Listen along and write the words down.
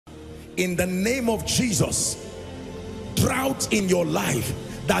in the name of Jesus. Drought in your life,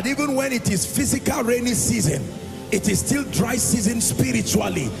 that even when it is physical rainy season, it is still dry season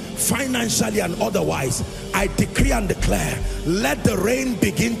spiritually, financially and otherwise. I decree and declare, let the rain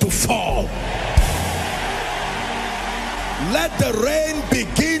begin to fall. Let the rain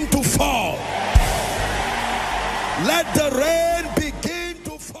begin to fall. Let the rain begin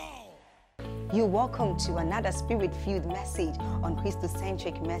to fall. You're welcome to another spirit-filled message on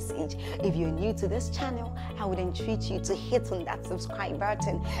Christocentric Message. If you're new to this channel, I would entreat you to hit on that subscribe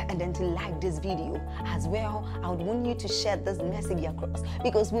button and then to like this video. As well, I would want you to share this message across,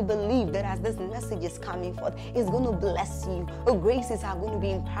 because we believe that as this message is coming forth, it's going to bless you. Graces are going to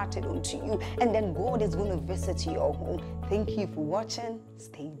be imparted unto you, and then God is going to visit your home. Thank you for watching.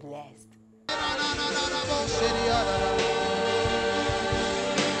 Stay blessed.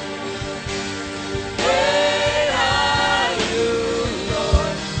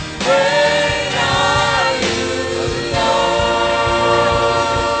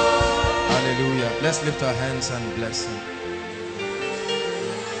 Let's lift our hands and bless him.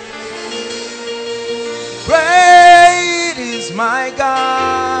 Great is my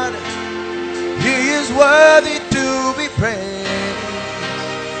God. He is worthy to be praised.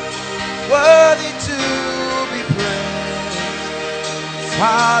 Worthy to be praised.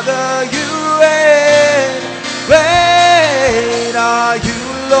 Father, you reign. Great are you,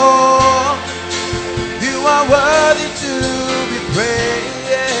 Lord. You are worthy to be praised.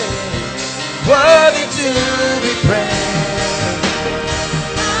 Worthy to be praised.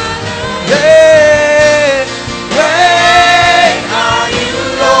 Yeah, great are you,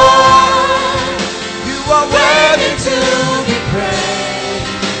 Lord. You are worthy to be praised.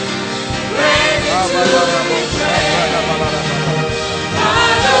 Worthy to be praised.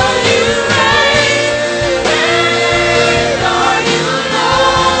 Father, you reign. Great are you,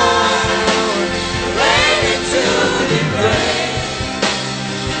 Lord. Worthy to be praised.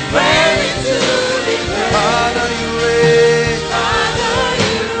 Father, you reign. Father,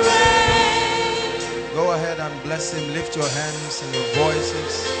 you reign. Go ahead and bless him. Lift your hands and your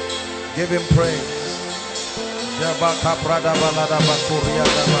voices. Give him praise.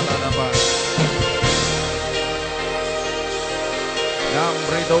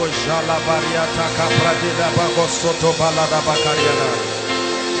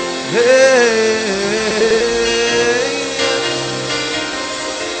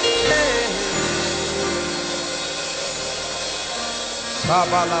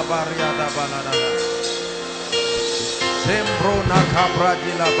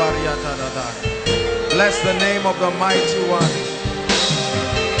 Bless the name of the mighty one.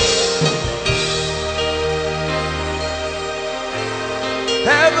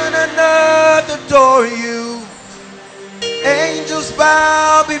 Heaven and earth adore you. Angels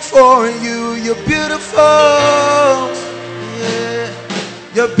bow before you. You're beautiful. Yeah.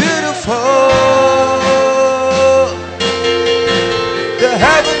 You're beautiful. The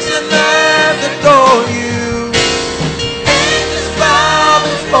heavens and earth adore you. Angels bow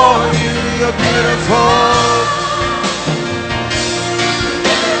before you. You're beautiful.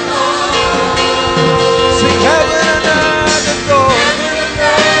 Sing heaven and earth adore you.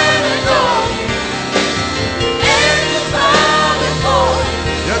 Angels bow before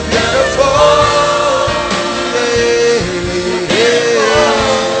you. You're beautiful.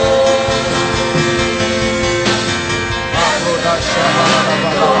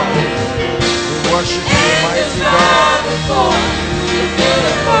 Worship you, mighty God. You're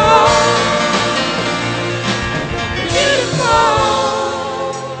beautiful.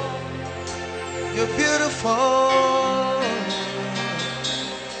 You're beautiful.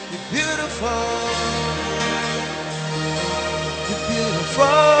 You're beautiful. You're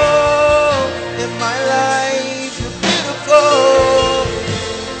beautiful in my life. You're beautiful.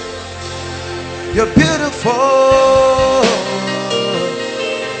 You're beautiful.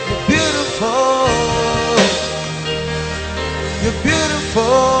 You're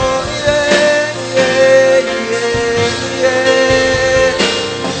beautiful, yeah, yeah, yeah, yeah.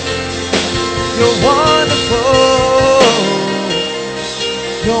 You're wonderful.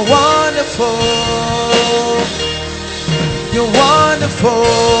 You're wonderful. You're wonderful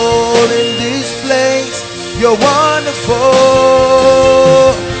in this place. You're wonderful.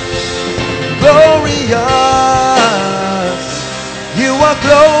 Glorious. You are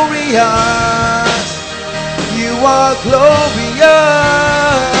glorious. You are glorious,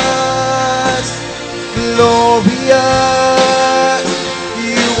 glorious.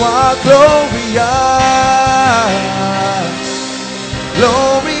 You are glorious,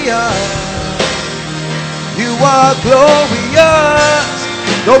 glorious. You are glorious.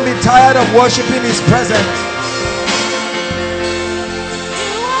 Don't be tired of worshiping his presence.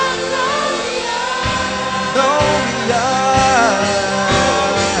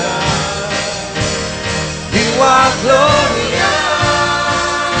 You are glorious.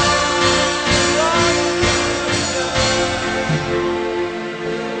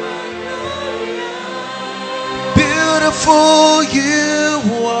 Beautiful you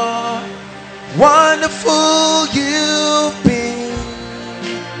are, wonderful you've been.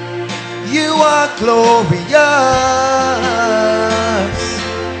 You are glorious,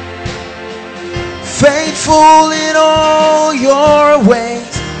 faithful in all your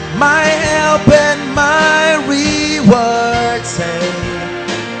ways. My help and my reward say,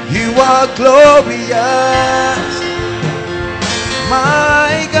 you are glorious,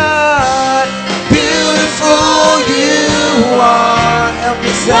 my God. Beautiful you are. Help me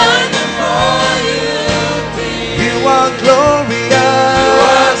say, wonderful you are glorious. You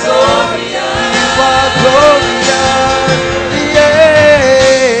are glorious. You are glorious. Yeah.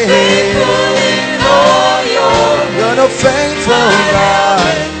 Faithful in all your ways. You're the faithful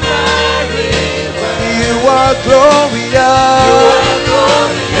God. You are glorious.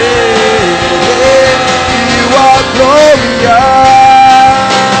 You are glorious. Yeah.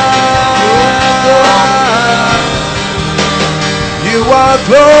 You are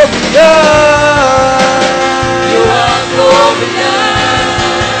glorious. You are glorious.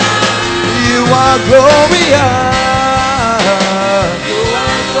 You are glorious. You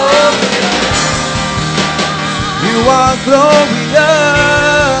are glorious. You are glorious.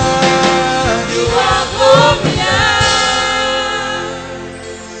 You are glorious.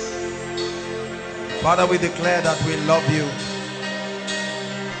 Father, we declare that we love you.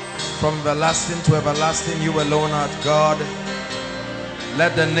 From everlasting to everlasting, you alone art God.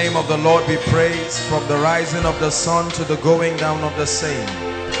 Let the name of the Lord be praised from the rising of the sun to the going down of the same.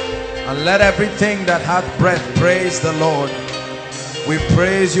 And let everything that hath breath praise the Lord. We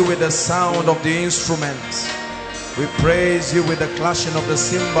praise you with the sound of the instruments. We praise you with the clashing of the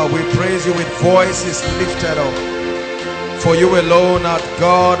cymbal. We praise you with voices lifted up. For you alone art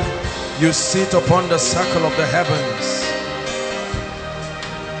God. You sit upon the circle of the heavens.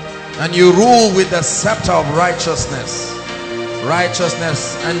 And you rule with the scepter of righteousness.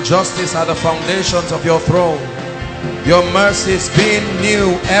 Righteousness and justice are the foundations of your throne. Your mercies being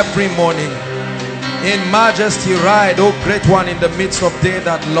new every morning. In majesty ride, O great one, in the midst of they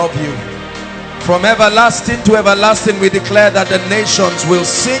that love you. From everlasting to everlasting, we declare that the nations will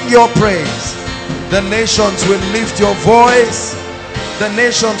sing your praise. The nations will lift your voice. The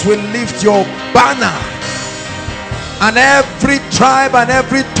nations will lift your banner. And every tribe and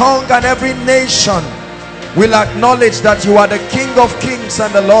every tongue and every nation will acknowledge that you are the King of kings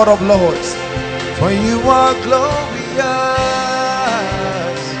and the Lord of lords. For you are glorious.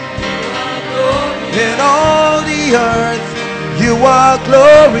 In all the earth, you are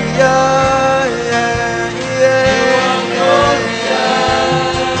glorious.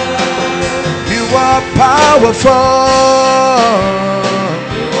 You are powerful.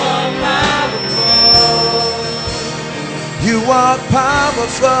 You are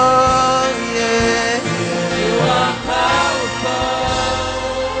powerful. Yeah.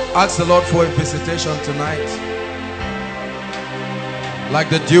 Ask the Lord for a visitation tonight. Like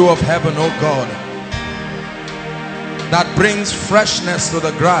the dew of heaven, oh God, that brings freshness to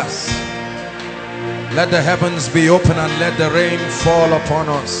the grass. Let the heavens be open and let the rain fall upon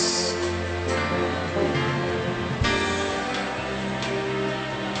us.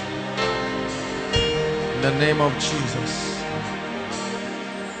 In the name of Jesus,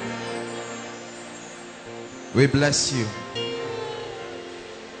 we bless you.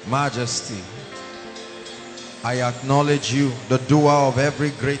 Majesty, I acknowledge you, the doer of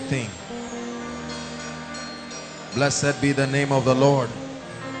every great thing. Blessed be the name of the Lord.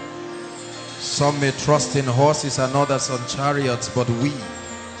 Some may trust in horses and others on chariots, but we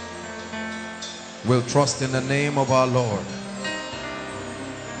will trust in the name of our Lord.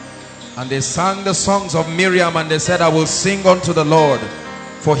 And they sang the songs of Miriam, and they said, I will sing unto the Lord,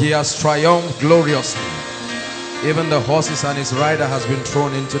 for he has triumphed gloriously. Even the horses and his rider has been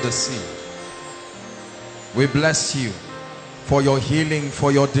thrown into the sea. We bless you for your healing,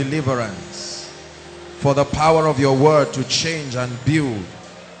 for your deliverance, for the power of your word to change and build,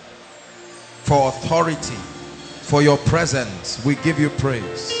 for authority, for your presence. We give you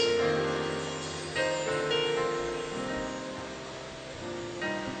praise.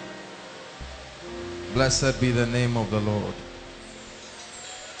 Blessed be the name of the Lord.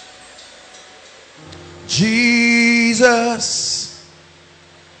 Jesus,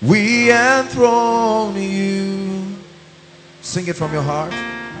 we enthrone you. Sing it from your heart.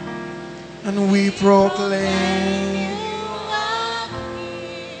 and we proclaim.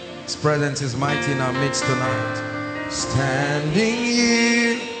 His presence is mighty in our midst tonight.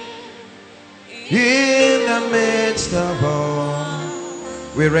 Standing here in the midst of all,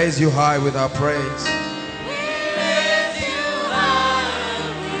 we raise you high with our praise.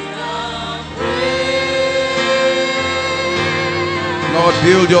 Lord,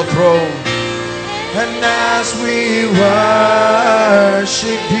 build your throne, and as we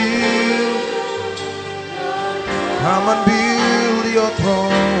worship you, come and build your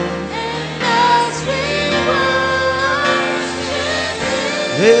throne.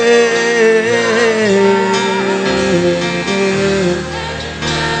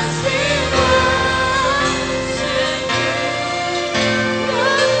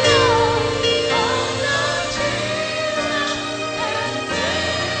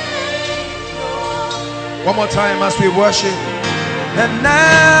 One more time as we worship. And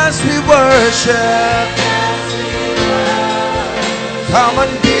as we worship, come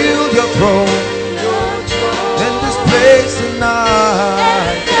and build your throne in this place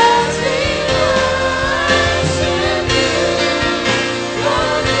tonight.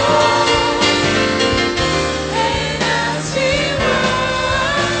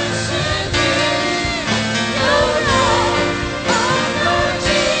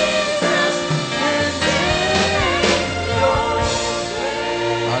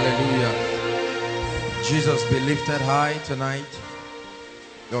 Jesus, be lifted high tonight.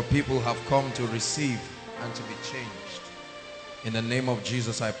 Your people have come to receive and to be changed. In the name of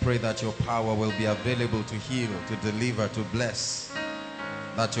Jesus, I pray that your power will be available to heal, to deliver, to bless.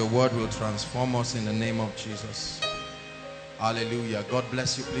 That your word will transform us in the name of Jesus. Hallelujah. God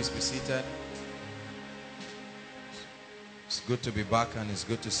bless you. Please be seated. It's good to be back and it's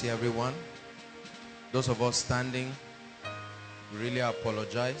good to see everyone. Those of us standing, we really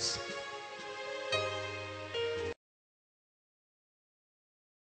apologize.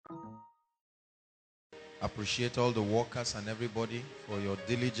 Appreciate all the workers and everybody for your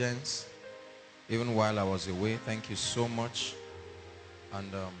diligence even while I was away. Thank you so much.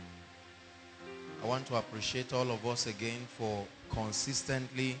 And I want to appreciate all of us again for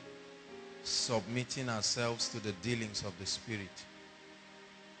consistently submitting ourselves to the dealings of the Spirit.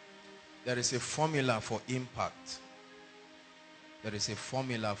 There is a formula for impact. There is a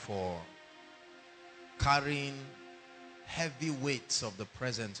formula for carrying heavy weights of the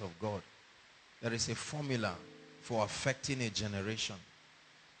presence of God. There is a formula for affecting a generation.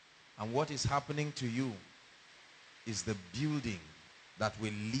 And what is happening to you is the building that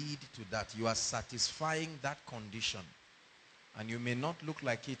will lead to that. You are satisfying that condition. And you may not look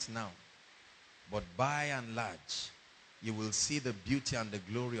like it now, but by and large, you will see the beauty and the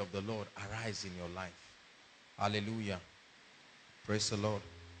glory of the Lord arise in your life. Hallelujah. Praise the Lord.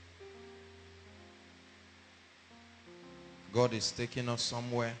 God is taking us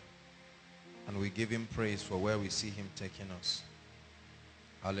somewhere, and we give him praise for where we see him taking us.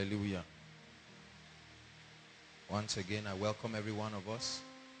 Hallelujah. Once again, I welcome every one of us.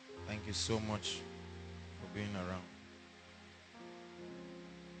 Thank you so much for being around.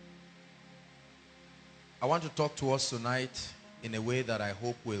 I want to talk to us tonight in a way that I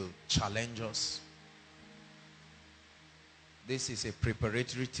hope will challenge us. This is a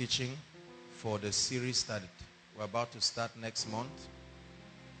preparatory teaching for the series that we're about to start next month.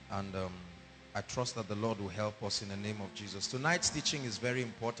 And I trust that the Lord will help us in the name of Jesus. Tonight's teaching is very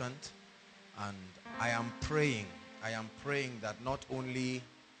important, and I am praying that not only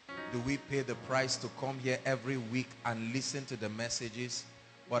do we pay the price to come here every week and listen to the messages,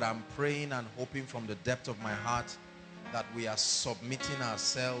 but I'm praying and hoping from the depth of my heart that we are submitting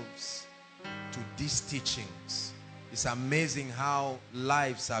ourselves to these teachings. It's amazing how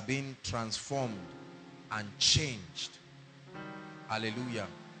lives are being transformed and changed. Hallelujah.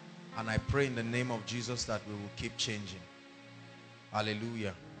 And I pray in the name of Jesus that we will keep changing.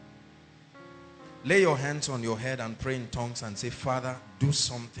 Hallelujah. Lay your hands on your head and pray in tongues and say, Father, do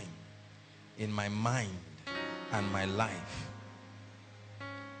something in my mind and my life.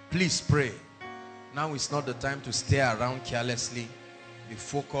 Please pray. Now is not the time to stay around carelessly. Be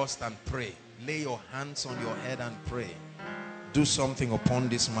focused and pray. Lay your hands on your head and pray. Do something upon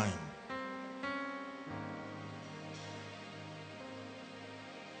this mind.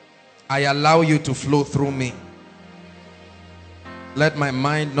 I allow you to flow through me. Let my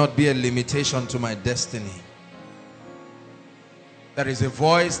mind not be a limitation to my destiny. There is a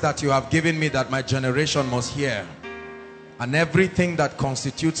voice that you have given me that my generation must hear. And everything that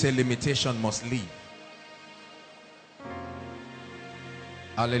constitutes a limitation must leave.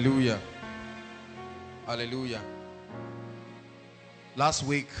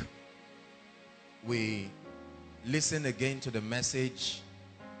 we listen again to the message,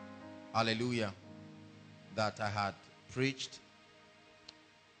 hallelujah, that I had preached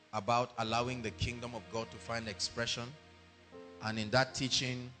about allowing the kingdom of God to find expression. And in that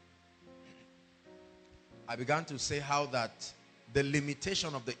teaching, I began to say how that the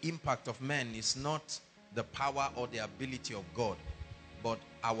limitation of the impact of men is not the power or the ability of God, but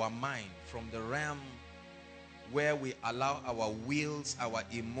our mind, from the realm where we allow our wills, our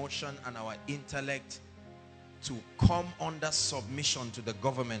emotion, and our intellect to come under submission to the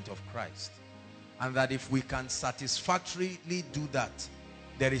government of Christ. And that if we can satisfactorily do that,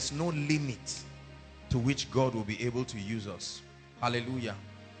 there is no limit to which God will be able to use us. Hallelujah.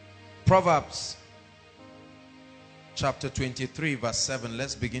 Proverbs chapter 23 verse 7.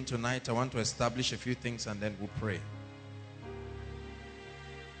 Let's begin tonight. I want to establish a few things and then we'll pray.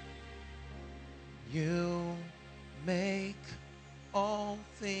 You make all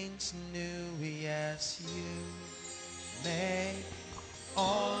things new, yes, you make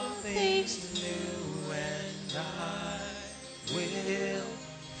all things new, and I will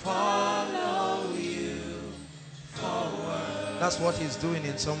follow you forward. That's what he's doing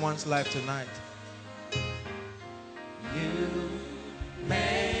in someone's life tonight. You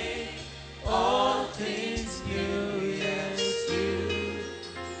make all things new, yes, you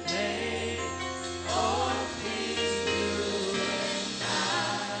make all things new, and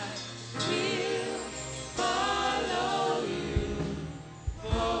I will follow you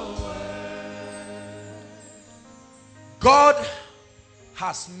forward. God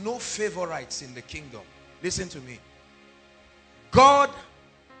has no favorites in the kingdom. Listen to me. God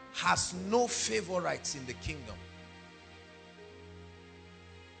has no favorites in the kingdom.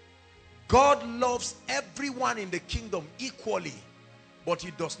 God loves everyone in the kingdom equally, but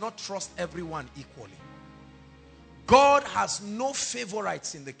he does not trust everyone equally. God has no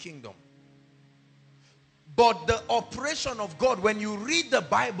favorites in the kingdom. But the operation of God, when you read the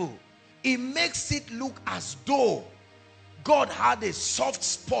Bible, it makes it look as though God had a soft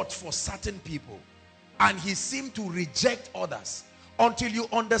spot for certain people and he seemed to reject others. Until you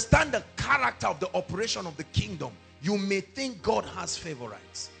understand the character of the operation of the kingdom, you may think God has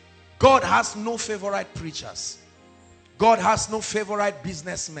favorites. God has no favorite preachers. God has no favorite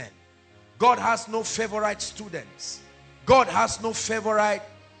businessmen. God has no favorite students. God has no favorite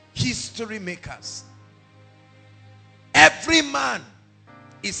history makers. Every man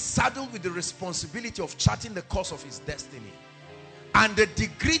is saddled with the responsibility of charting the course of his destiny. And the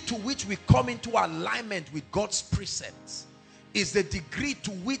degree to which we come into alignment with God's precepts is the degree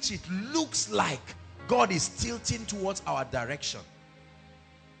to which it looks like God is tilting towards our direction.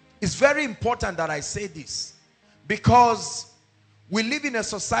 It's very important that I say this, because we live in a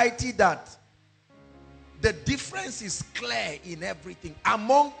society that the difference is clear in everything.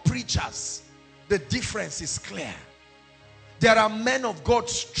 Among preachers, the difference is clear. There are men of God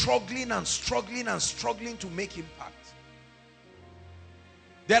struggling and struggling and struggling to make impact.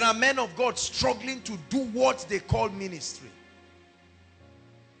 There are men of God struggling to do what they call ministry.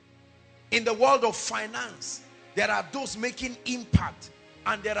 In the world of finance, there are those making impact,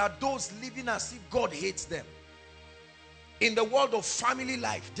 and there are those living as if God hates them. In the world of family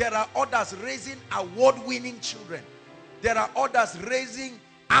life, there are others raising award-winning children. There are others raising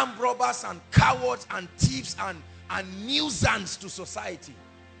armed robbers and cowards and thieves and nuisance to society.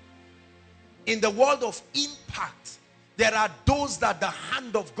 In the world of impact, there are those that the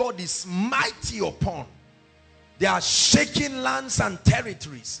hand of God is mighty upon. They are shaking lands and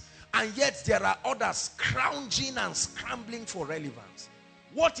territories, and yet there are others scrounging and scrambling for relevance.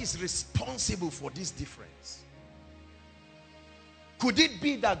 What is responsible for this difference? Could it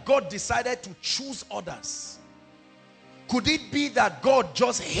be that God decided to choose others? Could it be that God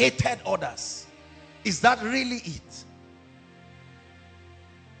just hated others? Is that really it?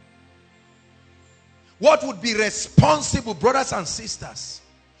 What would be responsible, brothers and sisters,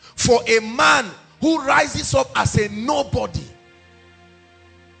 for a man who rises up as a nobody?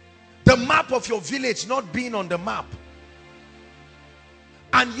 The map of your village not being on the map,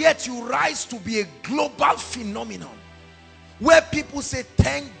 and yet you rise to be a global phenomenon where people say,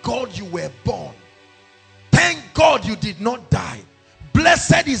 thank God you were born. Thank God you did not die.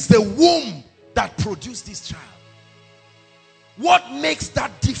 Blessed is the womb that produced this child. What makes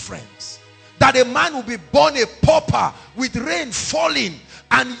that difference? That a man will be born a pauper with rain falling,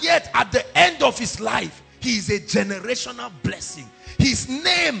 and yet at the end of his life, he is a generational blessing. His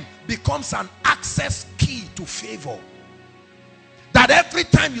name becomes an access key to favor. That every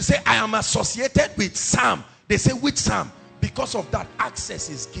time you say, I am associated with Sam, they say, which Sam? Because of that, access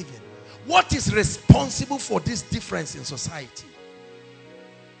is given. What is responsible for this difference in society?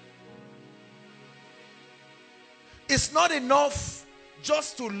 It's not enough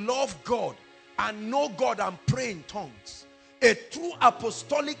just to love God and know God and pray in tongues. A true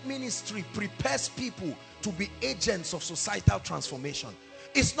apostolic ministry prepares people to be agents of societal transformation.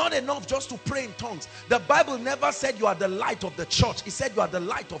 It's not enough just to pray in tongues. The Bible never said you are the light of the church. It said you are the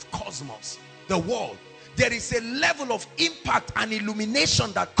light of cosmos, the world. There is a level of impact and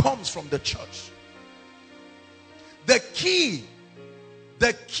illumination that comes from the church. The key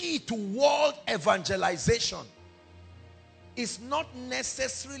to world evangelization is not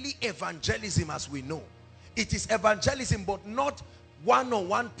necessarily evangelism as we know. It is evangelism, but not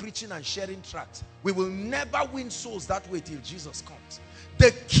one-on-one preaching and sharing tracts. We will never win souls that way till Jesus comes.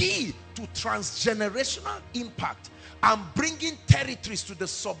 The key to transgenerational impact and bringing territories to the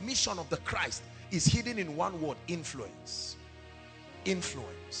submission of the Christ is hidden in one word: influence.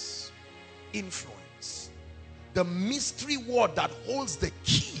 Influence. Influence. The mystery word that holds the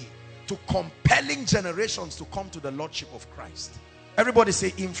key to compelling generations to come to the Lordship of Christ. Everybody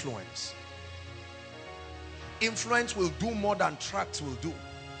say influence. Influence will do more than tracts will do.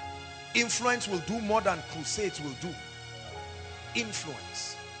 Influence will do more than crusades will do.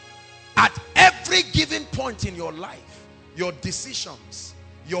 Influence. At every given point in your life, your decisions,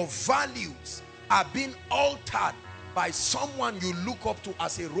 your values are being altered by someone you look up to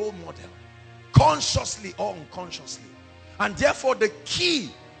as a role model, consciously or unconsciously. And therefore the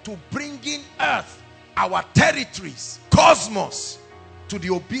key to bringing earth, our territories, cosmos, to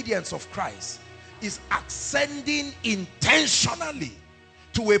the obedience of Christ is ascending intentionally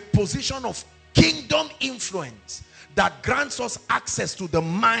to a position of kingdom influence that grants us access to the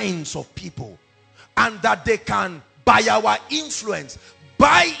minds of people, and that they can, by our influence,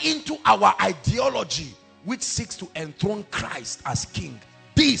 buy into our ideology which seeks to enthrone Christ as king.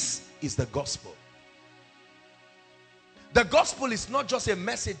 This is the gospel. The gospel is not just a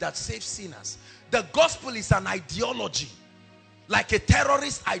message that saves sinners. The gospel is an ideology, like a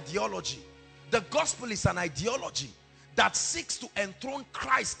terrorist ideology. The gospel is an ideology that seeks to enthrone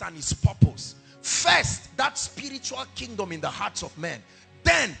Christ and his purpose. First, that spiritual kingdom in the hearts of men.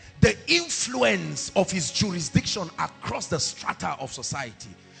 Then, the influence of his jurisdiction across the strata of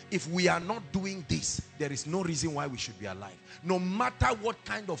society. If we are not doing this, there is no reason why we should be alive. No matter what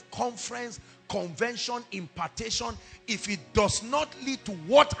kind of conference, convention, impartation, if it does not lead to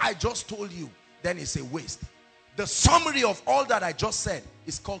what I just told you, then it's a waste. The summary of all that I just said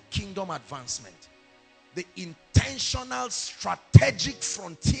is called kingdom advancement. The intentional, strategic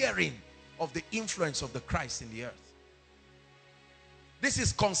frontiering of the influence of the Christ in the earth. This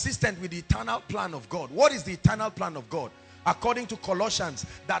is consistent with the eternal plan of God. What is the eternal plan of God? According to Colossians,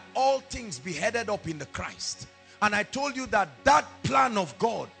 that all things be headed up in the Christ. And I told you that that plan of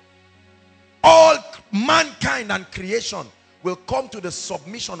God, all mankind and creation will come to the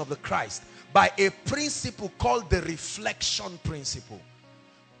submission of the Christ by a principle called the reflection principle.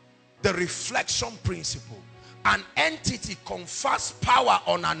 The reflection principle. An entity confers power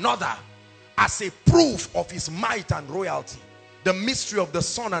on another as a proof of his might and royalty. The mystery of the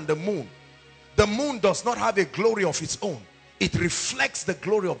sun and the moon. The moon does not have a glory of its own. It reflects the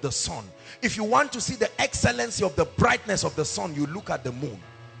glory of the sun. If you want to see the excellency of the brightness of the sun, you look at the moon.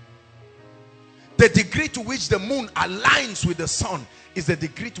 The degree to which the moon aligns with the sun is the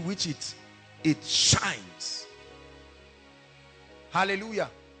degree to which it shines. Hallelujah.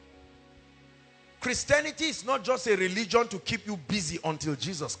 Christianity is not just a religion to keep you busy until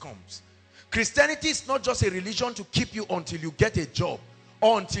Jesus comes. Christianity is not just a religion to keep you until you get a job,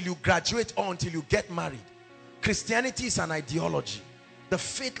 or until you graduate, or until you get married. Christianity is an ideology. The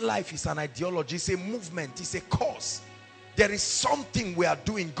faith life is an ideology. It's a movement. It's a cause. There is something we are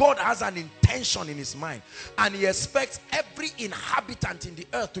doing. God has an intention in his mind, and he expects every inhabitant in the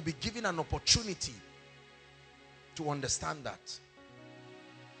earth to be given an opportunity to understand that.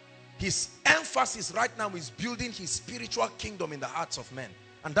 His emphasis right now is building his spiritual kingdom in the hearts of men,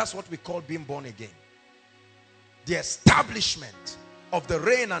 and that's what we call being born again. The establishment of the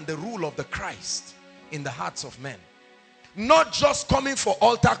reign and the rule of the Christ in the hearts of men. Not just coming for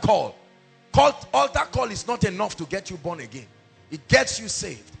altar call. Altar call is not enough to get you born again. It gets you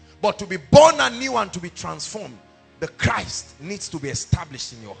saved. But to be born anew and to be transformed, the Christ needs to be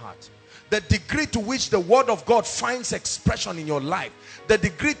established in your heart. The degree to which the word of God finds expression in your life, the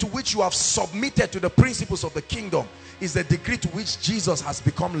degree to which you have submitted to the principles of the kingdom, is the degree to which Jesus has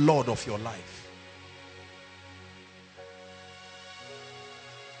become Lord of your life.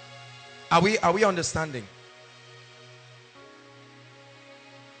 Are we understanding?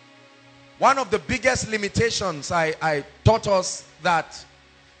 One of the biggest limitations I taught us that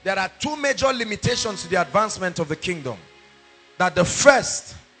there are two major limitations to the advancement of the kingdom. That the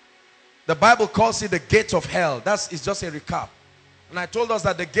first The Bible calls it the gate of hell. It's just a recap. And I told us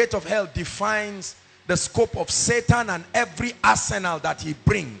that the gate of hell defines the scope of Satan and every arsenal that he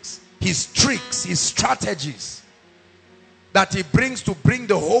brings. His tricks, his strategies that he brings to bring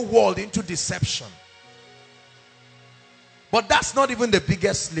the whole world into deception. But that's not even the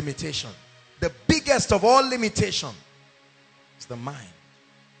biggest limitation. The biggest of all limitation is the mind.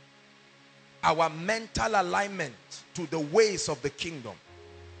 Our mental alignment to the ways of the kingdom.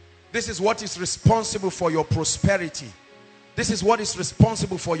 This is what is responsible for your prosperity. This is what is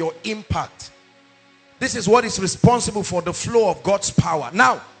responsible for your impact. This is what is responsible for the flow of God's power.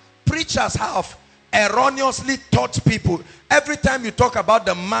 Now, preachers have erroneously taught people. Every time you talk about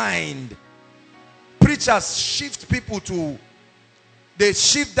the mind, preachers shift people to, they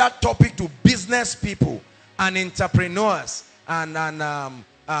shift that topic to business people and entrepreneurs and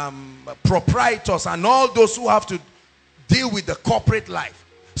proprietors and all those who have to deal with the corporate life.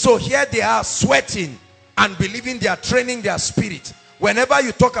 So here they are sweating and believing they are training their spirit. Whenever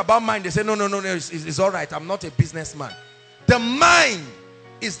you talk about mind, they say, no, it's all right. I'm not a businessman. The mind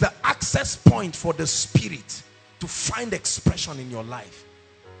is the access point for the spirit to find expression in your life.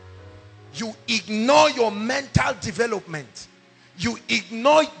 You ignore your mental development. You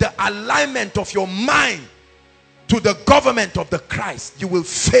ignore the alignment of your mind to the government of the Christ. You will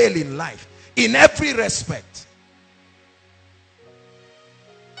fail in life in every respect.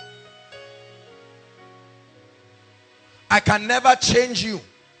 I can never change you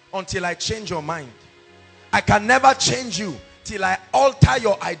until I change your mind. I can never change you till I alter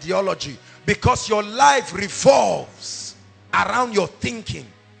your ideology, because your life revolves around your thinking,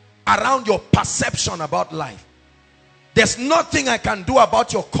 around your perception about life. There's nothing I can do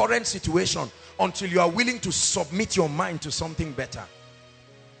about your current situation until you are willing to submit your mind to something better.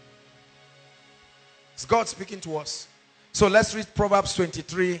 Is God speaking to us? So let's read Proverbs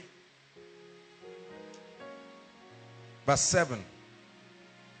 23 verse 7.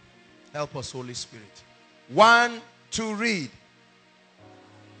 Help us, Holy Spirit. 1, 2, read.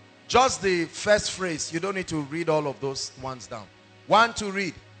 Just the first phrase. You don't need to read all of those ones down. 1, 2,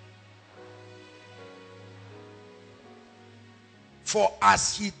 read. For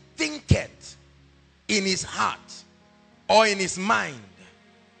as he thinketh in his heart or in his mind,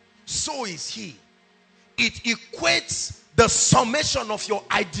 so is he. It equates the summation of your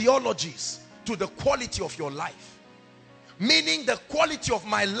ideologies to the quality of your life. Meaning the quality of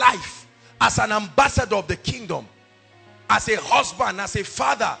my life as an ambassador of the kingdom, as a husband, as a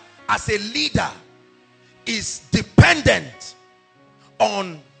father, as a leader, is dependent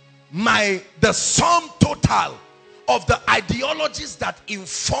on the sum total of the ideologies that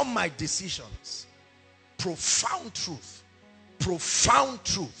inform my decisions. Profound truth. Profound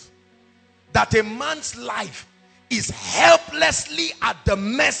truth. That a man's life is helplessly at the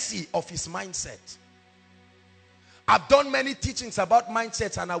mercy of his mindset. I've done many teachings about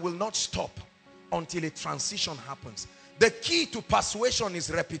mindsets and I will not stop until a transition happens. The key to persuasion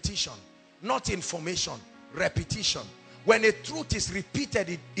is repetition, not information. Repetition. When a truth is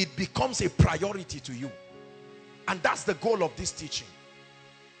repeated, it becomes a priority to you. And that's the goal of this teaching.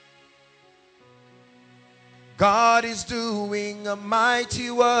 God is doing a mighty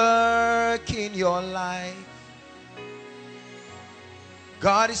work in your life.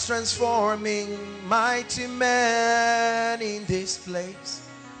 God is transforming mighty men in this place.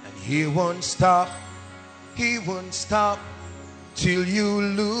 And he won't stop till you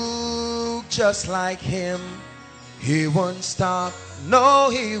look just like him. He won't stop,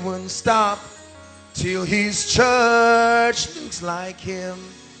 no, he won't stop till his church looks like him.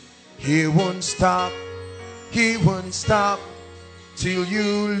 He won't stop till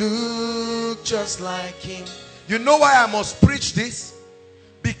you look just like him. You know why I must preach this?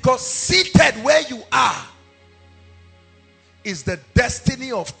 Because seated where you are is the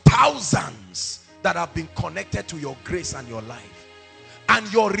destiny of thousands that have been connected to your grace and your life.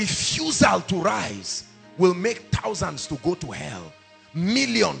 And your refusal to rise will make thousands to go to hell,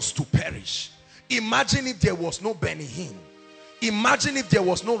 millions to perish. Imagine if there was no Benny Hinn. Imagine if there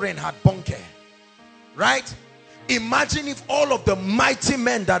was no Reinhard Bonnke. Right? Imagine if all of the mighty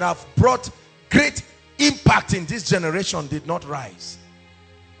men that have brought great impact in this generation did not rise.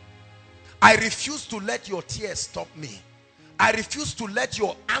 I refuse to let your tears stop me. I refuse to let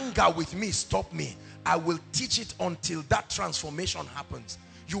your anger with me stop me. I will teach it until that transformation happens.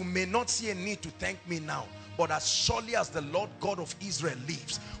 You may not see a need to thank me now, but as surely as the Lord God of Israel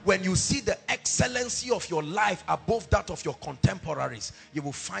lives, when you see the excellency of your life above that of your contemporaries, you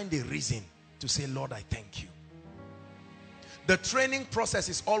will find a reason to say, Lord, I thank you. The training process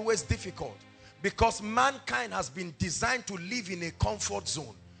is always difficult because mankind has been designed to live in a comfort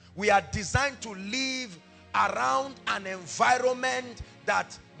zone. We are designed to live around an environment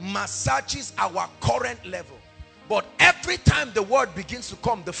that massages our current level. But every time the word begins to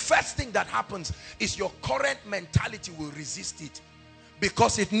come, the first thing that happens is your current mentality will resist it,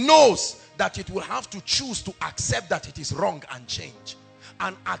 because it knows that it will have to choose to accept that it is wrong and change.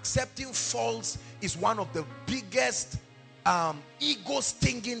 And accepting false is one of the biggest ego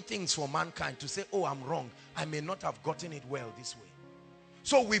stinging things for mankind, to say, oh, I'm wrong, I may not have gotten it well this way.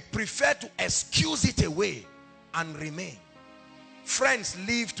 So we prefer to excuse it away and remain. Friends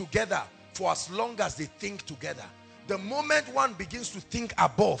live together for as long as they think together. The moment one begins to think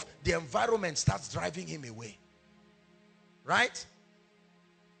above, the environment starts driving him away. Right?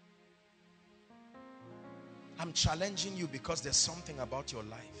 I'm challenging you because there's something about your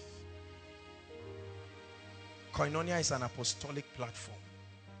life. Koinonia is an apostolic platform.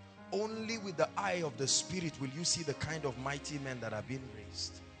 Only with the eye of the Spirit will you see the kind of mighty men that are being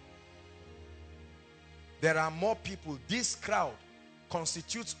raised. There are more people. This crowd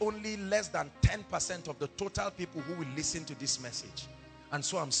constitutes only less than 10% of the total people who will listen to this message. And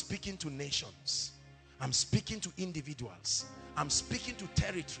so I'm speaking to nations. I'm speaking to individuals. I'm speaking to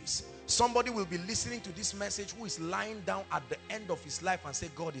territories. Somebody will be listening to this message who is lying down at the end of his life and say,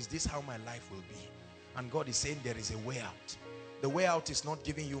 God, is this how my life will be? And God is saying there is a way out. The way out is not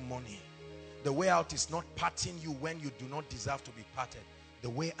giving you money. The way out is not patting you when you do not deserve to be patted. The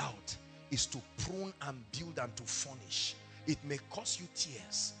way out is to prune and build and to furnish. It may cost you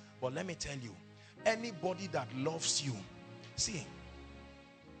tears, but let me tell you, anybody that loves you, see,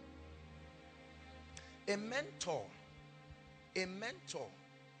 a mentor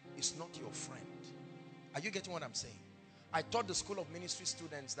is not your friend. Are you getting what I'm saying? I taught the School of Ministry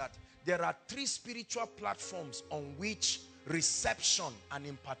students that there are 3 spiritual platforms on which reception and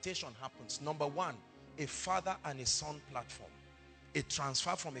impartation happens. Number 1, a father and a son platform. A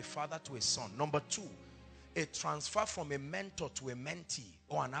transfer from a father to a son. Number 2, a transfer from a mentor to a mentee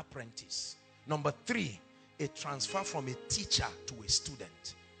or an apprentice. Number 3, a transfer from a teacher to a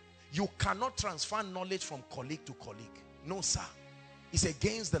student. You cannot transfer knowledge from colleague to colleague. No, sir. It's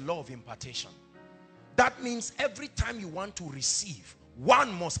against the law of impartation. That means every time you want to receive,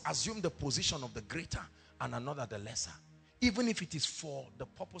 one must assume the position of the greater and another the lesser, even if it is for the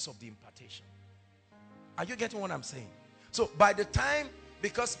purpose of the impartation. Are you getting what I'm saying? So by the time,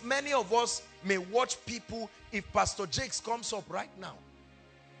 because many of us may watch people, if Pastor Jakes comes up right now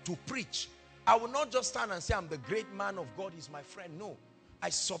to preach, I will not just stand and say, I'm the great man of God, he's my friend. No, I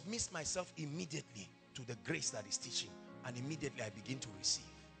submit myself immediately to the grace that is teaching, and immediately I begin to receive.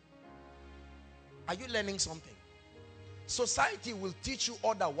 Are you learning something? Society will teach you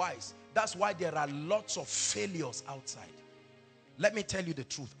otherwise. That's why there are lots of failures outside. Let me tell you the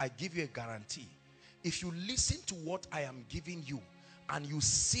truth. I give you a guarantee. If you listen to what I am giving you and you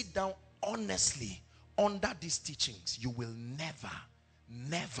sit down honestly under these teachings, you will never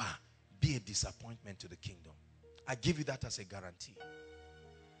be a disappointment to the kingdom. I give you that as a guarantee.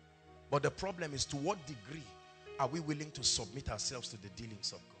 But the problem is, to what degree are we willing to submit ourselves to the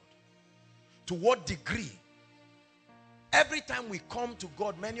dealings of God? To what degree? Every time we come to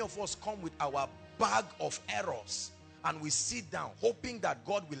God, many of us come with our bag of errors and we sit down hoping that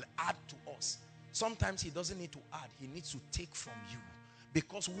God will add to us. Sometimes he doesn't need to add, he needs to take from you,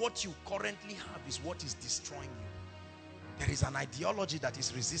 because what you currently have is what is destroying you. There is an ideology that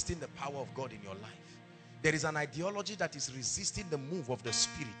is resisting the power of God in your life. There is an ideology that is resisting the move of the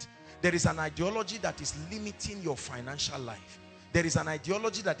Spirit. There is an ideology that is limiting your financial life. There is an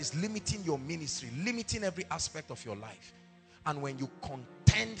ideology that is limiting your ministry, limiting every aspect of your life. And when you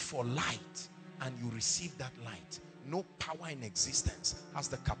contend for light and you receive that light, no power in existence has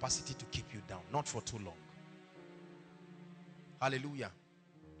the capacity to keep you down, not for too long. Hallelujah.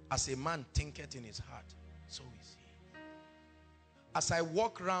 As a man thinketh in his heart, so is he. As I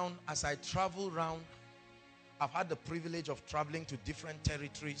walk around, as I travel around, I've had the privilege of traveling to different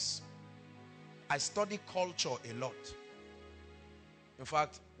territories. I study culture a lot. In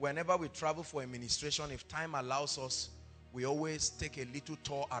fact, whenever we travel for administration, if time allows us, we always take a little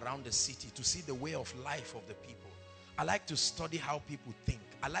tour around the city to see the way of life of the people. I like to study how people think.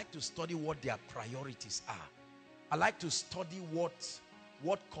 I like to study what their priorities are. I like to study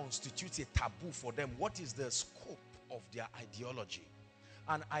what constitutes a taboo for them. What is the scope of their ideology?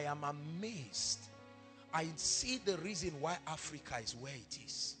 And I am amazed. I see the reason why Africa is where it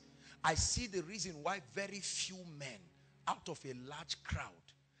is. I see the reason why very few men out of a large crowd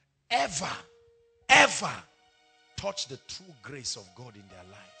ever touch the true grace of God in their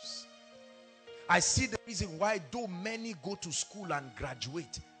lives. I see the reason why, though many go to school and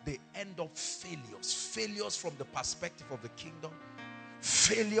graduate, they end up failures from the perspective of the kingdom,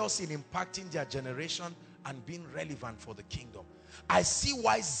 failures in impacting their generation and being relevant for the kingdom. I see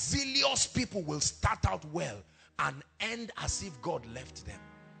why zealous people will start out well and end as if God left them.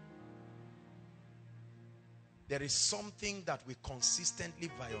 There is something that we consistently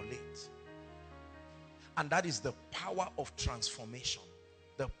violate, and that is the power of transformation.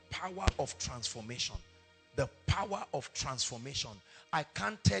 The power of transformation. The power of transformation. I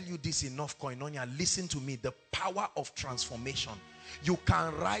can't tell you this enough, Koinonia. Listen to me. The power of transformation. You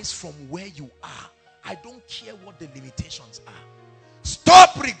can rise from where you are. I don't care what the limitations are.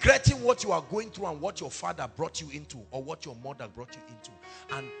 Stop regretting what you are going through and what your father brought you into, or what your mother brought you into,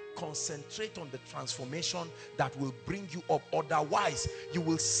 and concentrate on the transformation that will bring you up. Otherwise, you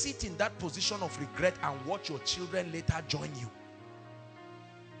will sit in that position of regret and watch your children later join you.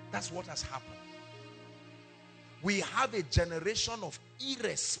 That's what has happened. We have a generation of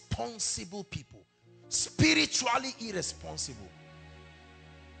irresponsible people, spiritually irresponsible,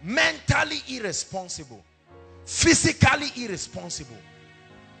 mentally irresponsible, physically irresponsible.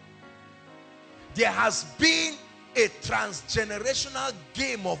 There has been a transgenerational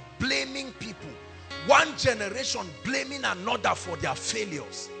game of blaming people. One generation blaming another for their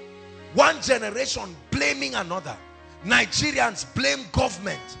failures. One generation blaming another. Nigerians blame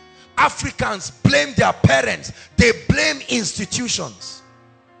government. Africans blame their parents. They blame institutions.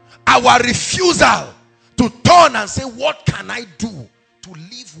 Our refusal to turn and say, what can I do to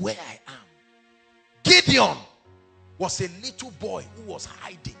live where I am? Gideon was a little boy who was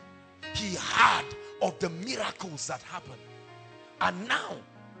hiding. He heard of the miracles that happened. And now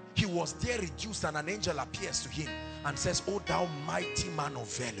he was there reduced, and an angel appears to him and says, "Oh thou mighty man of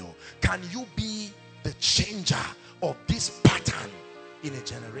valor, can you be the changer of this pattern in a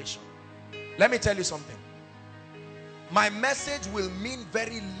generation?" Let me tell you something. My message will mean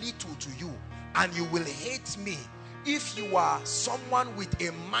very little to you, and you will hate me if you are someone with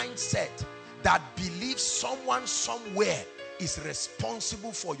a mindset that believes someone somewhere is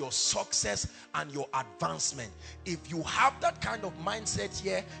responsible for your success and your advancement. If you have that kind of mindset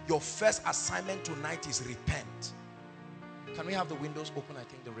here, your first assignment tonight is repent. Can we have the windows open? I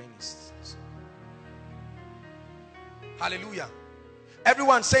think the rain is... Hallelujah.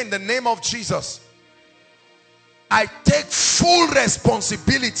 Everyone say, in the name of Jesus, I take full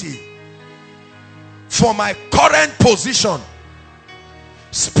responsibility for my current position,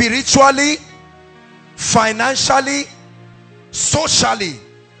 spiritually, financially, socially.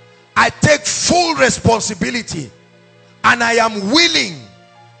 I take full responsibility, and I am willing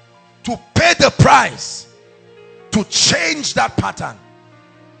to pay the price to change that pattern.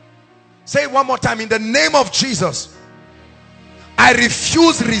 Say it one more time. In the name of Jesus, I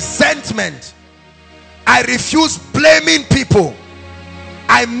refuse resentment. I refuse blaming people.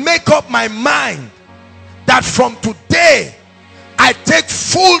 I make up my mind that from today I take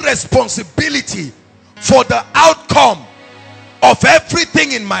full responsibility for the outcome of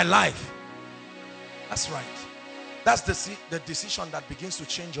everything in my life. That's right. That's the decision that begins to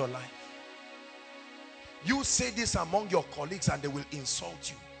change your life. You say this among your colleagues and they will insult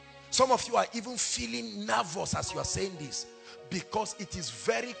you. Some of you are even feeling nervous as you are saying this, because it is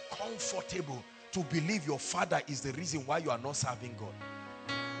very comfortable to believe your father is the reason why you are not serving God.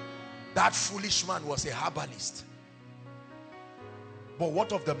 That foolish man was a herbalist. But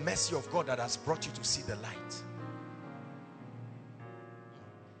what of the mercy of God that has brought you to see the light?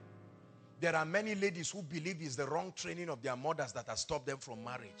 There are many ladies who believe it's the wrong training of their mothers that has stopped them from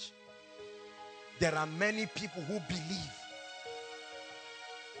marriage. There are many people who believe.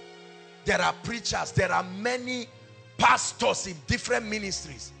 There are preachers, there are many pastors in different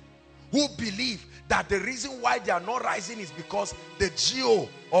ministries who believe that the reason why they are not rising is because the GO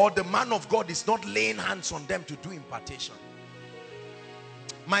or the man of God is not laying hands on them to do impartation.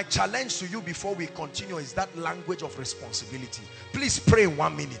 My challenge to you before we continue is that language of responsibility. Please pray in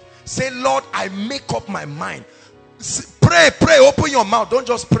 1 minute. Say, Lord, I make up my mind. Pray, pray, open your mouth. Don't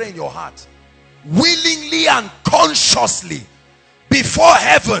just pray in your heart. Willingly and consciously before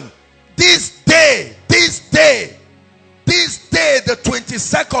heaven, this day, the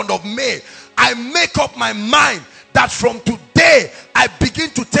 22nd of May, I make up my mind that from today, I begin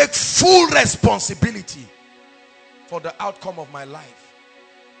to take full responsibility for the outcome of my life.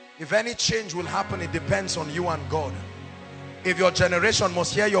 If any change will happen, it depends on you and God. If your generation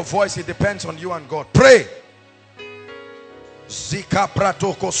must hear your voice, it depends on you and God. Pray. Zika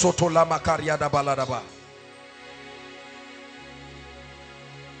pratoko soto lama kariada baladaba.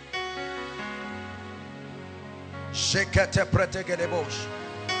 Shekete pretegedebosh.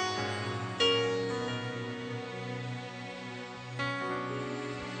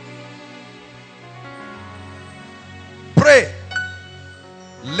 Pray.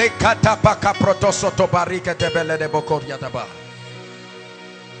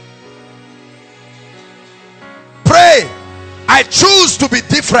 Pray. I choose to be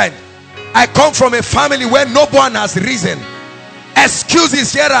different. I come from a family where no one has risen.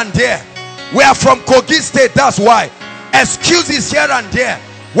 Excuses here and there. We are from Kogi State, that's why. Excuses here and there.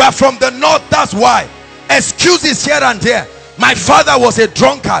 We are from the north, that's why. Excuses here and there. My father was a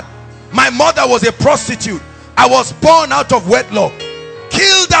drunkard. My mother was a prostitute. I was born out of wedlock.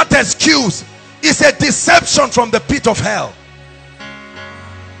 Kill that excuse. It's a deception from the pit of hell.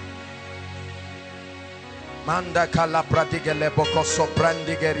 I'm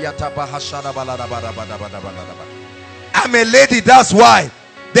a lady, that's why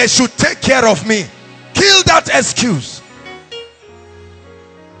they should take care of me. Kill that excuse.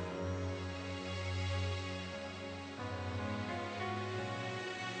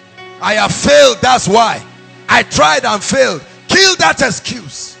 I have failed, that's why. I tried and failed. Kill that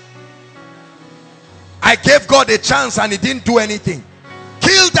excuse. I gave God a chance and he didn't do anything.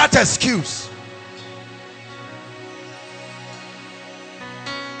 Kill that excuse.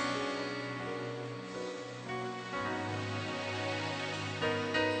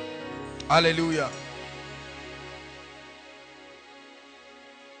 Hallelujah.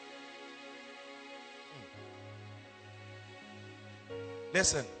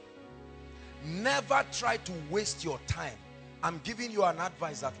 Listen, never try to waste your time. I'm giving you an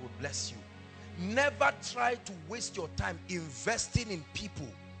advice that will bless you. Never try to waste your time investing in people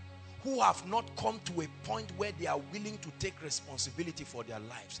who have not come to a point where they are willing to take responsibility for their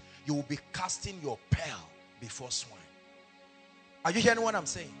lives. You will be casting your pearl before swine. Are you hearing what I'm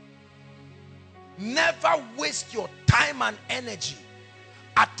saying? Never waste your time and energy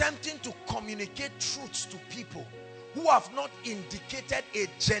attempting to communicate truths to people who have not indicated a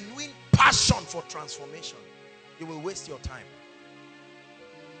genuine passion for transformation. You will waste your time.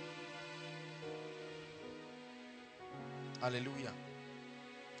 Hallelujah.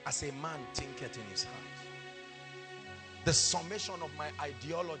 As a man thinketh in his heart. The summation of my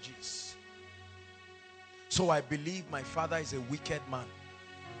ideologies. So I believe my father is a wicked man,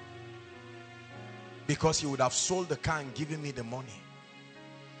 because he would have sold the car and given me the money.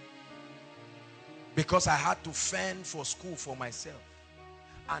 Because I had to fend for school for myself.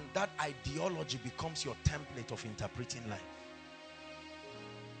 And that ideology becomes your template of interpreting life.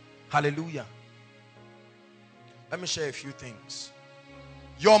 Hallelujah. Let me share a few things.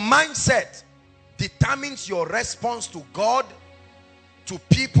 Your mindset determines your response to God, to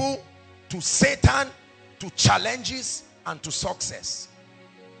people, to Satan, to challenges, and to success.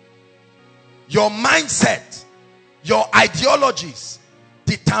 Your mindset, your ideologies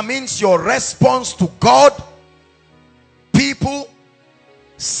determines your response to God, people,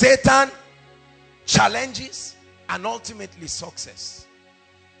 Satan, challenges, and ultimately success.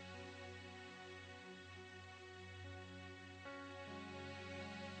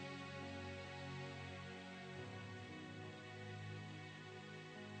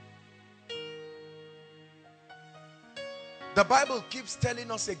 The Bible keeps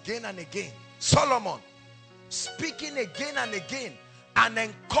telling us again and again, Solomon speaking again and again and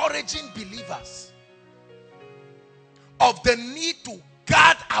encouraging believers of the need to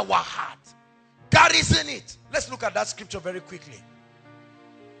guard our heart, garrison it. Let's look at that scripture very quickly.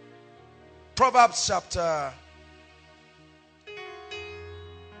 Proverbs chapter,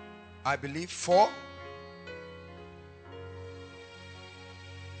 I believe 4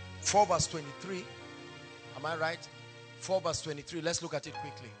 verse 23. Am I right? 4 verse 23. Let's look at it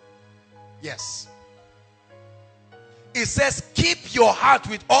quickly. Yes. It says, keep your heart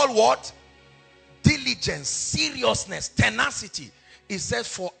with all what? Diligence, seriousness, tenacity. It says,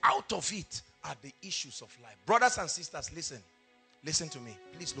 for out of it are the issues of life. Brothers and sisters, listen. Listen to me.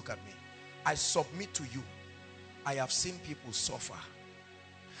 Please look at me. I submit to you. I have seen people suffer.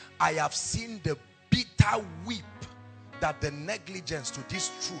 I have seen the bitter weep that the negligence to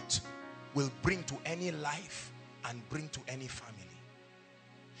this truth will bring to any life and bring to any family.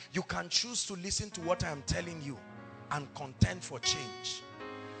 You can choose to listen to what I am telling you and contend for change,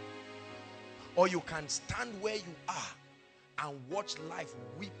 or you can stand where you are and watch life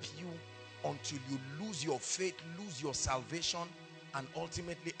whip you until you lose your faith, lose your salvation, and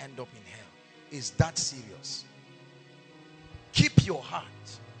ultimately end up in hell. Is that serious? Keep your heart.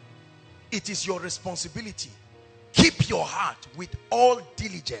 It is your responsibility. Keep your heart with all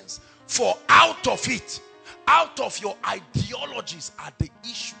diligence, for out of it, out of your ideologies are the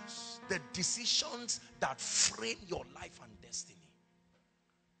issues, the decisions that frame your life and destiny.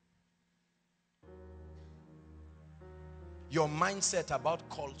 Your mindset about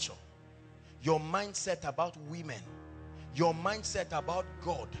culture, your mindset about women, your mindset about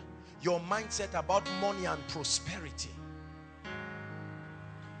God, your mindset about money and prosperity,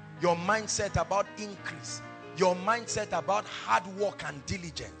 your mindset about increase, your mindset about hard work and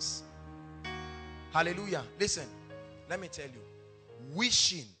diligence. Hallelujah. Listen, let me tell you,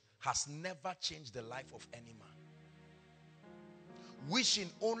 wishing has never changed the life of any man. Wishing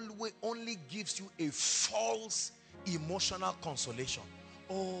only gives you a false emotional consolation.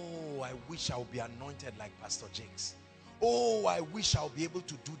 Oh, I wish I would be anointed like Pastor Jakes. Oh, I wish I'll be able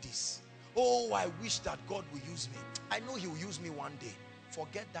to do this. Oh, I wish that God will use me. I know he will use me one day.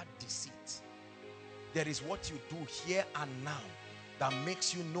 Forget that deceit. There is what you do here and now that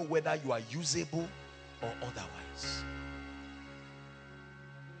makes you know whether you are usable or otherwise.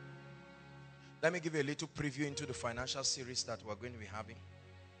 Let me give you a little preview into the financial series that we're going to be having.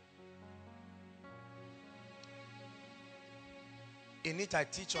 In it, I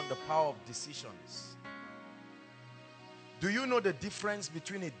teach on the power of decisions. Do you know the difference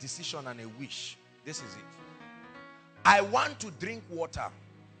between a decision and a wish? This is it. I want to drink water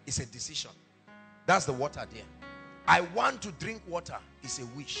is a decision. That's the water there. I want to drink water is a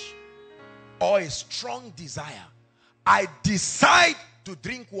wish or a strong desire. I decide to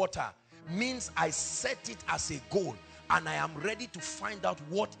drink water means I set it as a goal and I am ready to find out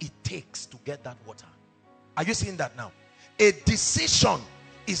what it takes to get that water. Are you seeing that now? A decision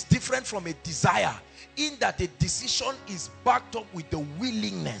is different from a desire in that a decision is backed up with the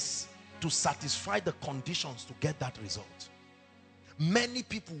willingness to satisfy the conditions to get that result. Many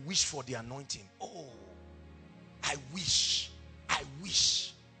people wish for the anointing. Oh, I wish.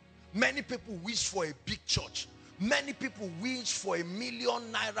 Many people wish for a big church. Many people wish for $1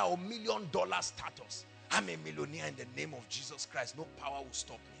 million naira or $1 million status. I'm a millionaire in the name of Jesus Christ. No power will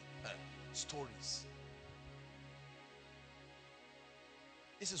stop me. Stories.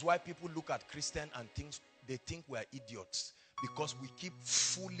 This is why people look at Christian and they think we're idiots, because we keep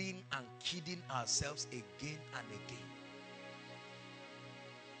fooling and kidding ourselves again and again.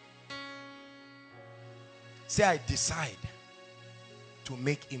 Say, I decide to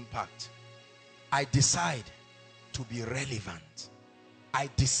make impact. I decide to be relevant. I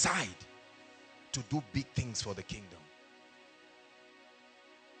decide to do big things for the kingdom.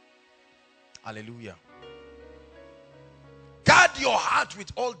 Hallelujah. Guard your heart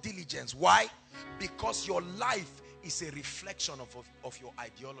with all diligence. Why? Because your life is a reflection of your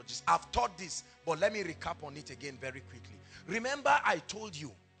ideologies. I've taught this, but let me recap on it again very quickly. Remember, I told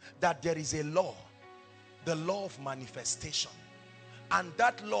you that there is a law, the law of manifestation. And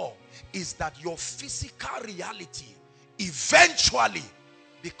that law is that your physical reality eventually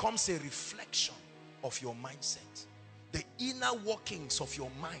becomes a reflection of your mindset. The inner workings of your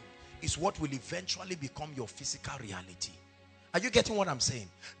mind is what will eventually become your physical reality. Are you getting what I'm saying?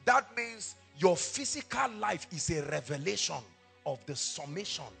 That means your physical life is a revelation of the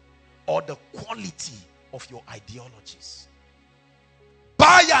summation or the quality of your ideologies.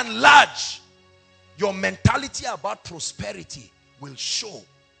 By and large, your mentality about prosperity will show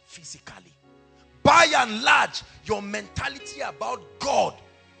physically. By and large, your mentality about God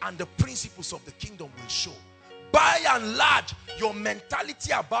and the principles of the kingdom will show. By and large, your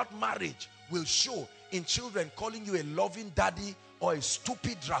mentality about marriage will show in children calling you a loving daddy or a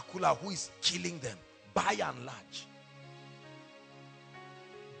stupid Dracula who is killing them. By and large.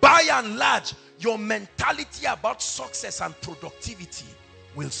 By and large, your mentality about success and productivity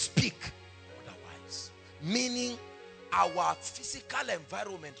will speak otherwise. Meaning, our physical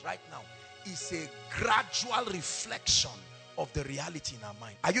environment right now is a gradual reflection of the reality in our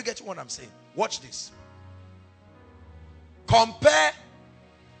mind. Are you getting what I'm saying? Watch this. Compare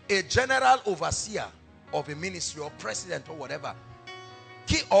a general overseer of a ministry or president or whatever.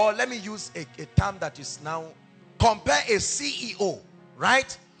 Or let me use a term that is now, compare a CEO,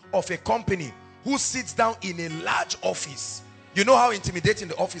 right, of a company who sits down in a large office. You know how intimidating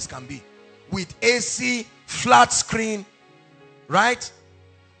the office can be, with AC, flat screen, right?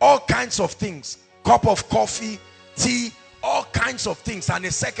 All kinds of things, cup of coffee, tea, all kinds of things, and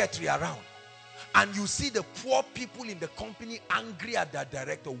a secretary around. And you see the poor people in the company angry at their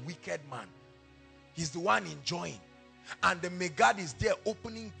director, wicked man. He's the one enjoying. And the megad is there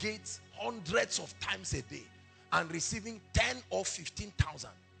opening gates hundreds of times a day and receiving 10 or 15,000.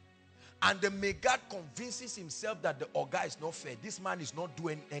 And the megad convinces himself that the Oga is not fair. This man is not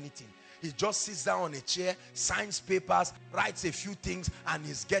doing anything. He just sits down on a chair, signs papers, writes a few things, and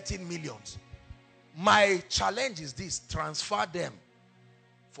is getting millions. My challenge is this: transfer them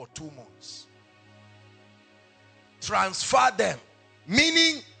for 2 months. Transfer them.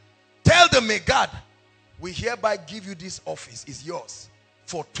 Meaning, tell the megad, we hereby give you this office, is yours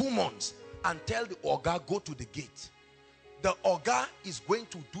for 2 months, and tell the Oga, go to the gate. the Oga is going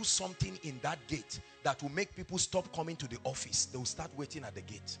to do something in that gate that will make people stop coming to the office. They will start waiting at the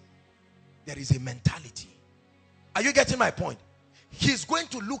gate. There is a mentality. Are you getting my point? He's going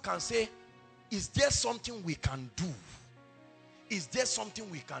to look and say, is there something we can do? Is there something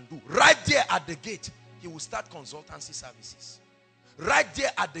we can do? Right there at the gate, he will start consultancy services. Right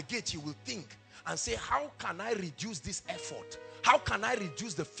there at the gate, he will think and say, how can I reduce this effort? How can I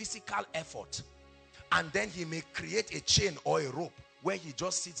reduce the physical effort? And then he may create a chain or a rope where he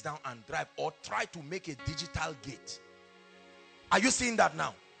just sits down and drive, or try to make a digital gate. Are you seeing that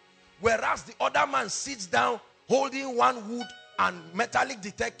now? Whereas the other man sits down holding one wood and metallic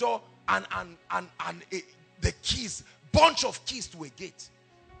detector and the keys, bunch of keys to a gate.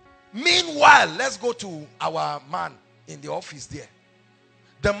 Meanwhile, let's go to our man in the office there.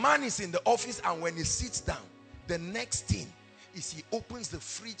 The man is in the office, and when he sits down, the next thing is he opens the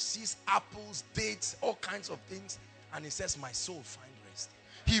fridge, sees apples, dates, all kinds of things, and he says, my soul find rest.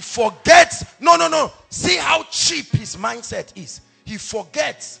 He forgets, no. See how cheap his mindset is. He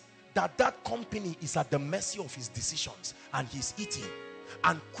forgets that that company is at the mercy of his decisions, and he's eating.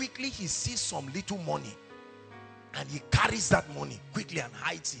 And quickly he sees some little money, and he carries that money quickly and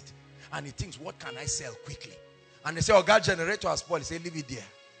hides it. And he thinks, what can I sell quickly? And they say, oh, God, generator has spoiled. He say, leave it there.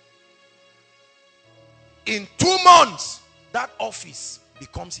 In 2 months, that office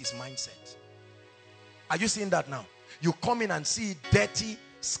becomes his mindset. Are you seeing that now? You come in and see it dirty,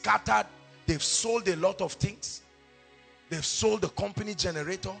 scattered. They've sold a lot of things. They've sold the company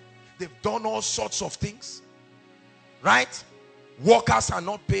generator. They've done all sorts of things. Right? Workers are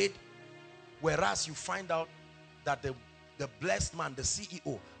not paid. Whereas you find out that the blessed man, the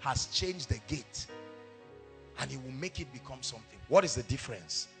CEO, has changed the gate. And he will make it become something. What is the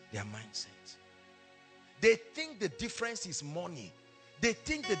difference? Their mindset. They think the difference is money. They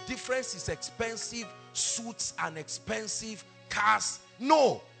think the difference is expensive suits and expensive cars.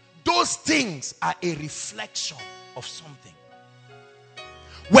 No, those things are a reflection of something.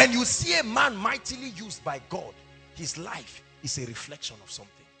 When you see a man mightily used by God, his life is a reflection of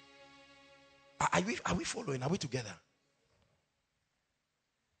something. Are we following? Are we together?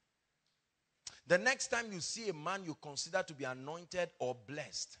 The next time you see a man you consider to be anointed or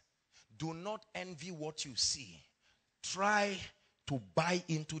blessed, do not envy what you see. Try to buy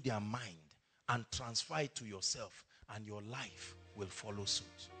into their mind and transfer it to yourself, and your life will follow suit.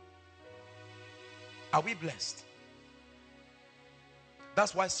 Are we blessed?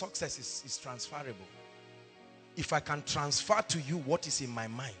 That's why success is transferable. If I can transfer to you what is in my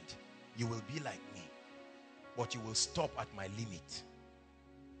mind, you will be like me, but you will stop at my limit.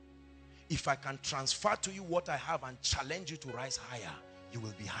 If I can transfer to you what I have and challenge you to rise higher, you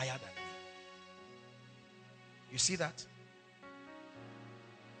will be higher than me. You see that?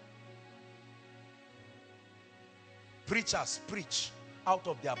 Preachers preach out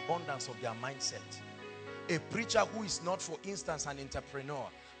of the abundance of their mindset. A preacher who is not, for instance, an entrepreneur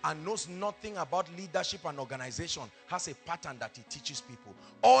and knows nothing about leadership and organization has a pattern that he teaches people.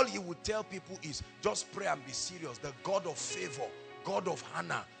 All he would tell people is just pray and be serious. The God of favor, God of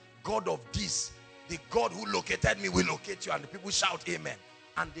Hannah, God of this, the God who located me will locate you. And the people shout amen.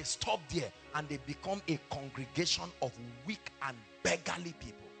 And they stop there and they become a congregation of weak and beggarly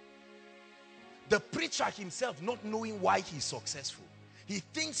people. The preacher himself not knowing why he's successful. He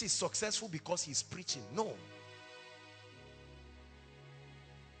thinks he's successful because he's preaching. No.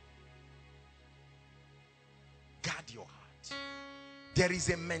 Guard your heart. There is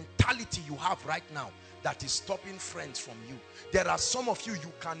a mentality you have right now that is stopping friends from you. There are some of you,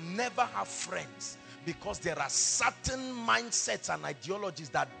 you can never have friends because there are certain mindsets and ideologies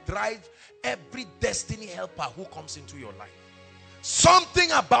that drive every destiny helper who comes into your life. Something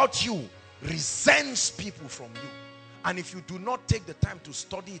about you resents people from you. And if you do not take the time to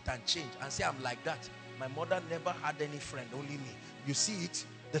study it and change and say, I'm like that. My mother never had any friend, only me. You see it,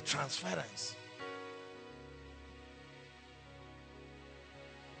 the transference.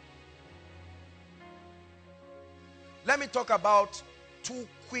 Let me talk about 2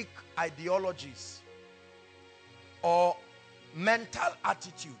 quick ideologies or mental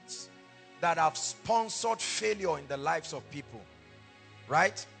attitudes that have sponsored failure in the lives of people.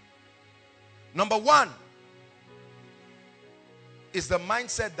 Right? Number 1 is the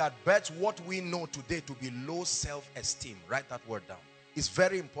mindset that bets what we know today to be low self-esteem. Write that word down. It's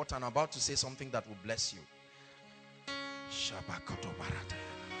very important. I'm about to say something that will bless you.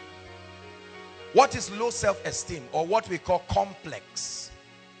 What is low self-esteem, or what we call complex?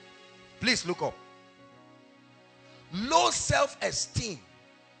 Please look up. Low self-esteem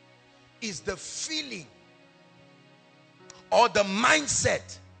is the feeling or the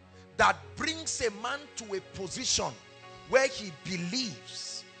mindset that brings a man to a position where he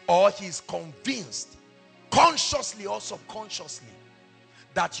believes or he is convinced, consciously or subconsciously,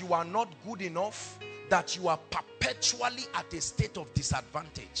 that you are not good enough, that you are perpetually at a state of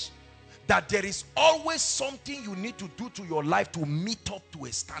disadvantage, that there is always something you need to do to your life to meet up to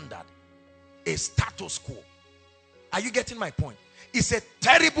a standard, a status quo. Are you getting my point? It's a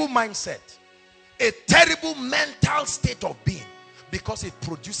terrible mindset, a terrible mental state of being, because it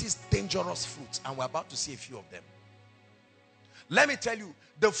produces dangerous fruits, and we're about to see a few of them. Let me tell you,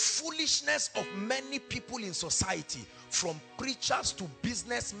 the foolishness of many people in society, from preachers to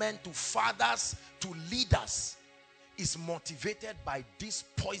businessmen to fathers to leaders, is motivated by this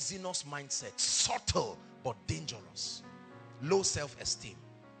poisonous mindset, subtle but dangerous. Low self-esteem.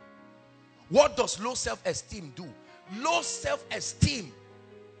 What does low self-esteem do? Low self-esteem,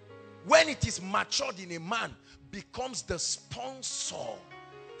 when it is matured in a man, becomes the sponsor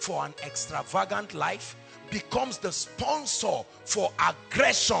for an extravagant life, becomes the sponsor for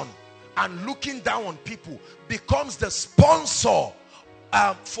aggression and looking down on people, becomes the sponsor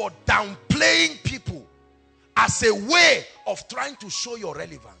for downplaying people as a way of trying to show your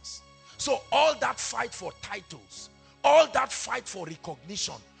relevance. So all that fight for titles, all that fight for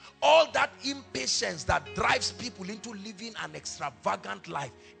recognition, all that impatience that drives people into living an extravagant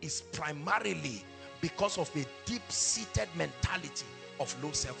life is primarily because of a deep-seated mentality of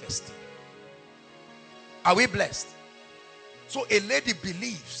low self-esteem. Are we blessed? So a lady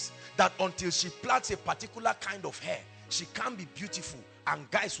believes that until she plats a particular kind of hair, she can't be beautiful and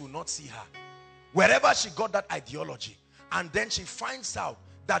guys will not see her. Wherever she got that ideology, and then she finds out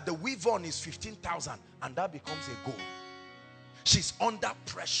that the weave on is 15,000 and that becomes a goal. She's under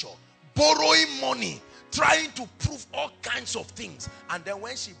pressure, borrowing money, trying to prove all kinds of things, and then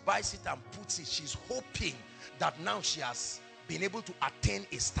when she buys it and puts it, she's hoping that now she has been able to attain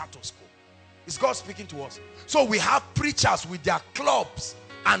a status quo. Is God speaking to us? So we have preachers with their clubs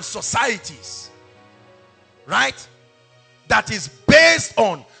and societies, right? That is based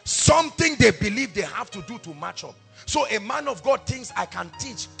on something they believe they have to do to match up. So a man of God thinks, I can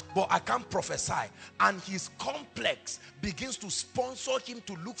teach, but I can't prophesy. And his complex begins to sponsor him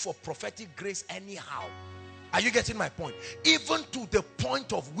to look for prophetic grace anyhow. Are you getting my point? Even to the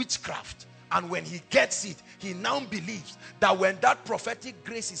point of witchcraft. And when he gets it, he now believes that when that prophetic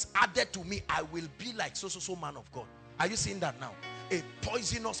grace is added to me, I will be like so man of God. Are you seeing that now? A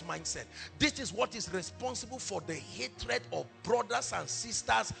poisonous mindset. This is what is responsible for the hatred of brothers and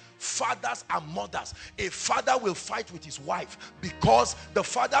sisters, fathers and mothers. A father will fight with his wife because the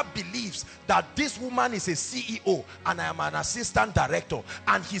father believes that this woman is a CEO and I am an assistant director,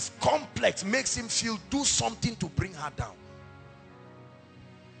 and his complex makes him feel do something to bring her down.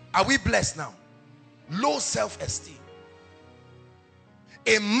 Are we blessed now? Low self-esteem.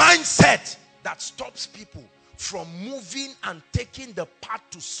 A mindset that stops people from moving and taking the path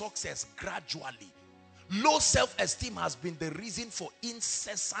to success gradually. Low self-esteem has been the reason for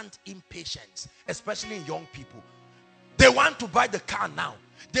incessant impatience, especially in young people. They want to buy the car now.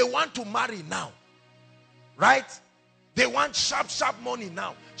 They want to marry now. Right? They want sharp money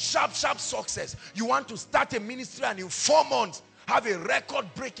now. Sharp success. You want to start a ministry and in 4 months have a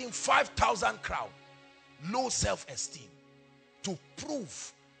record-breaking 5,000 crowd. Low self-esteem. To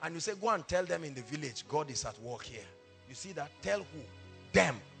prove. And you say, go and tell them in the village, God is at work here. You see that? Tell who?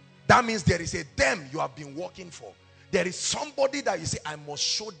 Them. That means there is a them you have been working for. There is somebody that you say, I must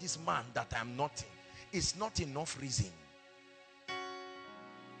show this man that I am nothing. It's not enough reason.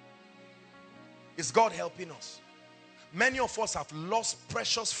 Is God helping us? Many of us have lost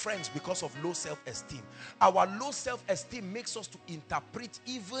precious friends because of low self-esteem. Our low self-esteem makes us to interpret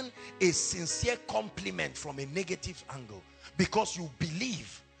even a sincere compliment from a negative angle, because you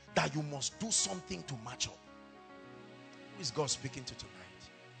believe that you must do something to match up. Who is God speaking to tonight?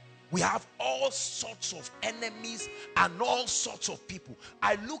 We have all sorts of enemies and all sorts of people.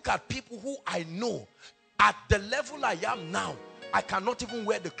 I look at people who I know at the level I am now, I cannot even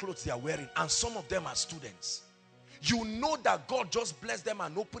wear the clothes they are wearing, and some of them are students. You know that God just blessed them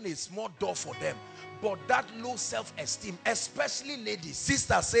and opened a small door for them, but that low self-esteem, especially ladies,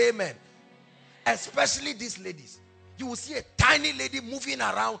 sisters, say amen. Especially these ladies. You will see a tiny lady moving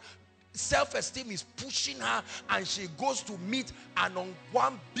around. Self-esteem is pushing her, and she goes to meet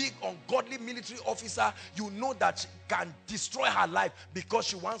one big ungodly military officer. You know that she can destroy her life because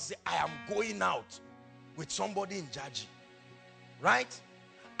she wants to say, I am going out with somebody in Jaji. Right?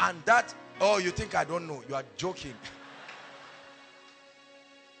 And that, oh, you think I don't know? You are joking.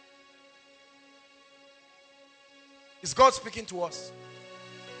 Is God speaking to us?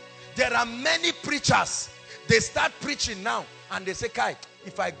 There are many preachers. They start preaching now and they say, Kai,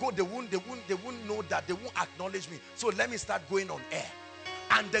 If I go, they won't know that, they won't acknowledge me. So let me start going on air.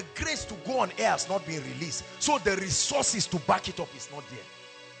 And the grace to go on air has not been released. So the resources to back it up is not there.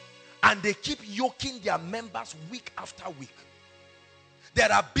 And they keep yoking their members week after week. There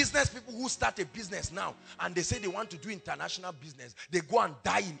are business people who start a business now and they say they want to do international business. They go and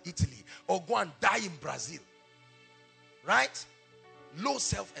die in Italy or go and die in Brazil. Right? Low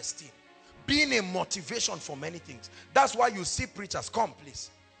self-esteem. Being a motivation for many things. That's why you see preachers. Come, please.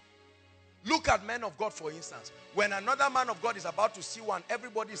 Look at men of God, for instance. When another man of God is about to see one,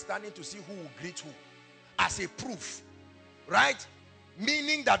 everybody is standing to see who will greet who. As a proof. Right?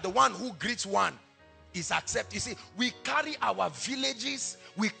 Meaning that the one who greets one is accepted. You see, we carry our villages,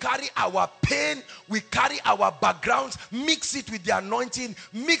 we carry our pain, we carry our backgrounds, mix it with the anointing,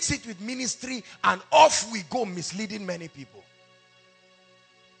 mix it with ministry, and off we go, misleading many people.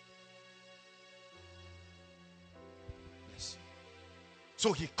 Yes.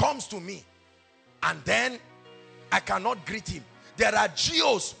 So he comes to me, and then I cannot greet him. There are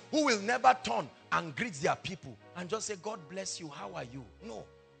GOs who will never turn and greet their people and just say, God bless you, how are you? No.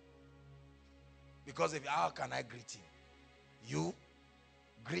 Because how can I greet him? You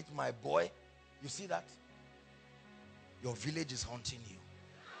greet my boy. You see that? Your village is haunting you.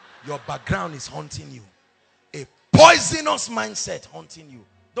 Your background is haunting you. A poisonous mindset haunting you.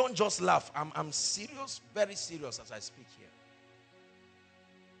 Don't just laugh. I'm serious, very serious as I speak here.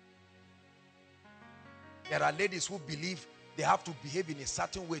 There are ladies who believe they have to behave in a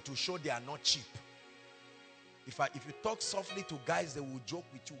certain way to show they are not cheap. If you talk softly to guys, they will joke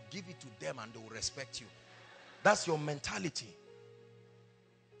with you. Give it to them and they will respect you. That's your mentality.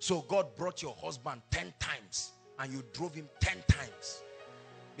 So God brought your husband 10 times and you drove him 10 times.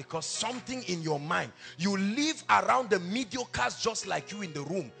 Because something in your mind, you live around the mediocres just like you in the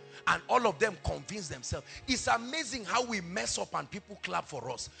room, and all of them convince themselves. It's amazing how we mess up and people clap for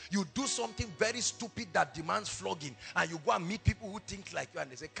us. You do something very stupid that demands flogging, and you go and meet people who think like you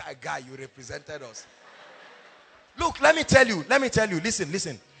and they say, guy, you represented us. Look, let me tell you,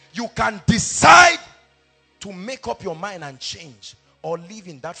 listen. You can decide to make up your mind and change, or live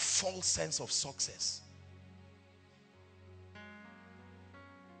in that false sense of success.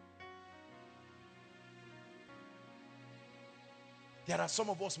 There are some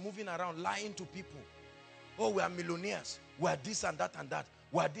of us moving around lying to people. Oh, we are millionaires. We are this and that and that.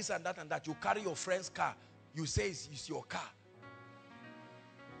 We are this and that and that. You carry your friend's car. You say it's your car.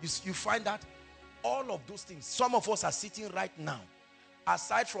 You find that all of those things. Some of us are sitting right now.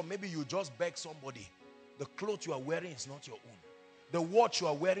 Aside from maybe you just beg somebody. The clothes you are wearing is not your own. The watch you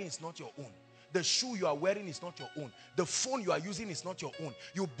are wearing is not your own. The shoe you are wearing is not your own. The phone you are using is not your own.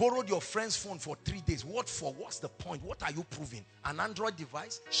 You borrowed your friend's phone for 3 days. What for? What's the point? What are you proving? An Android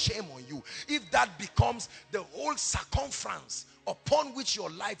device? Shame on you. If that becomes the whole circumference upon which your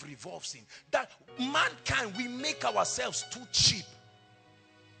life revolves in, that mankind, we make ourselves too cheap.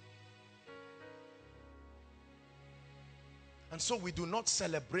 And so we do not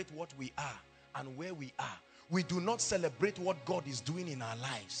celebrate what we are and where we are. We do not celebrate what God is doing in our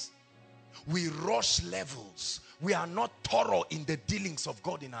lives. We rush levels. We are not thorough in the dealings of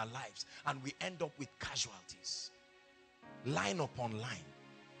God in our lives. And we end up with casualties. Line upon line.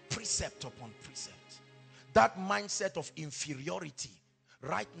 Precept upon precept. That mindset of inferiority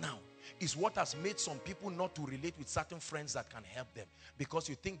right now is what has made some people not to relate with certain friends that can help them. Because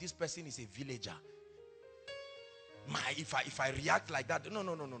you think this person is a villager. If I react like that, no.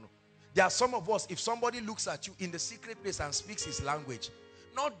 There are some of us, if somebody looks at you in the secret place and speaks his language,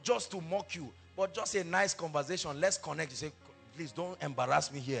 not just to mock you, but just a nice conversation. Let's connect. You say, please don't embarrass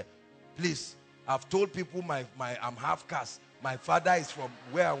me here. Please, I've told people I'm half caste. My father is from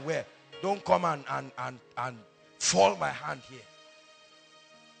where and where. Don't come and fall my hand here.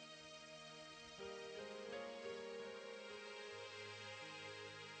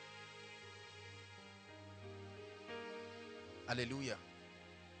 Hallelujah.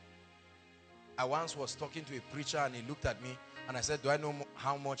 I once was talking to a preacher and he looked at me and I said, do I know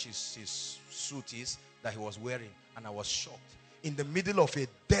how much his suit is that he was wearing? And I was shocked. In the middle of a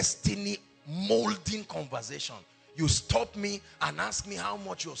destiny molding conversation, you stop me and ask me how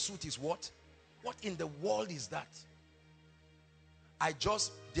much your suit is. What in the world is that?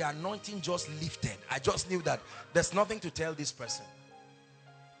 The anointing just lifted. I just knew that there's nothing to tell this person.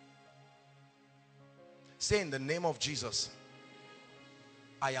 Say, in the name of Jesus,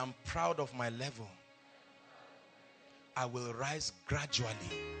 I am proud of my level. I will rise gradually.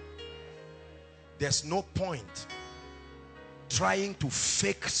 There's no point trying to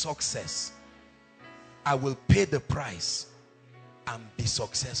fake success. I will pay the price and be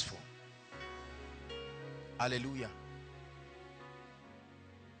successful. Hallelujah.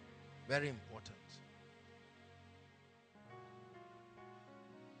 Very important.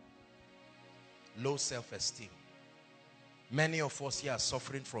 Low self-esteem. Many of us here are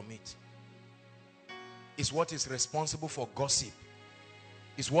suffering from it. It's what is responsible for gossip.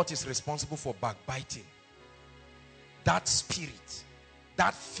 It's what is responsible for backbiting. That spirit,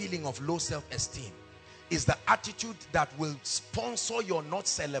 that feeling of low self-esteem is the attitude that will sponsor your not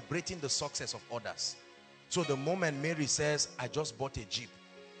celebrating the success of others. So the moment Mary says, I just bought a Jeep.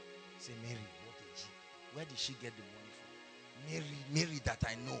 Say, Mary bought a Jeep. Where did she get the money from? Mary that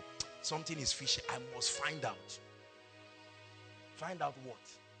I know. Something is fishy. I must find out. Find out what?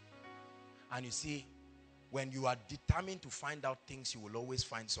 And you see, when you are determined to find out things, you will always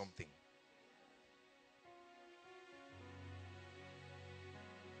find something.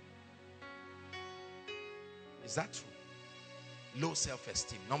 Is that true? Low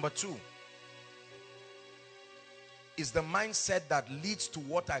self-esteem. Number 2 is the mindset that leads to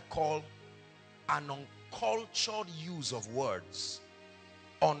what I call an uncultured use of words.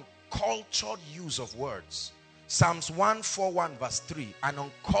 Uncultured use of words. Psalms 141 verse 3. An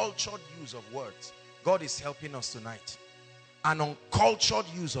uncultured use of words. God is helping us tonight. An uncultured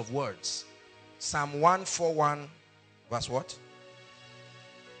use of words. Psalm 141 verse what?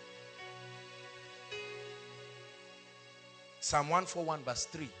 Psalm 141 verse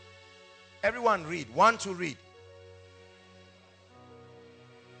 3. Everyone read. 1 to read.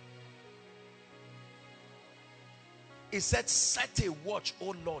 It said, set a watch,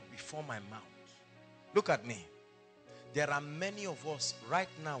 O Lord, before my mouth. Look at me. There are many of us right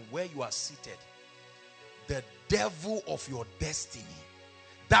now where you are seated. The devil of your destiny,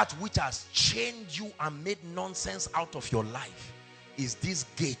 that which has chained you and made nonsense out of your life, is this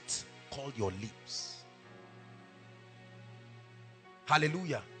gate called your lips.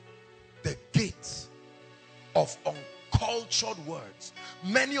 Hallelujah. The gate of uncultured words.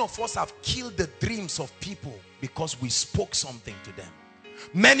 Many of us have killed the dreams of people because we spoke something to them.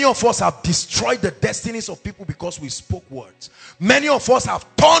 Many of us have destroyed the destinies of people because we spoke words. Many of us have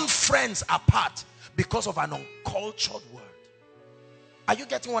torn friends apart because of an uncultured word. Are you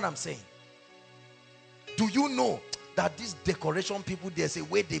getting what I'm saying? Do you know that these decoration people, there's a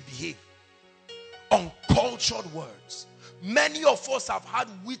way they behave? Uncultured words. Many of us have had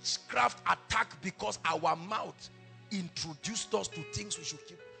witchcraft attack because our mouth introduced us to things we should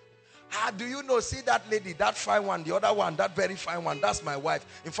keep. Do you know, see that lady, that fine one, the other one, that very fine one, that's my wife.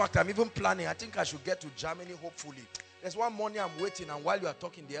 In fact, I'm even planning, I think I should get to Germany, hopefully. There's one morning I'm waiting, and while you are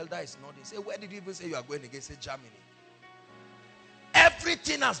talking, the elder is nodding. Say, where did you even say you are going again? Say, Germany.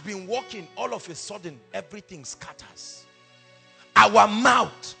 Everything has been working. All of a sudden, everything scatters. Our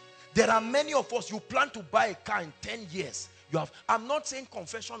mouth. There are many of us, you plan to buy a car in 10 years. You have. I'm not saying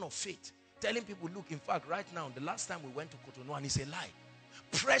confession of faith. Telling people, look, in fact, right now, the last time we went to Cotonou, and it's a lie.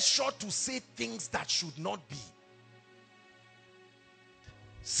 Pressure to say things that should not be.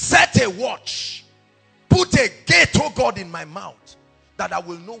 Set a watch. Put a gate, oh God, in my mouth, that I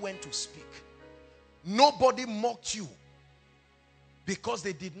will know when to speak. Nobody mocked you because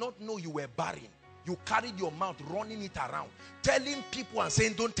they did not know you were barren. You carried your mouth, running it around, telling people and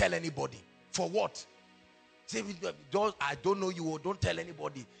saying, don't tell anybody. For what? Say, I don't know you, or don't tell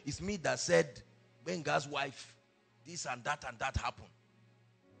anybody. It's me that said, Benga's wife, this and that happened.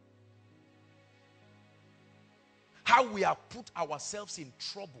 How we have put ourselves in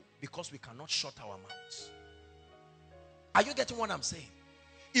trouble because we cannot shut our mouths. Are you getting what I'm saying?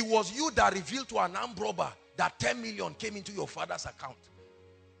 It was you that revealed to an armed robber that 10 million came into your father's account.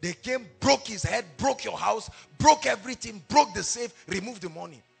 They came, broke his head, broke your house, broke everything, broke the safe, removed the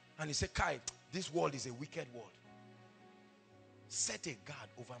money. And he said, Kai, this world is a wicked world. Set a guard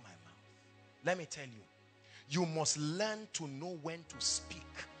over my mouth. Let me tell you, you must learn to know when to speak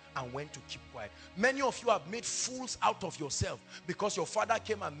and when to keep quiet. Many of you have made fools out of yourself because your father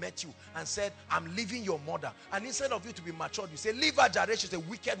came and met you and said, I'm leaving your mother. And instead of you to be matured, you say, leave her, Jared, she's a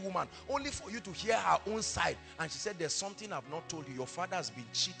wicked woman. Only for you to hear her own side. And she said, there's something I've not told you. Your father has been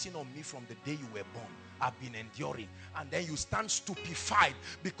cheating on me from the day you were born. I've been enduring. And then you stand stupefied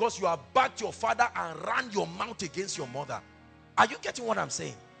because you have backed your father and ran your mouth against your mother. Are you getting what I'm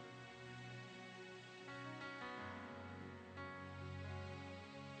saying?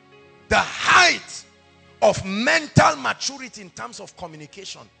 The height of mental maturity in terms of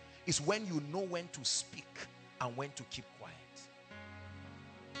communication is when you know when to speak and when to keep quiet.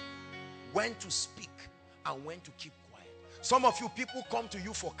 When to speak and when to keep quiet. Some of you people come to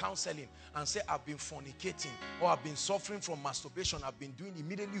you for counseling and say, I've been fornicating, or I've been suffering from masturbation, I've been doing.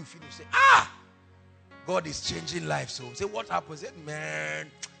 Immediately you finish, say, God is changing lives. So say, what happens? Say, man,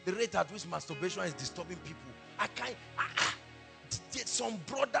 the rate at which masturbation is disturbing people. I can't. There's some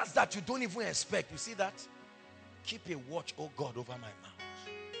brothers that you don't even expect. You see that? Keep a watch, oh God, over my mouth.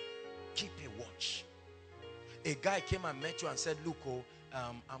 Keep a watch. A guy came and met you and said, look, we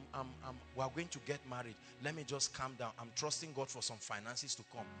are going to get married. Let me just calm down. I'm trusting God for some finances to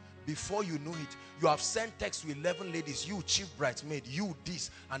come. Before you know it, you have sent text to 11 ladies, you chief bridesmaid, you this.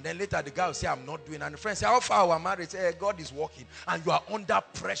 And then later the guy will say, I'm not doing. And the friend say, how far our marriage? Say, hey, God is working. And you are under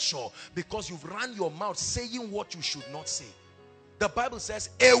pressure because you've run your mouth saying what you should not say. The Bible says,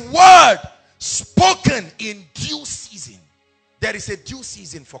 a word spoken in due season. There is a due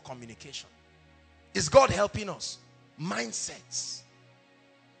season for communication. Is God helping us? Mindsets.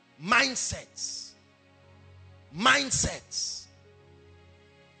 Mindsets. Mindsets.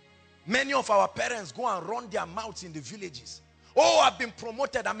 Many of our parents go and run their mouths in the villages. Oh, I've been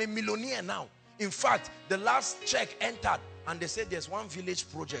promoted. I'm a millionaire now. In fact, the last check entered and they said there's one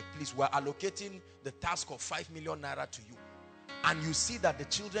village project. Please, we're allocating the task of 5 million naira to you. And you see that the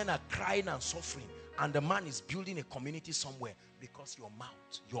children are crying and suffering. And the man is building a community somewhere because your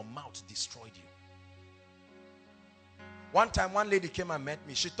mouth destroyed you. One time, one lady came and met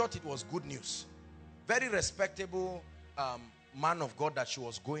me. She thought it was good news. Very respectable man of God that she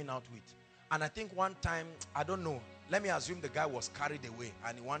was going out with. And I think one time, I don't know, let me assume the guy was carried away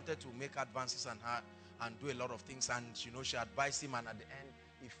and he wanted to make advances on her and do a lot of things. And you know, she advised him, and at the end,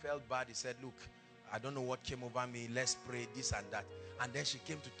 he felt bad. He said, look, I don't know what came over me. Let's pray, this and that. And then she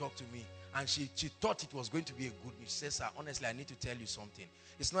came to talk to me. And she thought it was going to be a good news. She says, sir, honestly, I need to tell you something.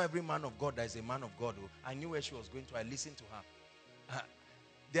 It's not every man of God that is a man of God. I knew where she was going to. I listened to her.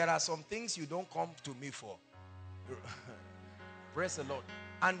 There are some things you don't come to me for. Praise the Lord.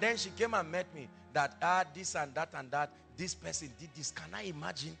 And then she came and met me that this and that, this person did this. Can I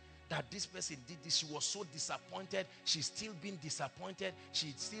imagine that this person did this? She was so disappointed. She's still been disappointed.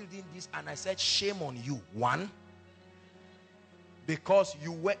 She still did this. And I said, shame on you. One, because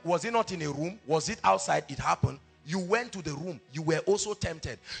you were, was it not in a room? Was it outside? It happened. You went to the room. You were also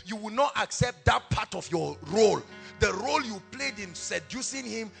tempted. You will not accept that part of your role. The role you played in seducing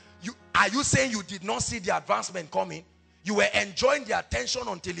him. Are you saying you did not see the advancement coming? You were enjoying the attention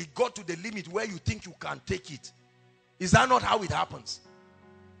until it got to the limit where you think you can take it. Is that not how it happens?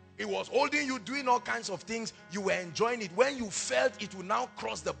 It was holding you, doing all kinds of things. You were enjoying it. When you felt it will now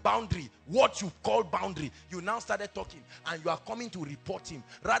cross the boundary, what you call boundary, you now started talking and you are coming to report him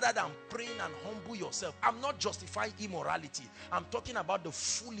rather than praying and humble yourself. I'm not justifying immorality. I'm talking about the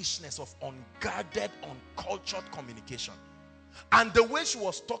foolishness of unguarded, uncultured communication. And the way she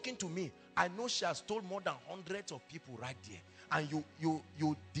was talking to me, I know she has told more than hundreds of people right there. And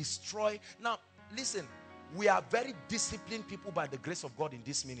you destroy. Now, listen. We are very disciplined people by the grace of God in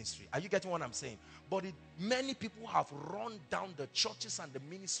this ministry. Are you getting what I'm saying? But many people have run down the churches and the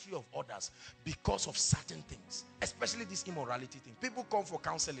ministry of others because of certain things. Especially this immorality thing. People come for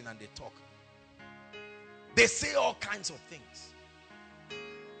counseling and they talk. They say all kinds of things.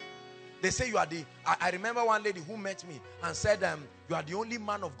 They say you are the... I remember one lady who met me and said, you are the only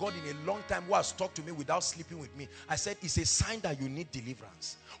man of God in a long time who has talked to me without sleeping with me. I said, it's a sign that you need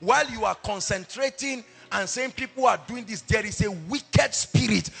deliverance. While you are concentrating and saying people are doing this, there is a wicked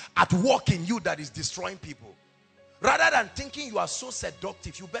spirit at work in you that is destroying people. Rather than thinking you are so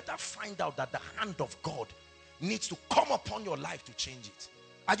seductive, you better find out that the hand of God needs to come upon your life to change it.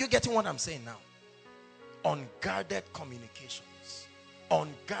 Are you getting what I'm saying now? Unguarded communications.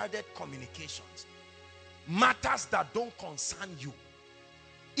 Unguarded communications. Matters that don't concern you.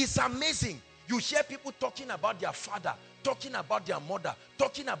 It's amazing. You hear people talking about their father, talking about their mother,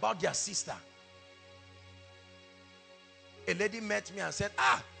 talking about their sister. A lady met me and said,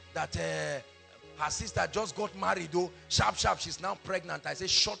 that her sister just got married, though. Sharp, she's now pregnant. I said,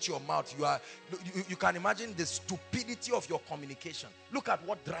 shut your mouth. You can imagine the stupidity of your communication. Look at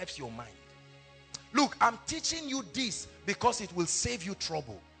what drives your mind. Look, I'm teaching you this because it will save you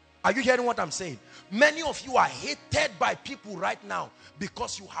trouble. Are you hearing what I'm saying? Many of you are hated by people right now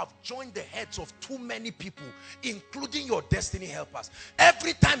because you have joined the heads of too many people, including your destiny helpers.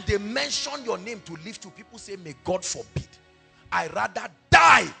 Every time they mention your name to lift you, people say, may God forbid. I rather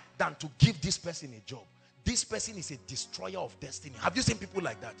die than to give this person a job. This person is a destroyer of destiny. Have you seen people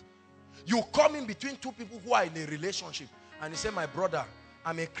like that? You come in between two people who are in a relationship and you say, my brother,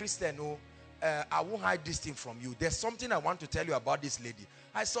 I'm a Christian, I won't hide this thing from you. There's something I want to tell you about this lady.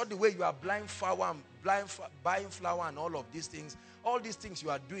 I saw the way you are buying flour and all of these things. All these things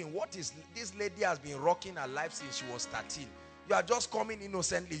you are doing. What is this lady has been rocking her life since she was 13. You are just coming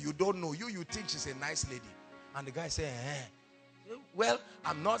innocently. You don't know. You think she's a nice lady. And the guy said, well,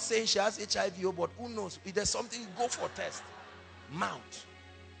 I'm not saying she has HIV, but who knows? If there's something, go for a test. Mount.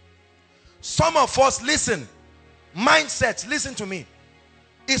 Some of us, listen, Mindsets, listen to me.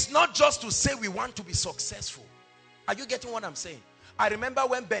 It's not just to say we want to be successful. Are you getting what I'm saying? I remember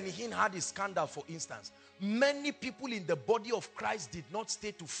when Benny Hinn had his scandal, for instance. Many people in the body of Christ did not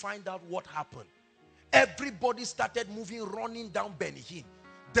stay to find out what happened. Everybody started moving, running down Benny Hinn.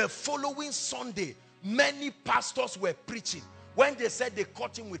 The following Sunday, many pastors were preaching. When they said they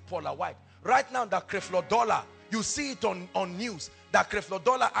caught him with Paula White. Right now, that Creflo Dollar, you see it on news, that Creflo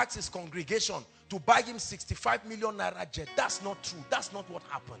Dollar asked his congregation to buy him 65 million naira jet. That's not true. That's not what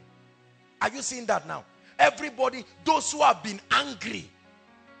happened. Are you seeing that now? Everybody, those who have been angry.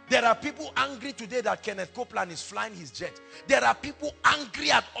 There are people angry today that Kenneth Copeland is flying his jet. There are people angry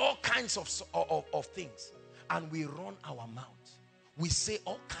at all kinds of things. And we run our mouth. We say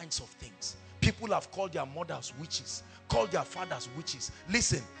all kinds of things. People have called their mothers witches, called their fathers witches.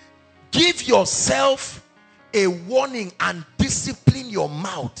 Listen, give yourself a warning and discipline your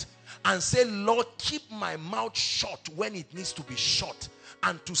mouth and say, Lord, keep my mouth shut when it needs to be shut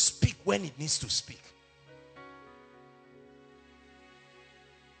and to speak when it needs to speak.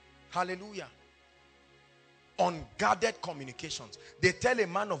 Hallelujah. Unguarded communications. They tell a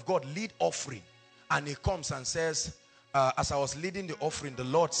man of God, lead offering, and he comes and says, as I was leading the offering, the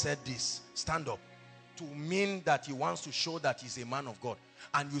Lord said this, stand up, to mean that he wants to show that he's a man of God.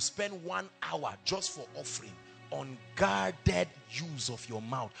 And you spend 1 hour just for offering. Unguarded use of your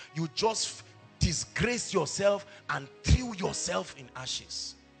mouth. You just disgrace yourself and threw yourself in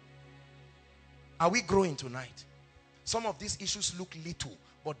ashes. Are we growing tonight? Some of these issues look little,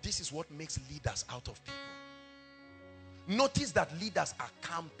 but this is what makes leaders out of people. Notice that leaders are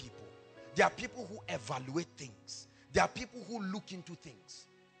calm people. They are people who evaluate things. They are people who look into things.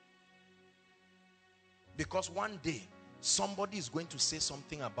 Because one day, somebody is going to say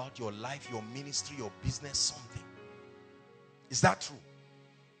something about your life, your ministry, your business, something. Is that true?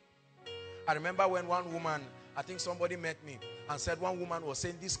 I remember when one woman, I think somebody met me and said one woman was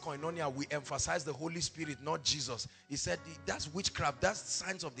saying, this koinonia, we emphasize the Holy Spirit, not Jesus. He said, that's witchcraft, that's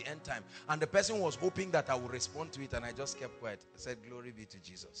signs of the end time. And the person was hoping that I would respond to it, and I just kept quiet. I said, glory be to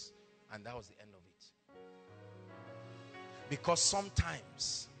Jesus. And that was the end of it. Because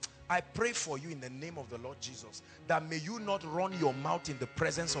sometimes, I pray for you in the name of the Lord Jesus, that may you not run your mouth in the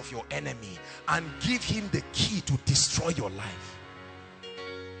presence of your enemy and give him the key to destroy your life.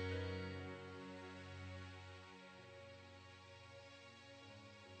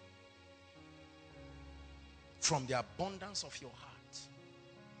 From the abundance of your heart,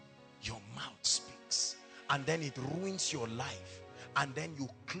 your mouth speaks, and then it ruins your life, and then you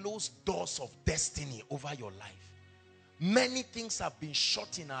close doors of destiny over your life. Many things have been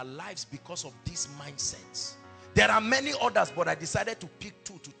shut in our lives because of these mindsets. There are many others, but I decided to pick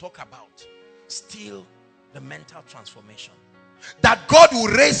two to talk about. Still, the mental transformation. That God will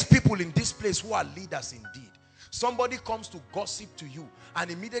raise people in this place who are leaders indeed. Somebody comes to gossip to you, and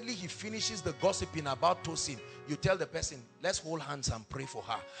immediately he finishes the gossiping about Tosin. You tell the person, let's hold hands and pray for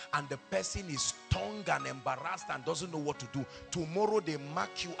her. And the person is stung and embarrassed and doesn't know what to do. Tomorrow they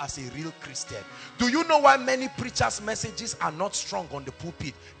mark you as a real Christian. Do you know why many preachers' messages are not strong on the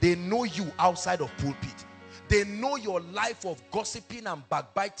pulpit? They know you outside of pulpit. They know your life of gossiping and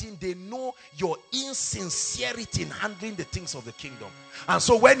backbiting. They know your insincerity in handling the things of the kingdom. And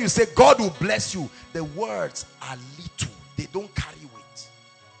so when you say God will bless you, the words are little. They don't carry weight.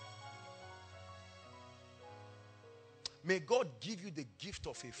 May God give you the gift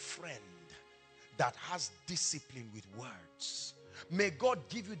of a friend that has discipline with words. May God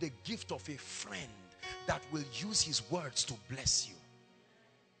give you the gift of a friend that will use his words to bless you.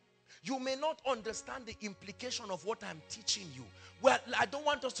 You may not understand the implication of what I'm teaching you. Well, I don't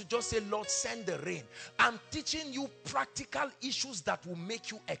want us to just say, Lord, send the rain. I'm teaching you practical issues that will make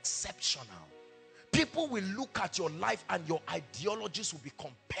you exceptional. People will look at your life and your ideologies will be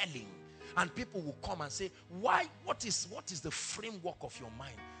compelling. And people will come and say, why? What is the framework of your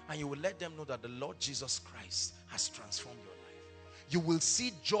mind? And you will let them know that the Lord Jesus Christ has transformed your life. You will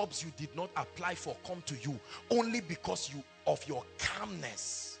see jobs you did not apply for come to you only because of your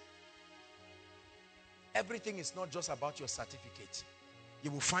calmness. Everything is not just about your certificate.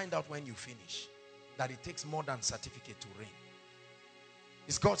 You will find out when you finish that it takes more than certificate to reign.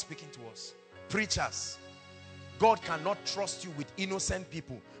 Is God speaking to us? Preachers, God cannot trust you with innocent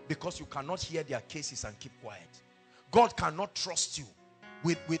people because you cannot hear their cases and keep quiet. God cannot trust you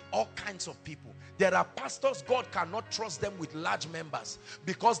with all kinds of people. There are pastors, God cannot trust them with large members,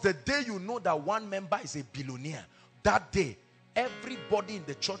 because the day you know that one member is a billionaire, that day everybody in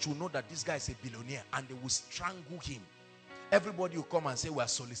the church will know that this guy is a billionaire, and they will strangle him. Everybody will come and say, we are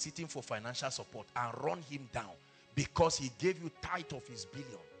soliciting for financial support, and run him down because he gave you tithe of his billion.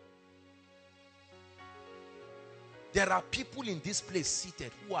 There are people in this place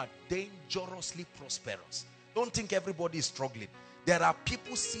seated who are dangerously prosperous. Don't think everybody is struggling. There are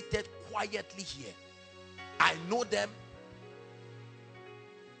people seated quietly here. I know them.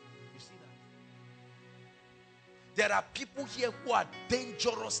 You see that? There are people here who are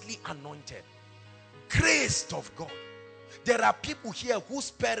dangerously anointed. Graced of God. There are people here whose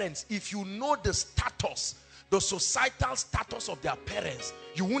parents, if you know the status, the societal status of their parents,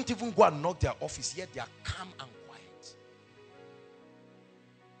 you won't even go and knock their office, yet they are calm and quiet.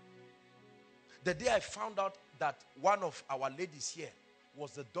 The day I found out that one of our ladies here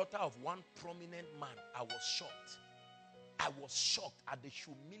was the daughter of one prominent man, I was shocked. I was shocked at the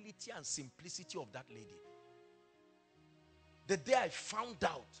humility and simplicity of that lady. The day I found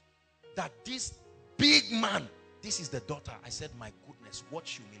out that this big man, this is the daughter, I said, my goodness, what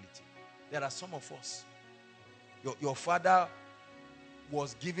humility. There are some of us, your father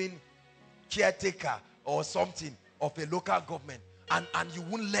was given caretaker or something of a local government, and you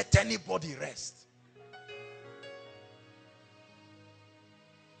won't let anybody rest.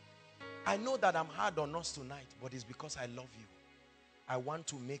 I know that I'm hard on us tonight, but it's because I love you. I want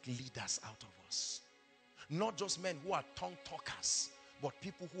to make leaders out of us. Not just men who are tongue talkers, but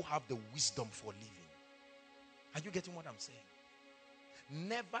people who have the wisdom for living. Are you getting what I'm saying?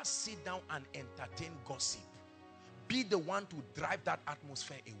 Never sit down and entertain gossip. Be the one to drive that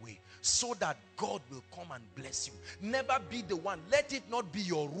atmosphere away so that God will come and bless you. Never be the one. Let it not be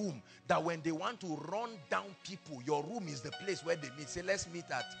your room that when they want to run down people, your room is the place where they meet. Say, let's meet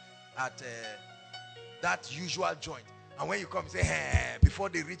at that usual joint. And when you come, say, hey, before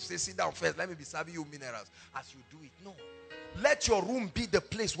they reach, say, sit down first. Let me be serving you minerals. As you do it. No. Let your room be the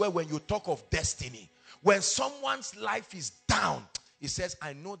place where when you talk of destiny, when someone's life is down, he says,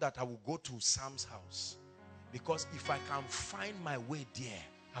 I know that I will go to Sam's house. Because if I can find my way there,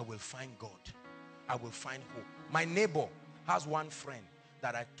 I will find God. I will find hope. My neighbor has one friend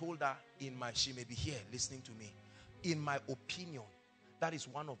that I told her she may be here listening to me. In my opinion, that is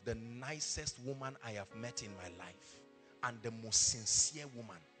one of the nicest women I have met in my life. And the most sincere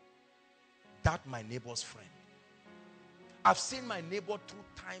woman. That my neighbor's friend. I've seen my neighbor through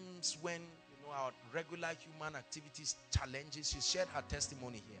times when, you know, our regular human activities, challenges. She shared her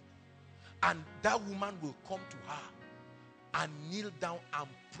testimony here. And that woman will come to her and kneel down and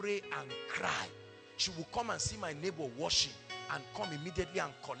pray and cry. She will come and see my neighbor washing and come immediately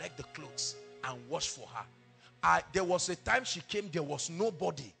and collect the clothes and wash for her. There was a time she came, there was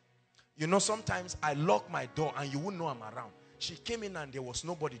nobody. You know, sometimes I lock my door and you won't know I'm around. She came in and there was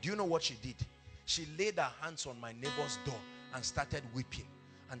nobody. Do you know what she did? She laid her hands on my neighbor's door and started weeping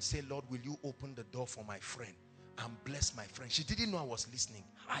and said, Lord, will you open the door for my friend and bless my friend? She didn't know I was listening.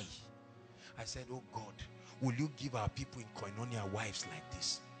 Hi. I said, oh God, will you give our people in Koinonia wives like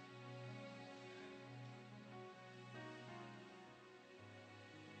this?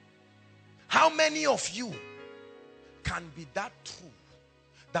 How many of you can be that true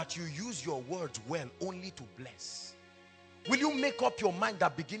that you use your words well only to bless? Will you make up your mind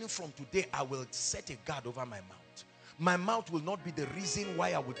that beginning from today, I will set a guard over my mouth? My mouth will not be the reason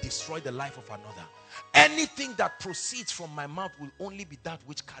why I will destroy the life of another. Anything that proceeds from my mouth will only be that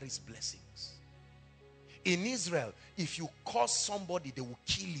which carries blessings. In Israel, if you curse somebody, they will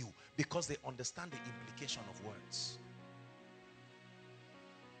kill you because they understand the implication of words.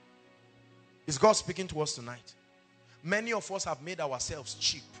 Is God speaking to us tonight? Many of us have made ourselves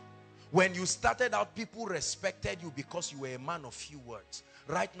cheap. When you started out, people respected you because you were a man of few words.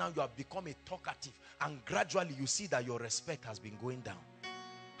 Right now, you have become a talkative, and gradually you see that your respect has been going down.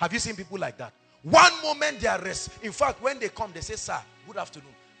 Have you seen people like that? One moment they are in fact, when they come, they say, sir, good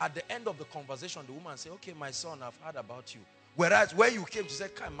afternoon. At the end of the conversation, the woman say, okay, my son, I've heard about you. Whereas when you came to say,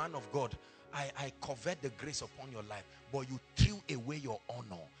 man of God, I covet the grace upon your life, but you threw away your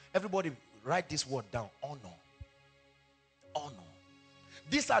honor. Everybody write this word down, honor. Honor.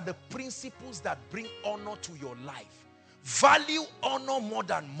 These are the principles that bring honor to your life. Value honor more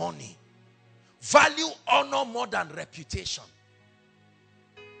than money. Value honor more than reputation.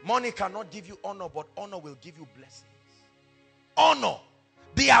 Money cannot give you honor, but honor will give you blessings. Honor,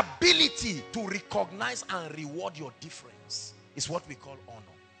 the ability to recognize and reward your difference, is what we call honor.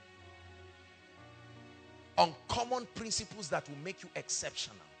 Uncommon principles that will make you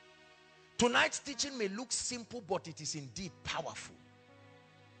exceptional. Tonight's teaching may look simple, but it is indeed powerful.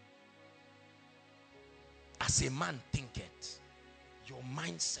 As a man thinketh, your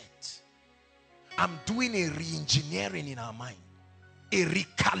mindset. I'm doing a re-engineering in our mind, a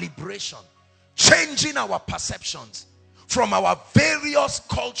recalibration, changing our perceptions from our various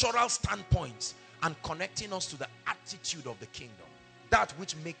cultural standpoints and connecting us to the attitude of the kingdom, that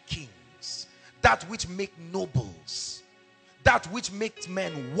which makes kings, that which makes nobles, that which makes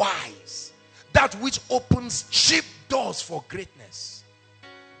men wise, that which opens cheap doors for greatness.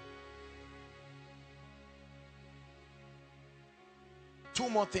 Two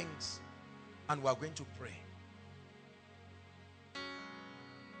more things and we are going to pray.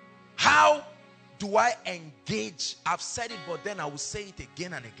 How do I engage? I've said it, but then I will say it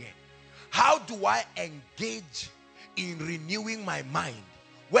again and again. How do I engage in renewing my mind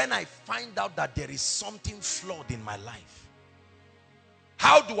when I find out that there is something flawed in my life?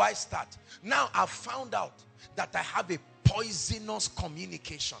 How do I start? Now I've found out that I have a poisonous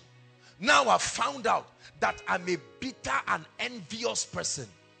communication. Now I've found out that I'm a bitter and envious person.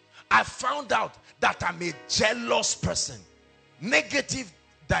 I found out that I'm a jealous person. Negative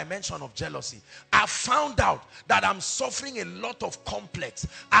dimension of jealousy. I found out that I'm suffering a lot of complex.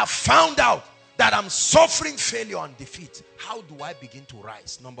 I found out that I'm suffering failure and defeat. How do I begin to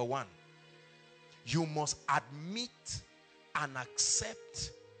rise? Number one, you must admit and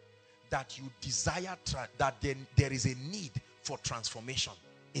accept that you desire that there is a need for transformation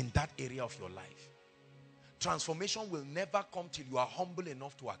in that area of your life. Transformation will never come till you are humble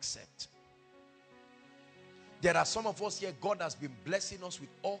enough to accept. There are some of us here, God has been blessing us with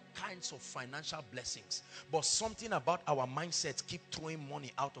all kinds of financial blessings, but something about our mindsets keep throwing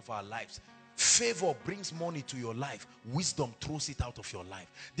money out of our lives. Favor brings money to your life. Wisdom throws it out of your life.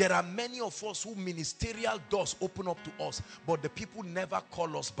 There are many of us who ministerial doors open up to us, but the people never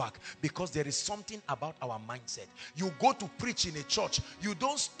call us back because there is something about our mindset. You go to preach in a church, you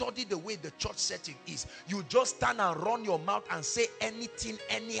don't study the way the church setting is. You just stand and run your mouth and say anything,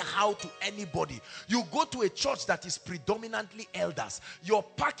 anyhow to anybody. You go to a church that is predominantly elders. Your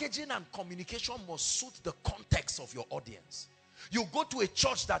packaging and communication must suit the context of your audience. You go to a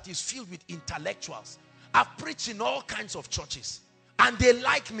church that is filled with intellectuals. I've preached in all kinds of churches and they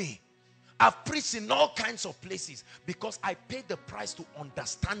like me. I've preached in all kinds of places because I paid the price to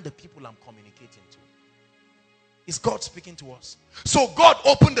understand the people I'm communicating to. Is God speaking to us? So God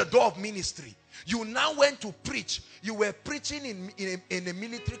opened the door of ministry. You now went to preach. You were preaching in a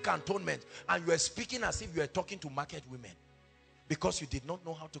military cantonment and you were speaking as if you were talking to market women because you did not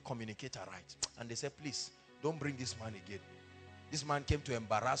know how to communicate aright. And they said, please, don't bring this man again. This man came to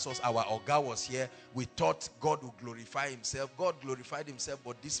embarrass us. Our Oga was here. We thought God would glorify himself. God glorified himself,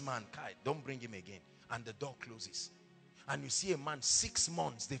 but this man, don't bring him again. And the door closes. And you see a man 6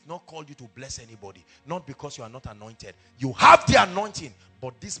 months, they've not called you to bless anybody. Not because you are not anointed. You have the anointing,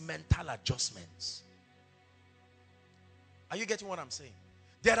 but these mental adjustments. Are you getting what I'm saying?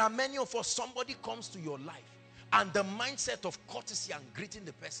 There are many of us, somebody comes to your life, and the mindset of courtesy and greeting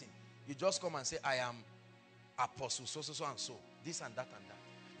the person, you just come and say, I am Apostle so and so, this and that and that.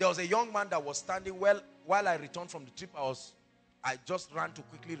 There was a young man that was standing while I returned from the trip. I just ran to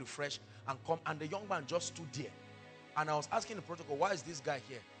quickly refresh and come, and the young man just stood there. And I was asking the protocol, why is this guy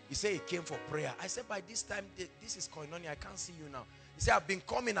here? He said he came for prayer. I said, by this time, this is Koinonia, I can't see you now. He said, I've been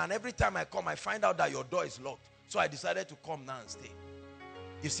coming, and every time I come, I find out that your door is locked. So I decided to come now and stay.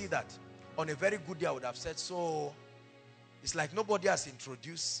 You see that? On a very good day, I would have said, so it's like nobody has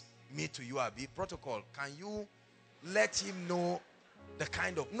introduced me to you, Abi. Protocol, can you let him know the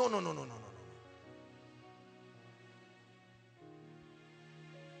kind of... No.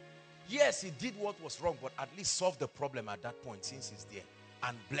 Yes, he did what was wrong, but at least solve the problem at that point since he's there.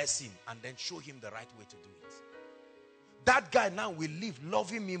 And bless him and then show him the right way to do it. That guy now will live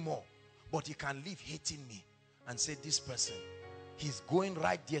loving me more, but he can live hating me and say, this person, he's going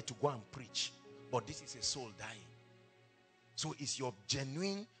right there to go and preach, but this is a soul dying. So is your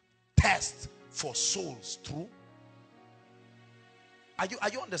genuine test for souls true? Are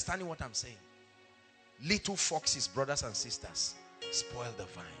you understanding what I'm saying? Little foxes, brothers and sisters, spoil the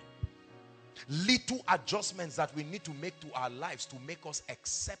vine. Little adjustments that we need to make to our lives to make us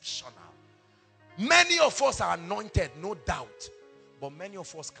exceptional. Many of us are anointed, no doubt, but many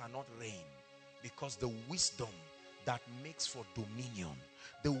of us cannot reign because the wisdom that makes for dominion,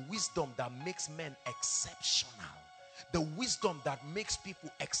 the wisdom that makes men exceptional, the wisdom that makes people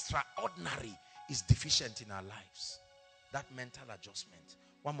extraordinary is deficient in our lives. That mental adjustment.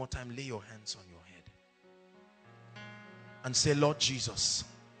 One more time, lay your hands on your head and say, Lord Jesus,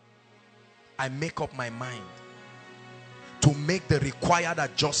 I make up my mind to make the required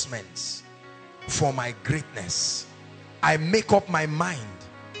adjustments for my greatness. I make up my mind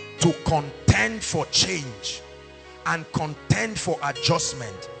to contend for change and contend for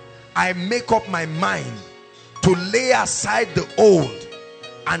adjustment. I make up my mind to lay aside the old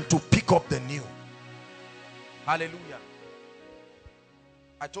and to pick up the new. Hallelujah.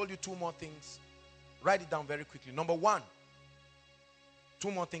 I told you two more things. Write it down very quickly. Number one,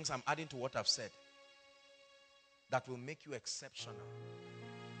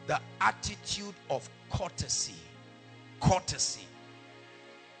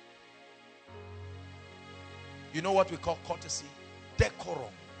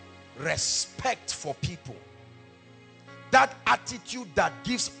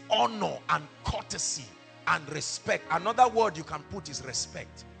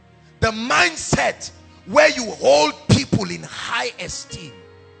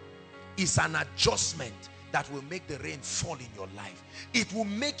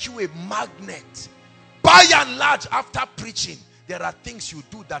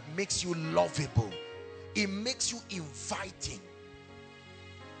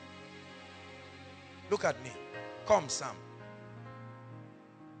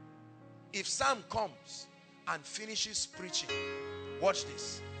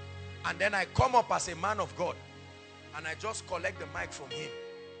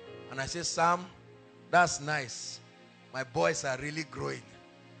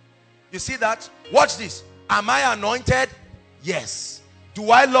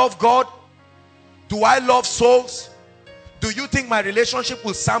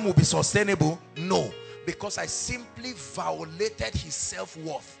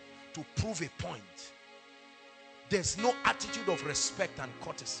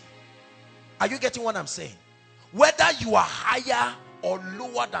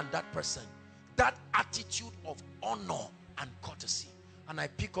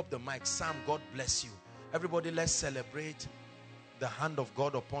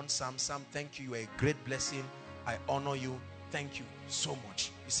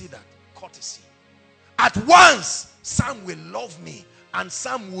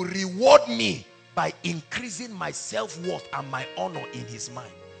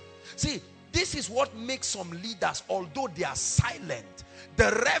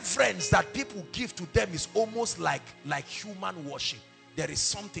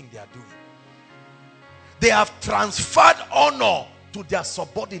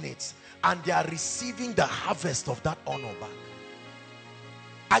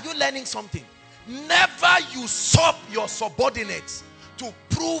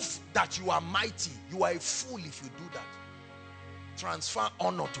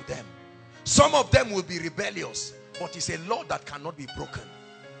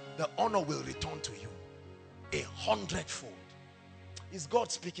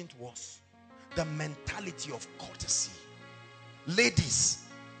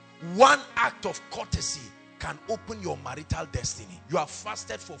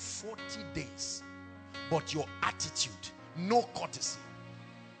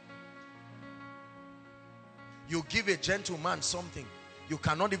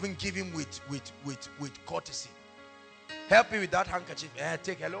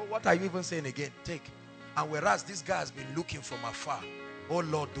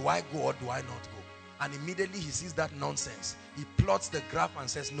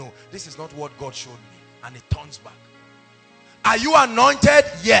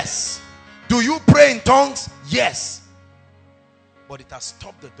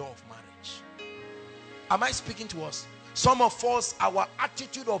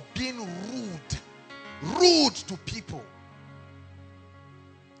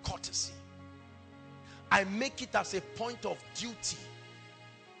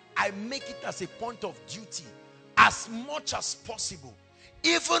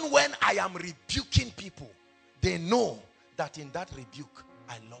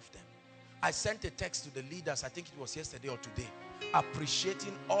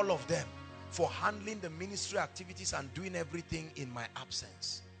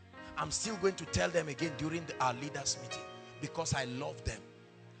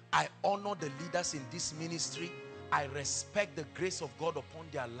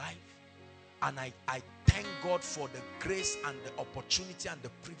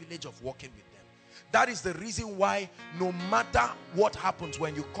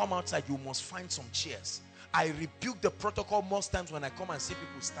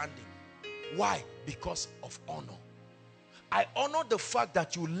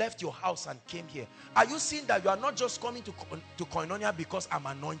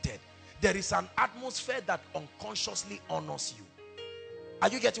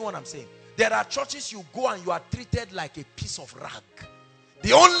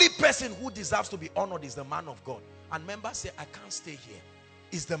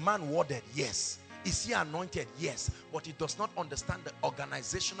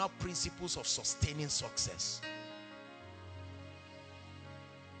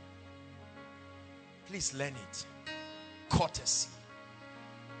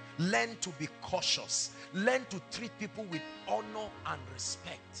 Learn to be cautious. Learn to treat people with honor and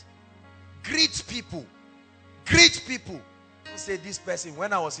respect. Greet people. Greet people. Don't say this person,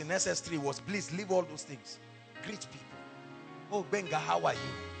 when I was in SS3, was bliss. Leave all those things. Greet people. Oh, Benga, how are you?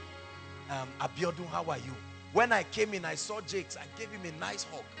 Abiodun, how are you? When I came in, I saw Jakes. I gave him a nice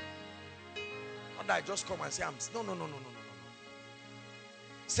hug. Not that I just come and say, no.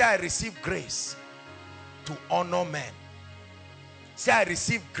 Say, I receive grace to honor men. Say, I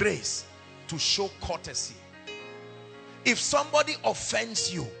receive grace to show courtesy. If somebody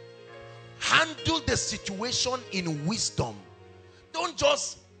offends you, handle the situation in wisdom. Don't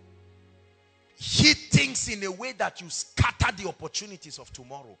just hit things in a way that you scatter the opportunities of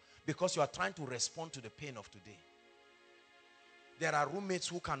tomorrow because you are trying to respond to the pain of today. There are roommates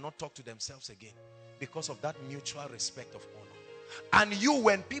who cannot talk to themselves again because of that mutual respect of honor. And you,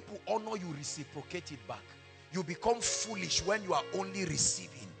 when people honor you, reciprocate it back. You become foolish when you are only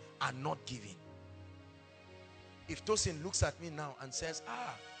receiving and not giving. If Tosin looks at me now and says,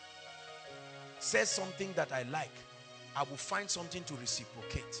 says something that I like, I will find something to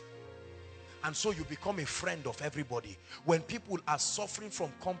reciprocate. And so you become a friend of everybody. When people are suffering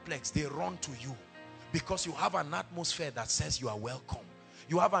from complex, they run to you because you have an atmosphere that says you are welcome.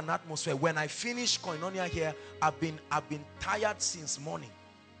 You have an atmosphere. When I finish Koinonia here, I've been tired since morning.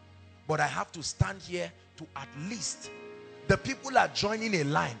 But I have to stand here to at least, the people are joining a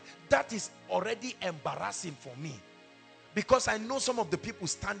line. That is already embarrassing for me. Because I know some of the people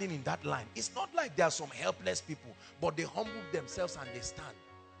standing in that line. It's not like there are some helpless people, but they humble themselves and they stand.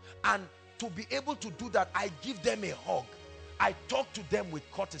 And to be able to do that, I give them a hug. I talk to them with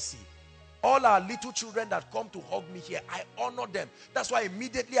courtesy. All our little children that come to hug me here, I honor them. That's why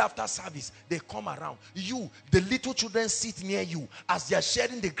immediately after service, they come around. You, the little children sit near you. As they are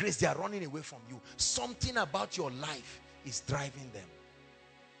sharing the grace, they are running away from you. Something about your life is driving them.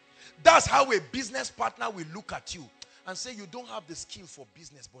 That's how a business partner will look at you and say, you don't have the skill for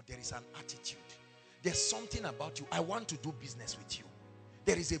business, but there is an attitude. There's something about you. I want to do business with you.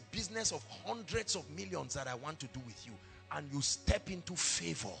 There is a business of hundreds of millions that I want to do with you. And you step into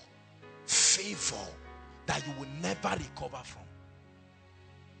favor. Favor that you will never recover from.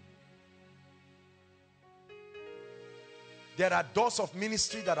 There are doors of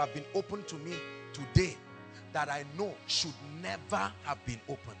ministry that have been opened to me today that I know should never have been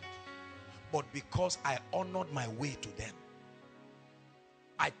opened. But because I honored my way to them,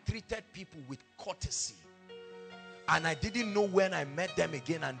 I treated people with courtesy. And I didn't know when I met them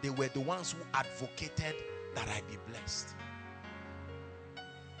again, and they were the ones who advocated that I be blessed.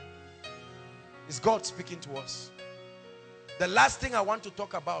 Is God speaking to us? The last thing I want to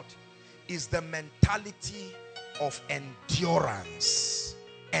talk about is the mentality of endurance.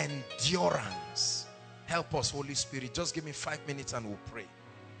 Endurance. Help us, Holy Spirit. Just give me 5 minutes and we'll pray.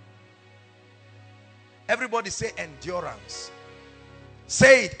 Everybody say endurance.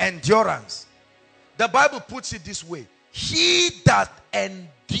 Say it, endurance. The Bible puts it this way. He that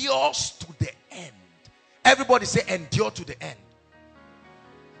endures to the end. Everybody say endure to the end.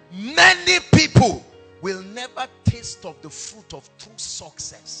 Many people will never taste of the fruit of true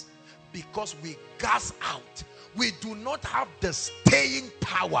success because we gas out. We do not have the staying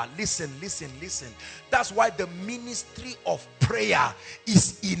power. Listen. That's why the ministry of prayer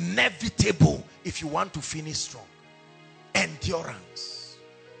is inevitable if you want to finish strong. Endurance.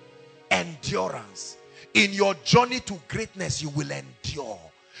 Endurance. In your journey to greatness, you will endure.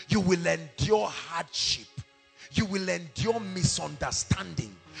 You will endure hardship. You will endure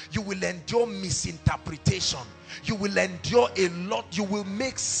misunderstanding. You will endure misinterpretation. You will endure a lot. You will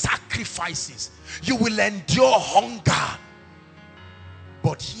make sacrifices. You will endure hunger.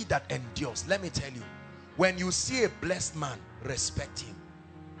 But he that endures, let me tell you, when you see a blessed man, respect him.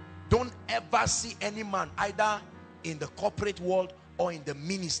 Don't ever see any man, either in the corporate world or in the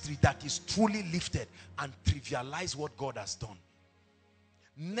ministry, that is truly lifted and trivialize what God has done.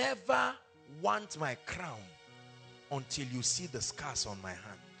 Never want my crown until you see the scars on my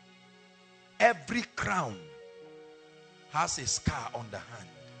hand. Every crown has a scar on the hand.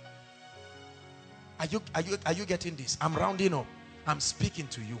 Are you getting this? I'm rounding up. I'm speaking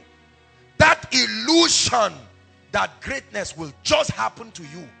to you. That illusion that greatness will just happen to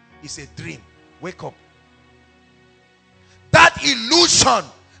you is a dream. Wake up. That illusion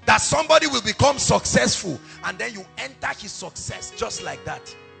that somebody will become successful and then you enter his success just like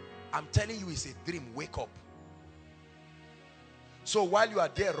that, I'm telling you, it's a dream. Wake up. So while you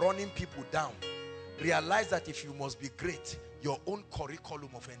are there running people down, realize that if you must be great, your own curriculum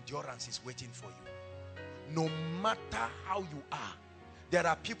of endurance is waiting for you. No matter how you are, there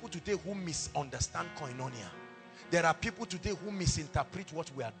are people today who misunderstand koinonia. There are people today who misinterpret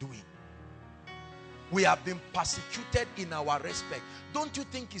what we are doing. We have been persecuted in our respect. Don't you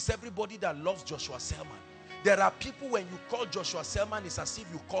think it's everybody that loves Joshua Selman? There are people, when you call Joshua Selman, it's as if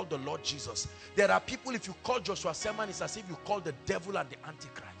you call the Lord Jesus. There are people, if you call Joshua Selman, it's as if you call the devil and the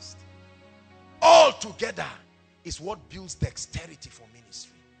Antichrist. All together is what builds dexterity for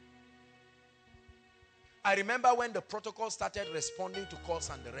ministry. I remember when the protocol started responding to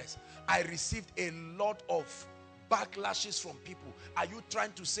calls and the rest, I received a lot of backlashes from people. Are you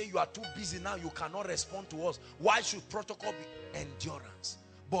trying to say you are too busy now, you cannot respond to us? Why should protocol be? Endurance.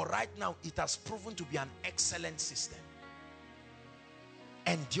 But right now, it has proven to be an excellent system.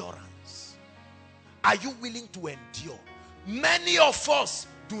 Endurance. Are you willing to endure? Many of us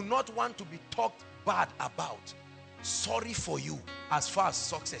do not want to be talked bad about. Sorry for you as far as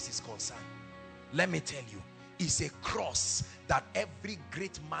success is concerned. Let me tell you, it's a cross that every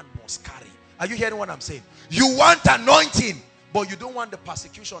great man must carry. Are you hearing what I'm saying? You want anointing, but you don't want the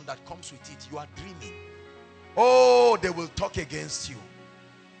persecution that comes with it. You are dreaming. Oh, they will talk against you.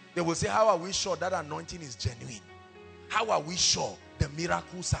 They will say, how are we sure that anointing is genuine? How are we sure the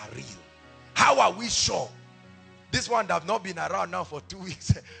miracles are real? How are we sure? This one that have not been around now for 2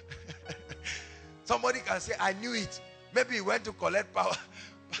 weeks. Somebody can say, I knew it. Maybe he went to collect power.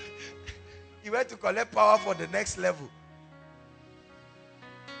 He went to collect power for the next level.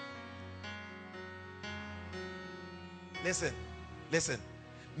 Listen, listen.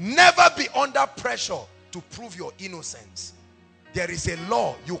 Never be under pressure to prove your innocence. There is a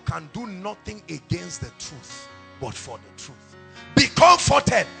law. You can do nothing against the truth, but for the truth. Be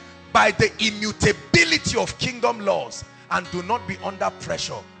comforted by the immutability of kingdom laws and do not be under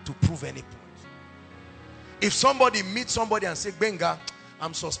pressure to prove any point. If somebody meets somebody and say, Benga,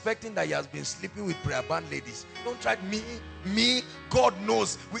 I'm suspecting that he has been sleeping with prayer band ladies. Don't try me, God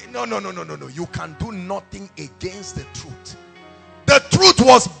knows. No. You can do nothing against the truth. The truth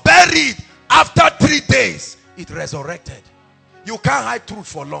was buried. After 3 days, it resurrected. You can't hide truth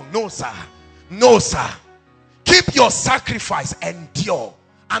for long. No, sir. No, sir. Keep your sacrifice. Endure.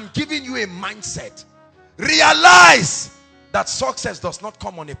 I'm giving you a mindset. Realize that success does not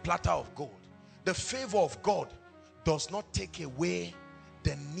come on a platter of gold. The favor of God does not take away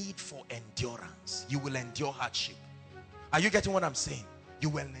the need for endurance. You will endure hardship. Are you getting what I'm saying? You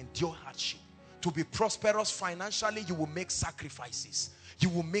will endure hardship. To be prosperous financially, you will make sacrifices. You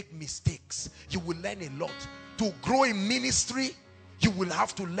will make mistakes. You will learn a lot. To grow in ministry, you will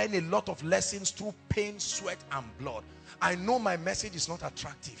have to learn a lot of lessons through pain, sweat, and blood. I know my message is not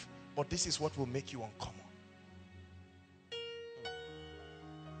attractive, but this is what will make you uncommon.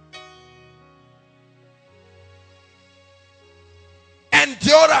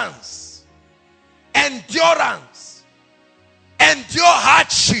 Endurance. Endurance. Endure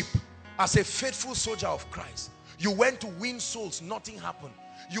hardship as a faithful soldier of Christ. You went to win souls, nothing happened.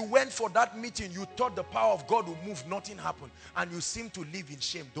 You went for that meeting, you thought the power of God would move, nothing happened. And you seem to live in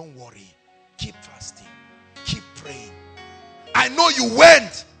shame. Don't worry. Keep fasting. Keep praying. I know you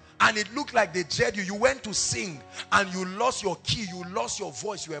went and it looked like they jeered you. You went to sing and you lost your key, you lost your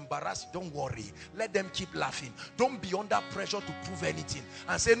voice, you embarrassed. Don't worry. Let them keep laughing. Don't be under pressure to prove anything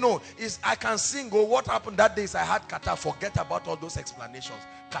and say, no, I can sing. Oh, what happened that day is I had kata. Forget about all those explanations.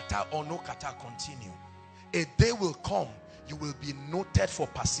 Kata or no kata, continue. A day will come, you will be noted for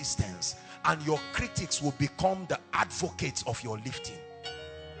persistence and your critics will become the advocates of your lifting.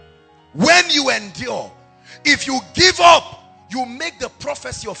 When you endure, if you give up, you make the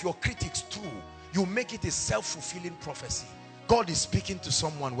prophecy of your critics true. You make it a self-fulfilling prophecy. God is speaking to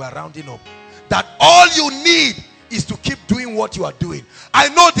someone. We're rounding up. That all you need is to keep doing what you are doing. I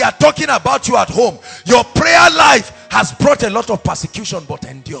know they are talking about you at home. Your prayer life has brought a lot of persecution, but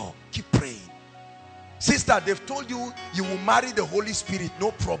endure. Keep praying. Sister, they've told you you will marry the Holy Spirit.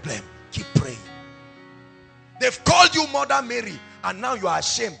 No problem. Keep praying. They've called you Mother Mary and now you are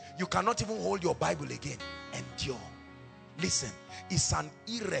ashamed. You cannot even hold your Bible again. Endure. Listen, it's an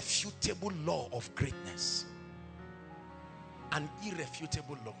irrefutable law of greatness. An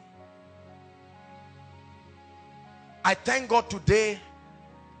irrefutable law. I thank God today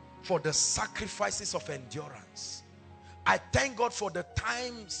for the sacrifices of endurance. I thank God for the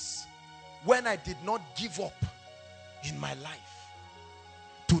times when I did not give up in my life.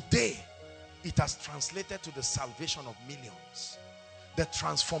 Today, it has translated to the salvation of millions. The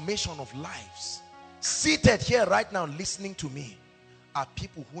transformation of lives. Seated here right now listening to me are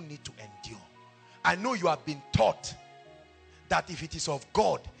people who need to endure. I know you have been taught that if it is of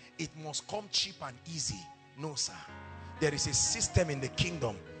God, it must come cheap and easy. No, sir. There is a system in the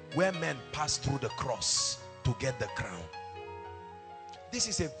kingdom where men pass through the cross to get the crown. This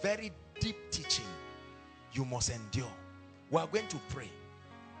is a very deep teaching. You must endure. We are going to pray.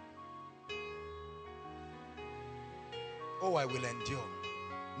 Oh, I will endure.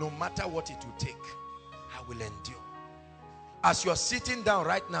 No matter what it will take, I will endure. As you're sitting down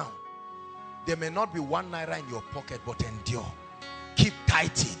right now, there may not be 1 naira in your pocket, but endure. Keep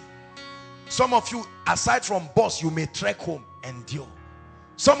tithing. Some of you, aside from boss, you may trek home. Endure.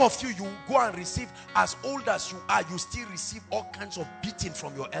 Some of you, you go and receive, as old as you are, you still receive all kinds of beating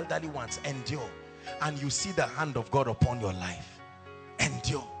from your elderly ones. Endure. And you see the hand of God upon your life.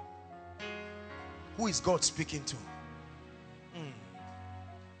 Endure. Who is God speaking to?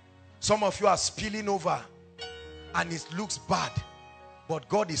 Some of you are spilling over and it looks bad, but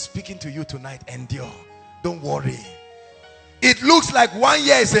God is speaking to you tonight. Endure. Don't worry. It looks like 1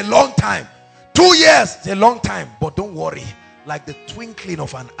 year is a long time, 2 years is a long time, but don't worry. Like the twinkling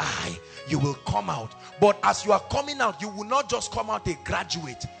of an eye, you will come out. But as you are coming out, you will not just come out a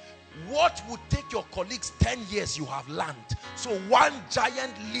graduate. What would take your colleagues 10 years, you have learned. So one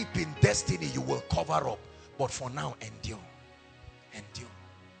giant leap in destiny you will cover up. But for now, endure. Endure.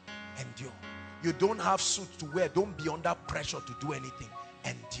 Endure. You don't have suits to wear. Don't be under pressure to do anything.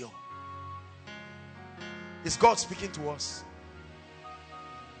 Endure. Is God speaking to us?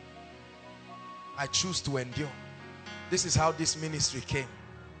 I choose to endure. This is how this ministry came.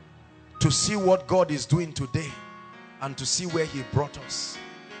 To see what God is doing today, and to see where he brought us,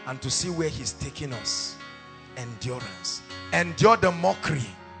 and to see where he's taking us. Endurance. Endure the mockery.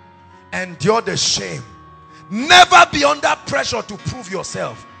 Endure the shame. Never be under pressure to prove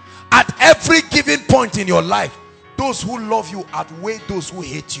yourself. At every given point in your life, those who love you outweigh those who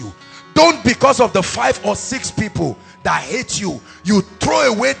hate you. Don't, because of the 5 or 6 people that hate you, you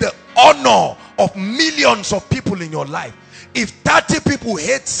throw away the honor of millions of people in your life. If 30 people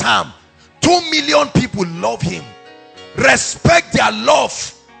hate Sam, 2 million people love him. Respect their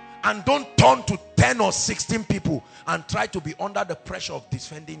love and don't turn to 10 or 16 people and try to be under the pressure of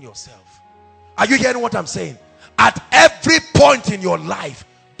defending yourself. Are you hearing what I'm saying? At every point in your life,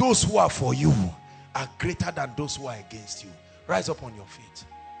 those who are for you are greater than those who are against you. Rise up on your feet.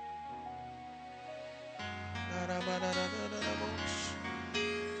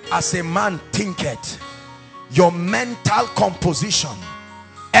 As a man thinketh, your mental composition.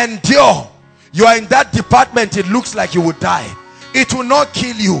 Endure. You are in that department, it looks like you would die. It will not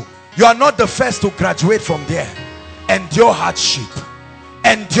kill you. You are not the first to graduate from there. Endure hardship.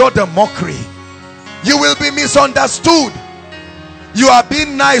 Endure the mockery. You will be misunderstood. You are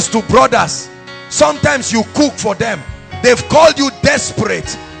being nice to brothers. Sometimes you cook for them. They've called you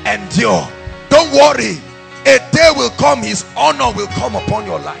desperate. Endure. Don't worry. A day will come, his honor will come upon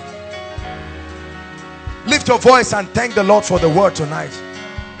your life. Lift your voice and thank the Lord for the word tonight.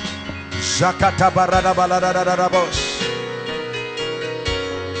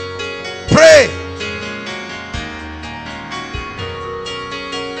 Pray.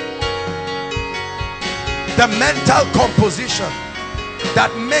 The mental composition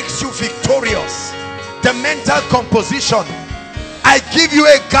that makes you victorious. The mental composition. I give you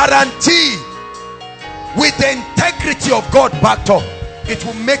a guarantee, with the integrity of God backed up, it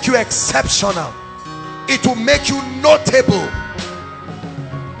will make you exceptional. It will make you notable.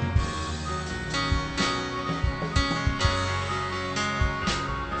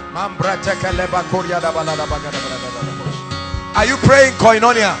 Are you praying,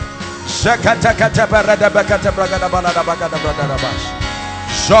 Koinonia?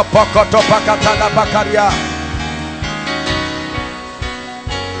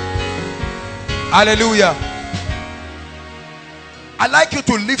 Hallelujah. I'd like you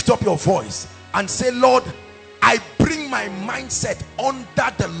to lift up your voice and say, Lord, I bring my mindset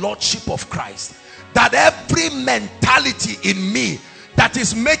under the lordship of Christ. That every mentality in me that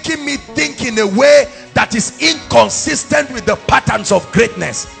is making me think in a way that is inconsistent with the patterns of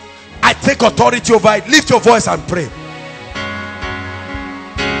greatness, I take authority over it. Lift your voice and pray.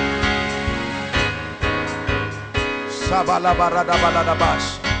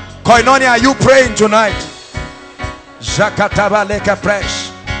 Koinonia, are you praying tonight?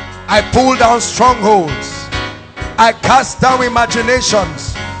 I pull down strongholds. I cast down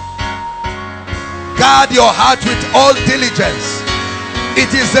imaginations. Guard your heart with all diligence. It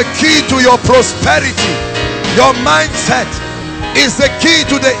is the key to your prosperity. Your mindset is the key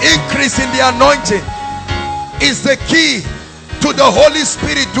to the increase in the anointing. Is the key to the Holy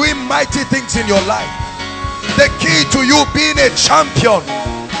Spirit doing mighty things in your life. The key to you being a champion.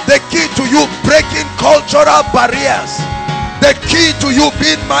 The key to you breaking cultural barriers. The key to you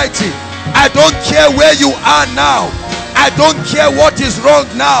being mighty. I don't care where you are now. I don't care what is wrong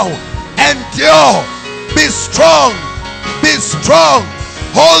now. Endure. Be strong. Be strong.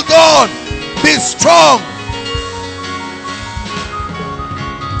 Hold on. Be strong.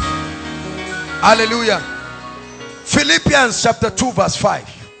 Hallelujah. Philippians chapter 2 verse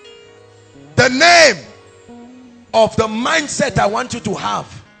 5. The name of the mindset I want you to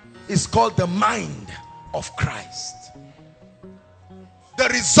have is called the mind of Christ. The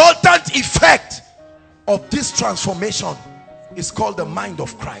resultant effect of this transformation is called the mind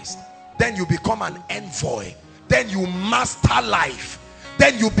of Christ. Then you become an envoy. Then you master life.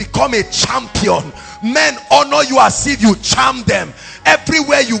 Then you become a champion. Men honor you as if you charm them.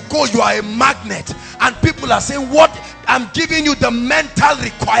 Everywhere you go, you are a magnet. And people are saying, what? I'm giving you the mental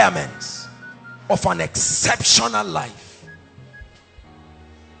requirements of an exceptional life.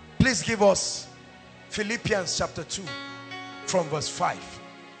 Please give us Philippians chapter 2 from verse 5.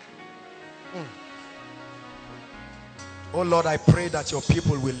 Oh Lord, I pray that your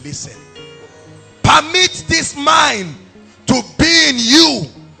people will listen. Permit this mind to be in you,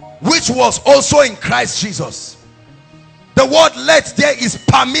 which was also in Christ Jesus. The word let there is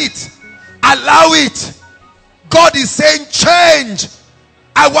permit. Allow it. God is saying change.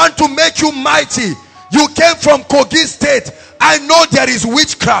 I want to make you mighty. You came from Kogi State. I know there is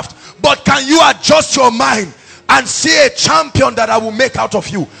witchcraft, but can you adjust your mind and see a champion that I will make out of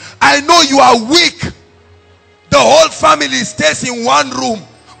you? I know you are weak. The whole family stays in one room,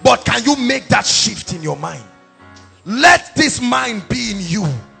 but can you make that shift in your mind? Let this mind be in you.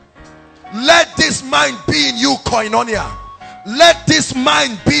 Let this mind be in you, Koinonia. Let this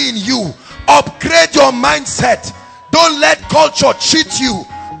mind be in you. Upgrade your mindset. Don't let culture cheat you.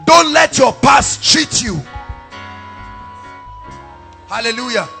 Don't let your past cheat you.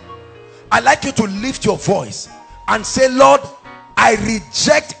 Hallelujah. I'd like you to lift your voice and say, Lord, I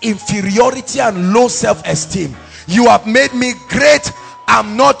reject inferiority and low self-esteem. You have made me great.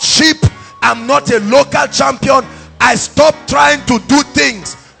 I'm not cheap. I'm not a local champion. I stop trying to do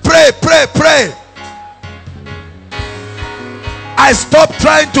things. Pray, pray, pray. I stop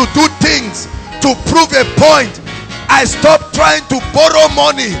trying to do things to prove a point. I stop trying to borrow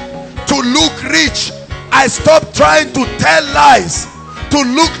money to look rich. I stop trying to tell lies to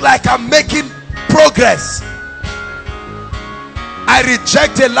look like I'm making progress. I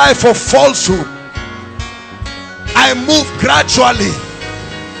reject a life of falsehood. I move gradually,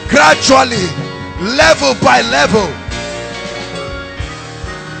 level by level.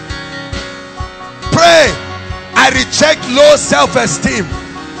 Pray. I reject low self-esteem.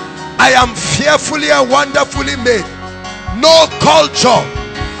 I am fearfully and wonderfully made. No culture,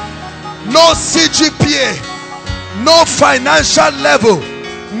 no CGPA, no financial level,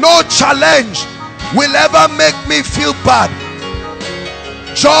 no challenge will ever make me feel bad.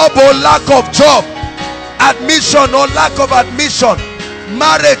 Job or lack of job, admission or lack of admission,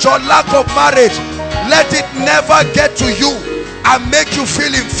 marriage or lack of marriage, let it never get to you and make you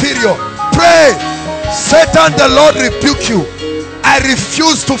feel inferior. Pray. Satan, the Lord rebuke you. I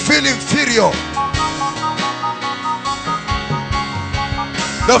refuse to feel inferior.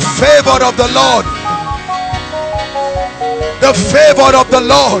 The favor of the Lord, the favor of the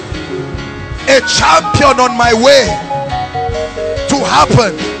Lord, a champion on my way to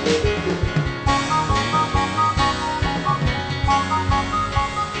happen.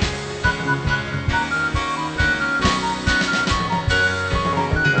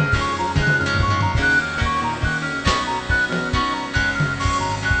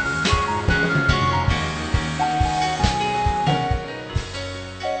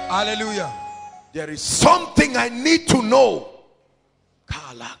 Hallelujah. There is something I need to know.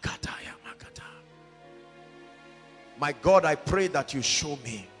 My God, I pray that you show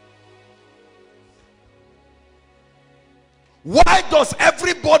me. Why does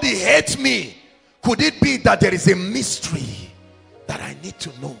everybody hate me? Could it be that there is a mystery that I need to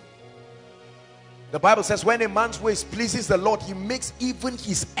know? The Bible says when a man's ways pleases the Lord, he makes even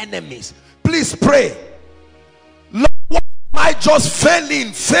his enemies. Please pray. Lord, why am I just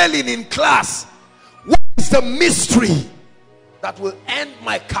failing in class? What is the mystery that will end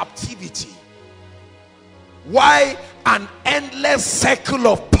my captivity? Why an endless cycle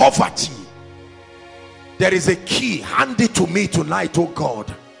of poverty? There is a key. Hand it to me tonight, oh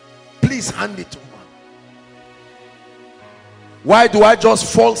God. Please hand it to me. Why do I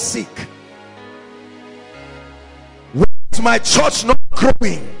just fall sick? Why is my church not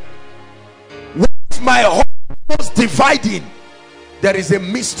growing? Why is my house dividing? There is a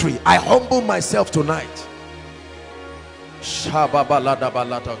mystery. I humble myself tonight.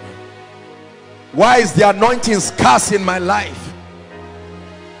 Why is the anointing scarce in my life?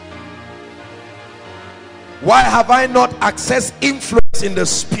 Why have I not accessed influence in the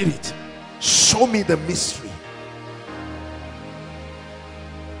spirit? Show me the mystery.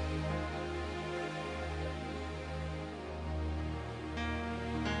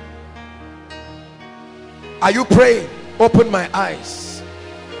 Are you praying? Open my eyes.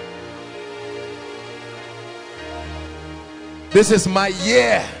 This is my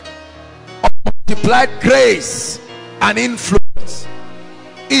year of multiplied grace and influence.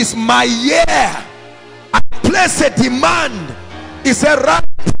 Is my year. I place a demand. He said, right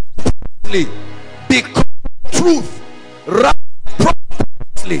properly, because truth, right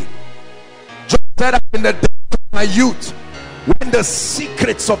properly. Just said in the days of my youth, when the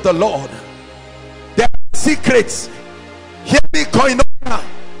secrets of the Lord, there are secrets. Hear me, Koinonia.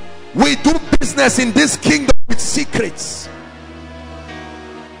 We do business in this kingdom with secrets.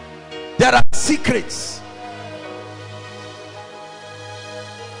 There are secrets.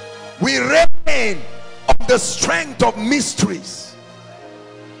 We reign on the strength of mysteries.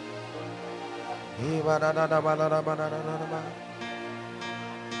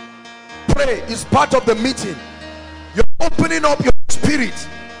 Pray is part of the meeting. You're opening up your spirit.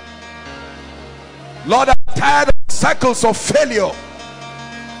 Lord, I'm tired of cycles of failure.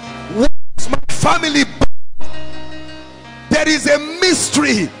 What's my family? There is a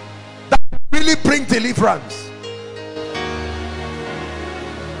mystery that really brings deliverance.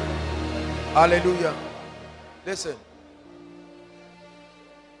 Hallelujah. Listen.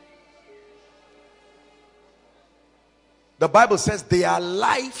 The Bible says they are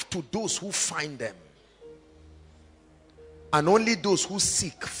life to those who find them, and only those who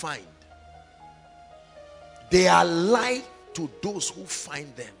seek find. They are life to those who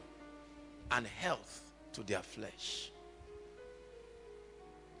find them, and health to their flesh.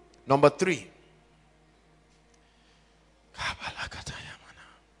 Number 3.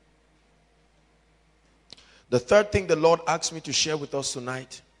 The third thing the Lord asked me to share with us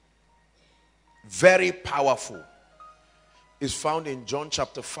tonight, very powerful, is found in John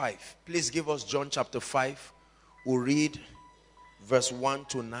chapter 5. Please give us John chapter 5. We'll read verse 1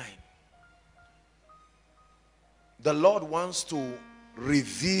 to 9. The Lord wants to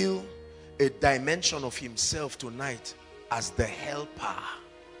reveal a dimension of himself tonight as the helper.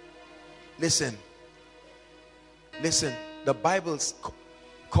 Listen. Listen. The Bible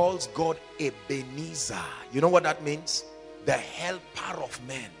calls God Ebenezer. You know what that means? The helper of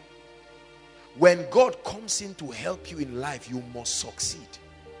men. When God comes in to help you in life, you must succeed.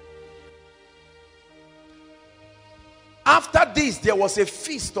 After this, there was a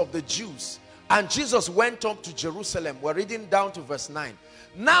feast of the Jews, and Jesus went up to Jerusalem. We're reading down to verse 9.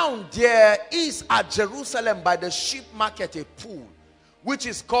 Now there is at Jerusalem by the sheep market a pool, which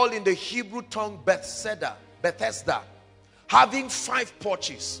is called in the Hebrew tongue Bethesda, having 5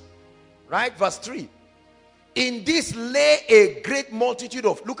 porches. Right? Verse 3. In this lay a great multitude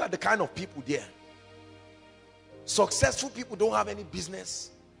of, look at the kind of people there. Successful people don't have any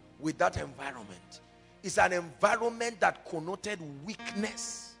business with that environment. It's an environment that connoted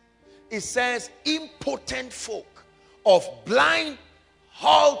weakness. It says impotent folk of blind,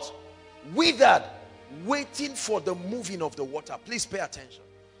 halt, withered, waiting for the moving of the water. Please pay attention.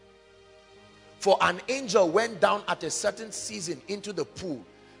 For an angel went down at a certain season into the pool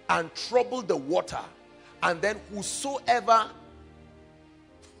and troubled the water. And then whosoever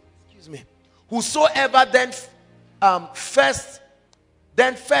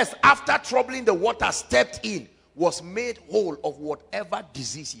then first after troubling the water stepped in, was made whole of whatever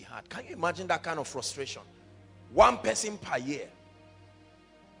disease he had. Can you imagine that kind of frustration? 1 person per year.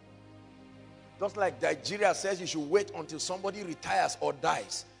 Just like Nigeria says you should wait until somebody retires or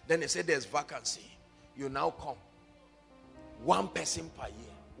dies. Then they say there's vacancy. You now come. 1 person per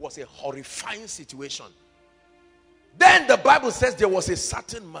year. Was a horrifying situation. Then the Bible says there was a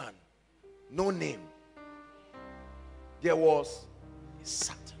certain man, no name. There was a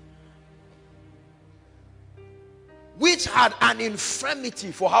certain man, which had an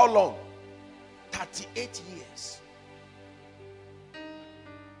infirmity for how long? 38 years.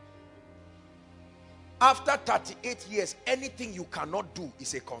 After 38 years, anything you cannot do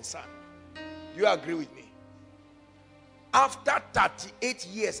is a concern. Do you agree with me? After 38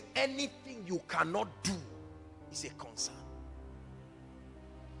 years, anything you cannot do is a concern.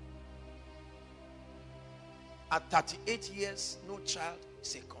 At 38 years, no child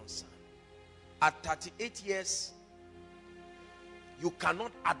is a concern. At 38 years, you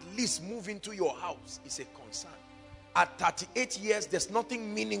cannot at least move into your house is a concern. At 38 years, there's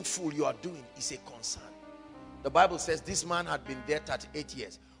nothing meaningful you are doing is a concern. The Bible says this man had been there 38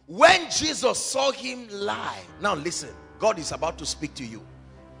 years. When Jesus saw him lie, now listen, God is about to speak to you,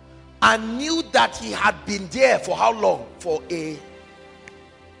 and knew that he had been there for how long?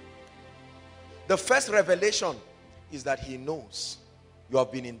 The first revelation is that he knows you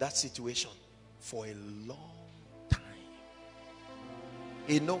have been in that situation for a long time.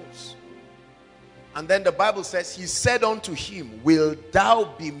 He knows. And then the Bible says, he said unto him, will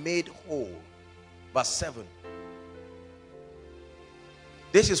thou be made whole? Verse 7.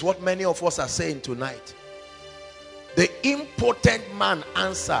 This is what many of us are saying tonight. The impotent man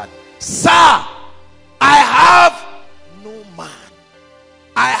answered, sir, I have no man.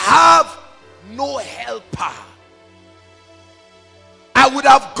 I have no helper. I would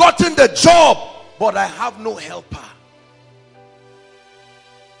have gotten the job, but I have no helper.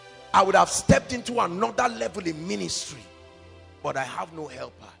 I would have stepped into another level in ministry, but I have no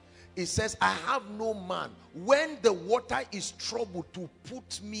helper. It says, I have no man when the water is troubled to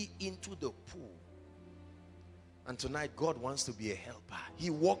put me into the pool. And tonight God wants to be a helper. He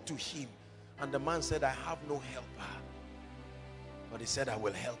walked to him and the man said, I have no helper. But he said, I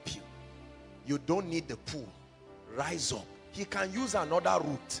will help you. You don't need the pool. Rise up. He can use another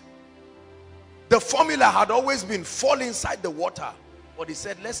route. The formula had always been fall inside the water. But he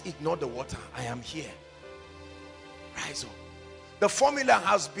said, let's ignore the water. I am here. Rise up. The formula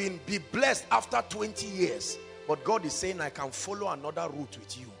has been be blessed after 20 years. But God is saying, I can follow another route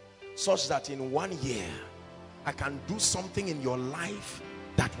with you. Such that in 1 year, I can do something in your life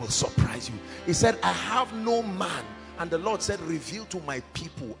that will surprise you. He said, I have no man. And the Lord said, reveal to my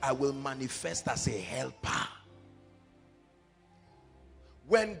people, I will manifest as a helper.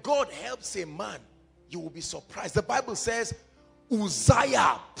 When God helps a man, you will be surprised. The Bible says,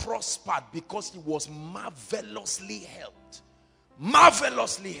 Uzziah prospered because he was marvelously helped.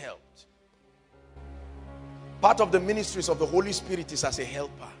 Marvelously helped. Part of the ministries of the Holy Spirit is as a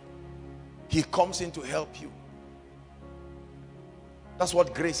helper. He comes in to help you. That's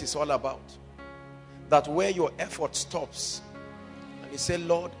what grace is all about. That where your effort stops, and you say,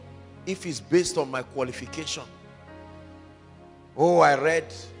 Lord, if it's based on my qualification, oh, I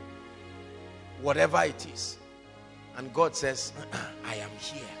read whatever it is, and God says, I am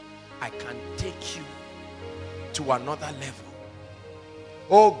here. I can take you to another level.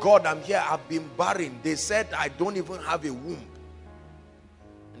 Oh God, I'm here. I've been barren. They said I don't even have a womb.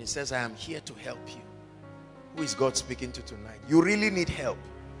 And he says, I am here to help you. Who is God speaking to tonight? You really need help.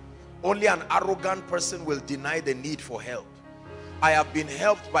 Only an arrogant person will deny the need for help. I have been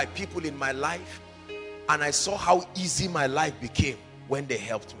helped by people in my life, and I saw how easy my life became when they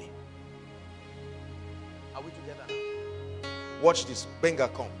helped me. Are we together now? Watch this. Benga,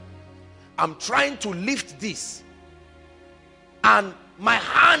 come. I'm trying to lift this, and my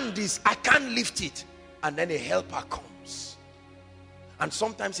hand is, I can't lift it. And then a helper comes. And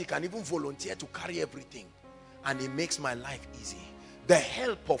sometimes he can even volunteer to carry everything. And it makes my life easy. The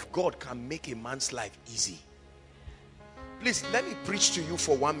help of God can make a man's life easy. Please, let me preach to you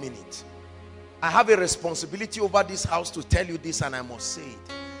for 1 minute. I have a responsibility over this house to tell you this, and I must say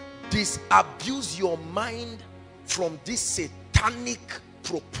it. Disabuse your mind from this satanic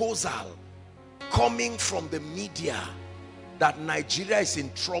proposal coming from the media that Nigeria is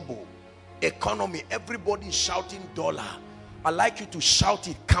in trouble. Economy, everybody is shouting dollar. I'd like you to shout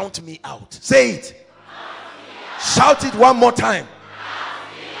it, count me out. Say it. Shout it one more time.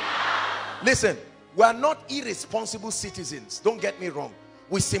 Listen, we are not irresponsible citizens. Don't get me wrong.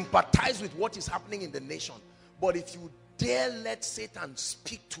 We sympathize with what is happening in the nation. But if you dare let Satan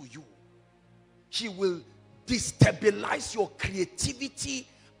speak to you, he will destabilize your creativity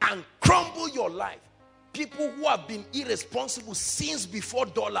and crumble your life. People who have been irresponsible since before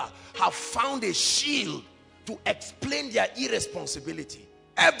dollar have found a shield to explain their irresponsibility.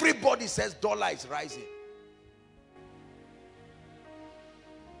 Everybody says dollar is rising.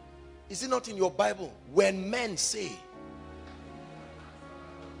 Is it not in your Bible? When men say,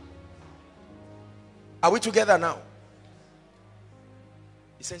 are we together now?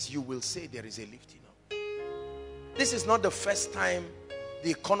 It says you will say there is a lifting up. This is not the first time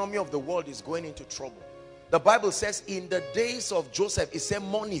the economy of the world is going into trouble. The Bible says in the days of Joseph, it said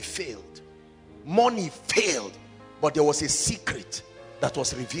money failed. Money failed. But there was a secret that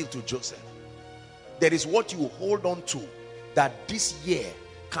was revealed to Joseph. There is what you hold on to, that this year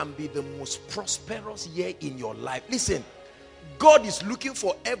can be the most prosperous year in your life. Listen, God is looking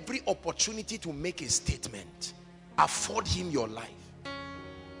for every opportunity to make a statement. Afford him your life.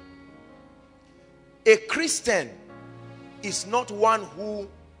 A Christian is not one who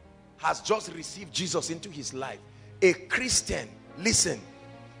has just received Jesus into his life. A Christian, listen,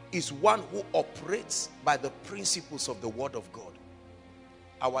 is one who operates by the principles of the Word of God.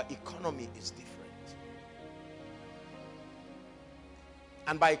 Our economy is different.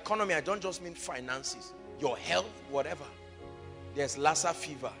 And by economy, I don't just mean finances. Your health, whatever. There's Lassa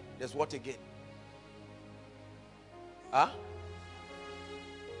fever. There's what again? Huh?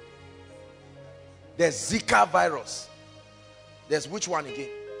 There's Zika virus. There's which one again?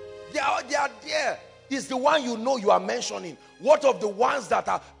 They are there. It's the one you know you are mentioning. What of the ones that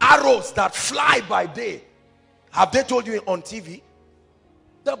are arrows that fly by day? Have they told you on TV?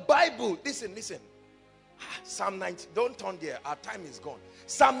 The Bible, listen. Psalm 90, don't turn there, our time is gone.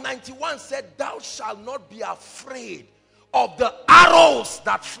 Psalm 91 said, thou shalt not be afraid of the arrows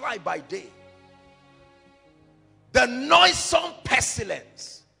that fly by day, the noisome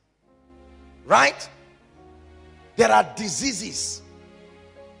pestilence. Right? There are diseases.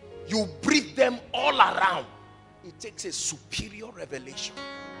 You breathe them all around. It takes a superior revelation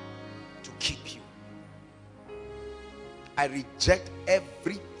to keep you. I reject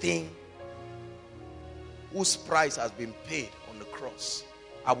everything whose price has been paid on the cross.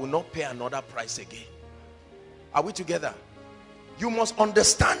 I will not pay another price again. Are we together? You must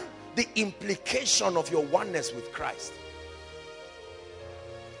understand the implication of your oneness with Christ.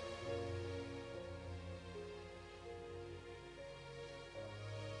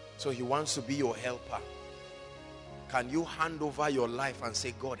 So he wants to be your helper. Can you hand over your life and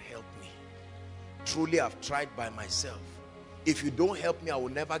say, God, help me? Truly, I've tried by myself. If you don't help me, I will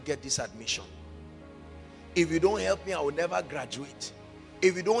never get this admission. If you don't help me, I will never graduate.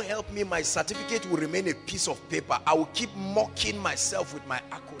 If you don't help me, my certificate will remain a piece of paper. I will keep mocking myself with my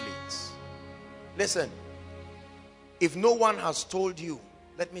accolades. Listen, if no one has told you,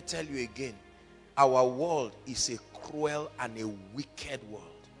 let me tell you again, our world is a cruel and a wicked world.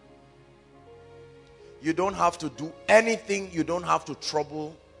 You don't have to do anything. You don't have to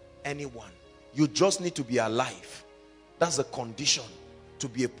trouble anyone. You just need to be alive. That's the condition to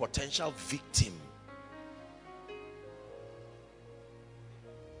be a potential victim.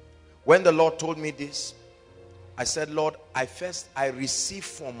 When the Lord told me this, I said, Lord, I receive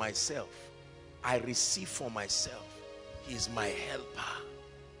for myself. I receive for myself. He is my helper.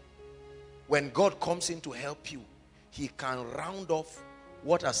 When God comes in to help you, he can round off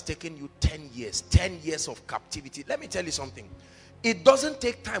what has taken you 10 years, 10 years of captivity. Let me tell you something. It doesn't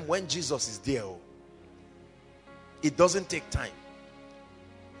take time when Jesus is there. It doesn't take time.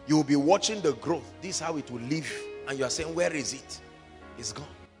 You will be watching the growth. This is how it will live. And you are saying, where is it? It's gone.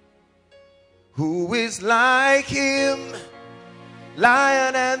 Who is like him?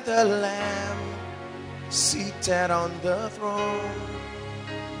 Lion and the Lamb, seated on the throne.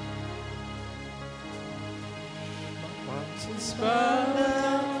 Mountains bow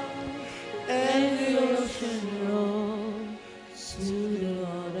down and the ocean rolls to the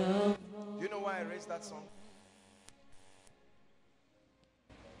Lord of Lords. You know why I raised that song?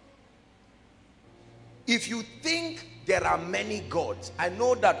 If you think there are many gods, I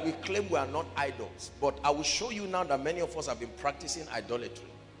know that we claim we are not idols, but I will show you now that many of us have been practicing idolatry.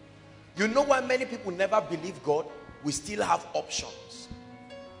 You know why many people never believe God? We still have options.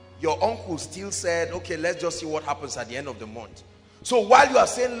 Your uncle still said, okay, let's just see what happens at the end of the month. So while you are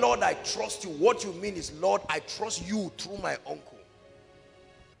saying, Lord, I trust you, what you mean is, Lord, I trust you through my uncle.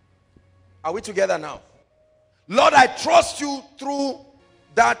 Are we together now? Lord, I trust you through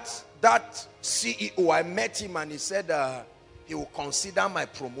that CEO. I met him and he said he will consider my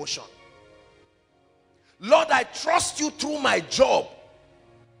promotion. Lord, I trust you through my job.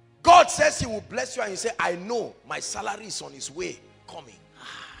 God says he will bless you and you say, I know my salary is on its way coming.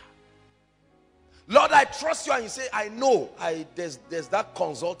 Lord, I trust you and you say, I know there's that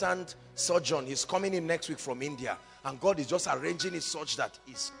consultant surgeon. He's coming in next week from India and God is just arranging it such that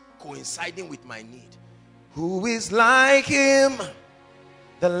it's coinciding with my need. Who is like him?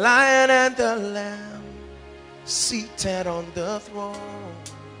 The Lion and the Lamb, seated on the throne.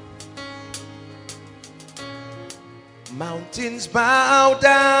 Mountains bow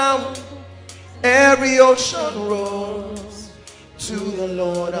down, every ocean rolls to the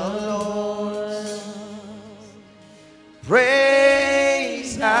Lord of Lords.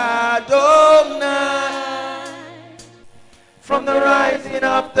 Praise Adonai, from the rising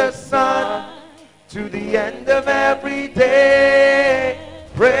of the sun to the end of every day.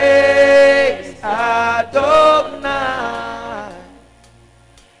 Praise Adonai.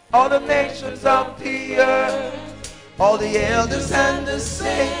 All the nations of the earth, all the elders and the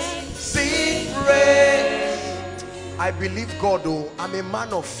saints sing praise. I believe God, oh, I'm a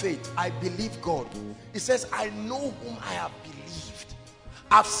man of faith. I believe God. He says, I know whom I have believed.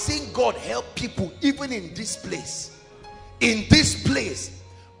 I've seen God help people even in this place. In this place,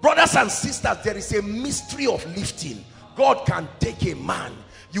 brothers and sisters, there is a mystery of lifting. God can take a man.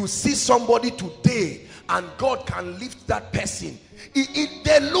 You see somebody today and God can lift that person.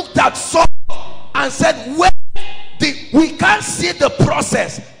 They looked at Saul and said, we can't see the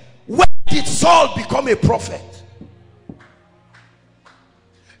process. When did Saul become a prophet?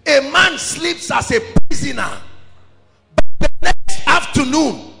 A man sleeps as a prisoner, but the next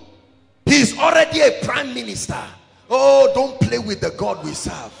afternoon already a prime minister. Oh, don't play with the God we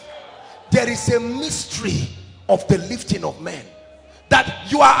serve. There is a mystery of the lifting of men,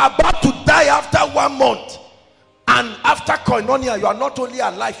 that you are about to die after 1 month, and after koinonia you are not only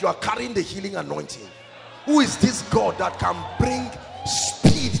alive, you are carrying the healing anointing. Who is this God that can bring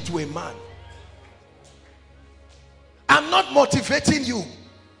speed to a man? I'm not motivating you.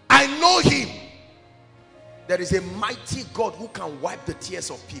 I know him. There is a mighty God who can wipe the tears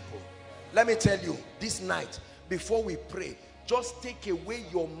of people. Let me tell you, this night, before we pray, just take away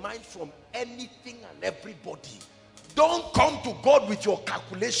your mind from anything and everybody. Don't come to God with your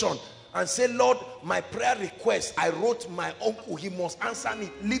calculation and say, Lord, my prayer request, I wrote my uncle, he must answer me.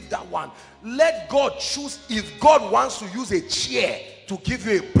 Leave that one. Let God choose. If God wants to use a chair to give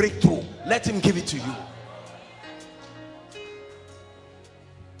you a breakthrough, let him give it to you.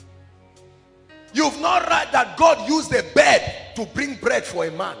 You've not read that God used a bed to bring bread for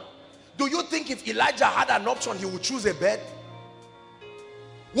a man. Do you think if Elijah had an option, he would choose a bed?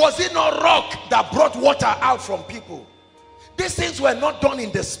 Was it not rock that brought water out from people? These things were not done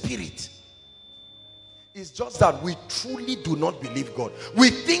in the spirit. It's just that we truly do not believe God. We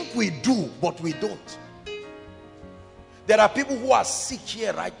think we do, but we don't. There are people who are sick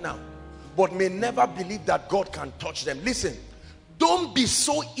here right now, but may never believe that God can touch them. Listen, don't be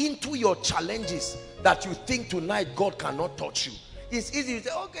so into your challenges that you think tonight God cannot touch you. It's easy to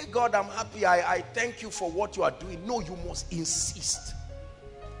say, okay, God, I'm happy. I thank you for what you are doing. No, you must insist.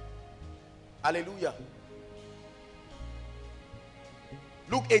 Hallelujah.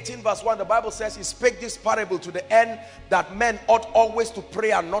 Luke 18 verse 1, the Bible says, he spake this parable to the end that men ought always to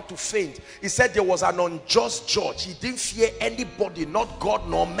pray and not to faint. He said there was an unjust judge. He didn't fear anybody, not God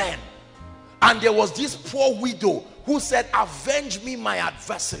nor man. And there was this poor widow who said, avenge me my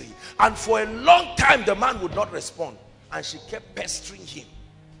adversary. And for a long time the man would not respond, and she kept pestering him.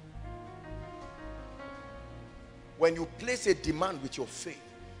 When you place a demand with your faith,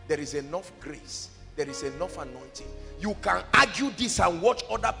 there is enough grace, there is enough anointing. You can argue this and watch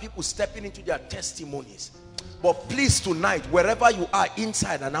other people stepping into their testimonies. But please tonight, wherever you are,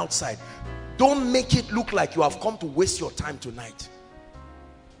 inside and outside, don't make it look like you have come to waste your time tonight.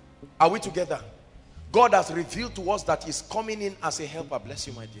 Are we together? God has revealed to us that he's coming in as a helper. Bless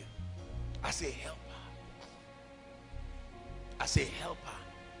you, my dear. As a helper. As a helper.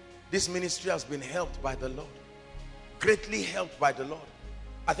 This ministry has been helped by the Lord. Greatly helped by the Lord.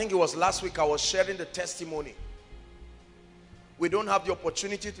 I think it was last week I was sharing the testimony. We don't have the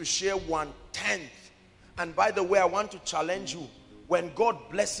opportunity to share 1/10. And by the way, I want to challenge you. When God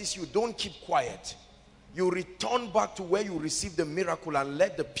blesses you, don't keep quiet. You return back to where you received the miracle and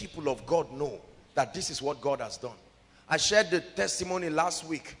let the people of God know that this is what God has done. I shared the testimony last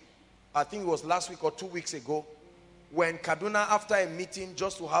week. I think it was last week or 2 weeks ago, when Kaduna, after a meeting,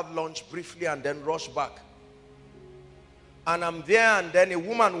 just to have lunch briefly and then rush back. And I'm there, and then a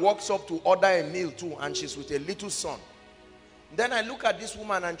woman walks up to order a meal too, and she's with a little son. Then I look at this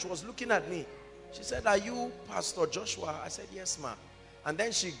woman, and she was looking at me. She said, are you Pastor Joshua? I said, yes, ma'am. And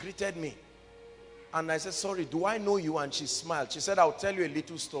then she greeted me. And I said, sorry, do I know you? And she smiled. She said, I'll tell you a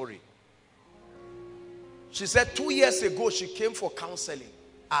little story. She said 2 years ago, she came for counseling.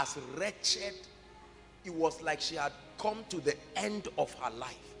 As wretched, it was like she had come to the end of her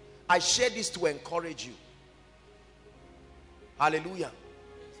life. I share this to encourage you. Hallelujah.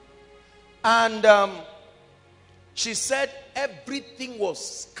 And she said everything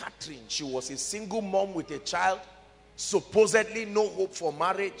was scattering. She was a single mom with a child, supposedly no hope for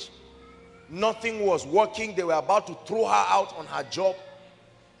marriage. Nothing was working. They were about to throw her out on her job.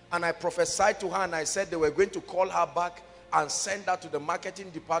 And I prophesied to her, and I said they were going to call her back and send her to the marketing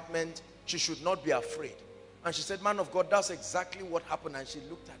department. She should not be afraid. And she said, man of God, that's exactly what happened. And she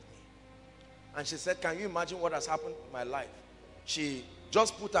looked at me. And she said, can you imagine what has happened in my life? She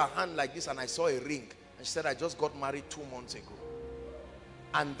just put her hand like this, and I saw a ring. And she said, I just got married 2 months ago.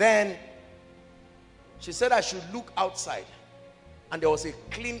 And then she said I should look outside. And there was a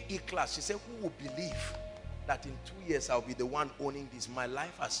clean E-class. She said, who would believe that in 2 years I'll be the one owning this? My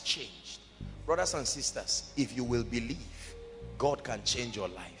life has changed. Brothers and sisters, if you will believe, God can change your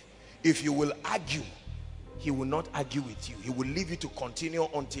life. If you will argue, he will not argue with you. He will leave you to continue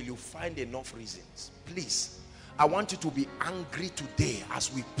until you find enough reasons. Please, I want you to be angry today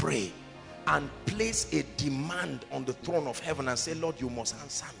as we pray and place a demand on the throne of heaven and say, Lord, you must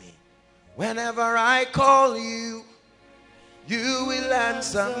answer me. Whenever I call you, you will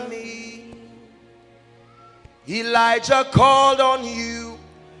answer me. Elijah called on you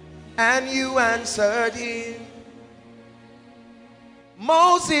and you answered him.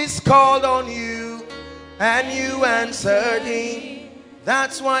 Moses called on you and you answered him.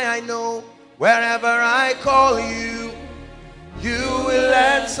 That's why I know Wherever I call you, you will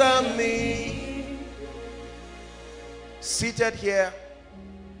answer me. Seated here,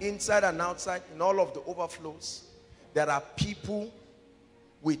 inside and outside, in all of the overflows, there are people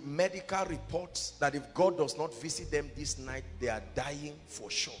with medical reports that if God does not visit them this night, they are dying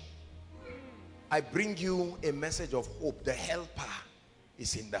for sure. I bring you a message of hope. The helper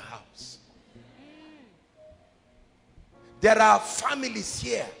is in the house. There are families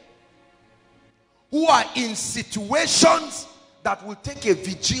here who are in situations that will take a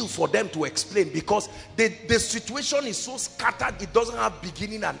vigil for them to explain, because the situation is so scattered, it doesn't have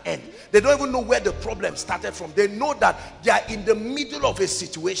beginning and end. They don't even know where the problem started from. They know that they are in the middle of a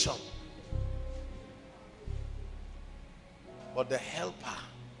situation. But the helper,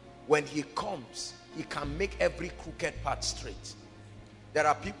 when he comes, he can make every crooked path straight. There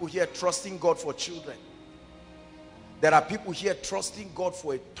are people here trusting God for children. There are people here trusting God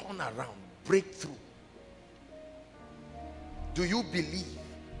for a turnaround, breakthrough. Do you believe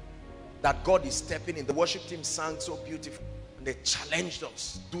that God is stepping in? The worship team sang so beautiful and they challenged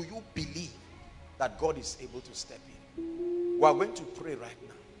us. Do you believe that God is able to step in? We are going to pray right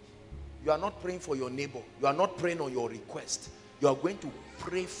now. You are not praying for your neighbor. You are not praying on your request. You are going to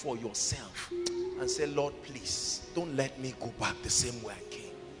pray for yourself and say, Lord, please don't let me go back the same way I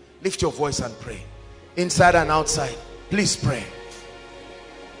came. Lift your voice and pray. Inside and outside, please pray.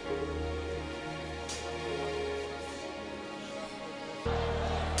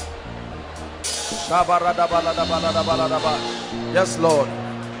 Yes, Lord.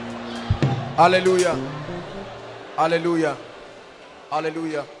 Hallelujah. Hallelujah.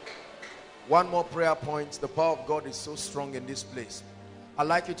 Hallelujah. One more prayer point. The power of God is so strong in this place. I'd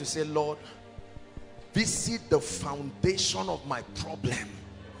like you to say, Lord, visit the foundation of my problem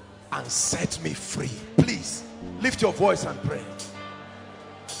and set me free. Please lift your voice and pray.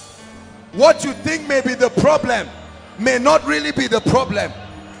 What you think may be the problem may not really be the problem.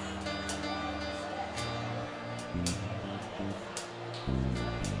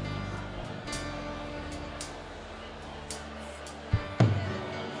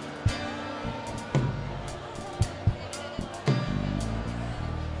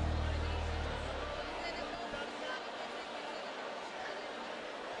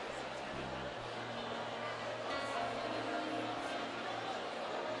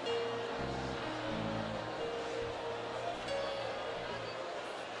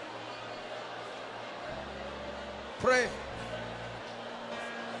 Pray.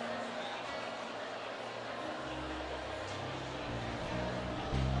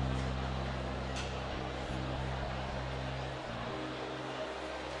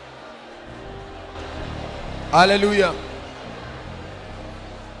 Hallelujah.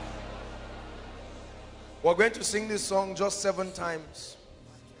 We're going to sing this song just 7 times.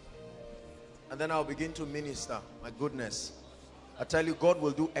 And then I'll begin to minister. My goodness. I tell you, God will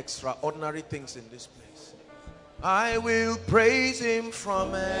do extraordinary things in this place. I will praise him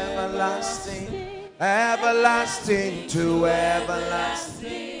from everlasting, everlasting to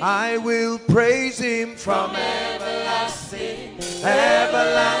everlasting. I will praise him from everlasting,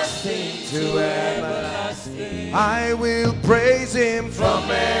 everlasting to everlasting. I will praise him from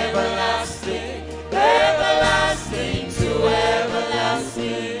everlasting, everlasting to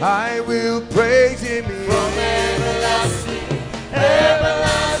everlasting. I will praise him from everlasting,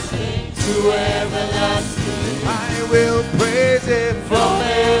 everlasting to everlasting. I will praise him from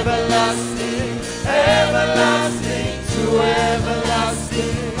everlasting, everlasting to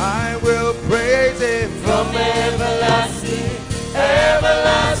everlasting. I will praise him from everlasting,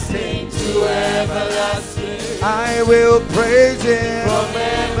 everlasting to everlasting. I will praise him from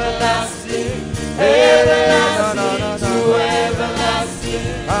everlasting, everlasting to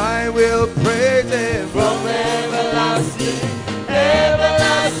everlasting. I will praise him from everlasting,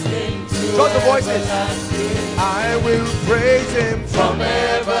 everlasting to everlasting. Join the voices. I will praise him from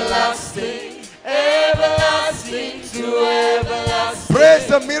everlasting, everlasting to everlasting. Praise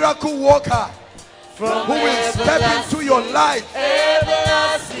the miracle worker from who will step into your life.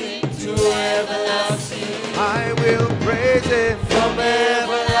 Everlasting to everlasting. I will praise him from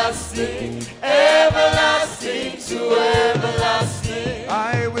everlasting, everlasting to everlasting.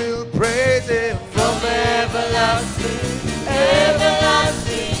 I will praise him from everlasting,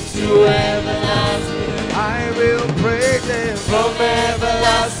 everlasting to everlasting. I will praise him from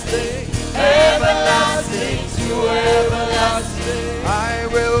everlasting, everlasting to everlasting. I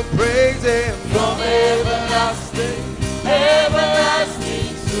will praise him from everlasting,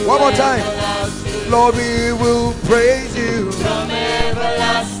 everlasting to everlasting. One more time. Lord, we will praise you from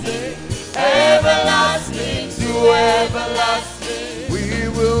everlasting, everlasting to everlasting. We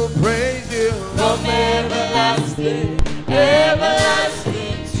will praise you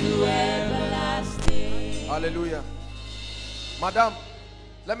Hallelujah. Madam,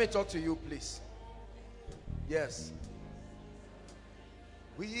 let me talk to you, please. Yes.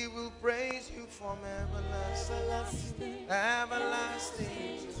 We will praise you from everlasting,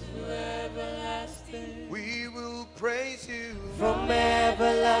 everlasting to everlasting. We will praise you from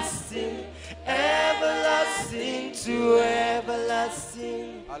everlasting, everlasting to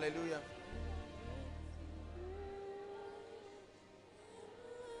everlasting. Hallelujah.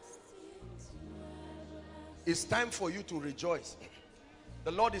 It's time for you to rejoice. The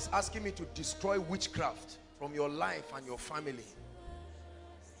Lord is asking me to destroy witchcraft from your life and your family.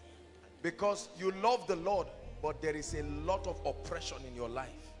 Because you love the Lord, but there is a lot of oppression in your life.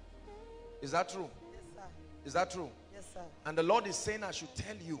 Is that true? Yes, sir. Is that true? Yes, sir. And the Lord is saying I should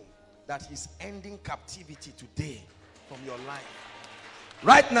tell you that he's ending captivity today from your life.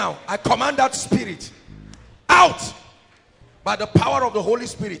 Right now, I command that spirit out by the power of the Holy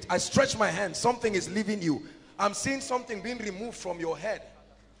Spirit. I stretch my hand. Something is leaving you. I'm seeing something being removed from your head.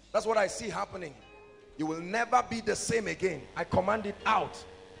 That's what I see happening. You will never be the same again. I command it out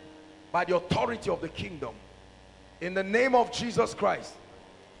by the authority of the kingdom, in the name of Jesus Christ.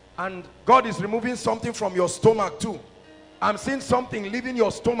 And God is removing something from your stomach too. I'm seeing something leaving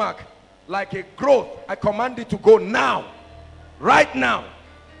your stomach like a growth. I command it to go now, right now,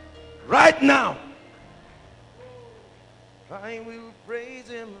 right now. I will praise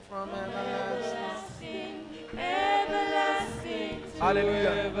him from everlasting, everlasting to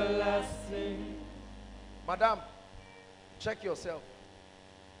hallelujah. Everlasting. Madam, check yourself.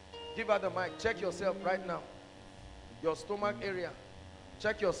 Give her the mic. Check yourself right now. Your stomach area.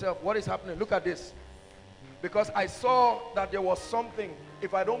 Check yourself. What is happening? Look at this. Because I saw that there was something.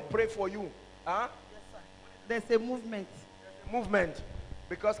 If I don't pray for you, huh? Yes, sir. There's a movement. Movement.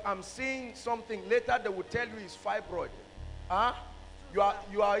 Because I'm seeing something. Later they will tell you it's fibroid. Huh?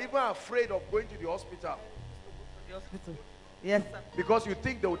 You are even afraid of going to the hospital. The hospital. Yes, sir. Because you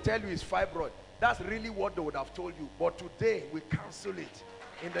think they will tell you it's fibroid. That's really what they would have told you. But today we cancel it.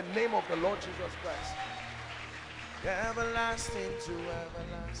 In the name of the Lord Jesus Christ. Everlasting to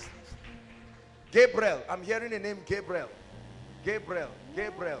everlasting. Gabriel. I'm hearing the name Gabriel. Gabriel.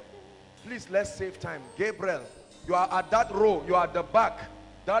 Gabriel. Please, let's save time. Gabriel. You are at that row. You are at the back.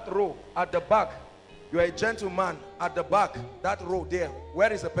 That row at the back. You are a gentleman at the back. That row there.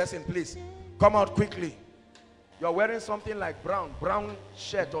 Where is the person, please? Come out quickly. You are wearing something like brown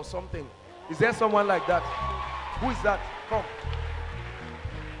shirt or something. Is there someone like that? Who is that? Come.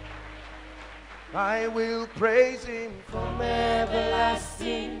 I will praise him from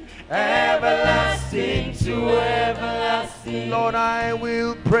everlasting, everlasting to everlasting. Lord, I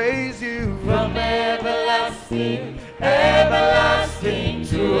will praise you from everlasting, everlasting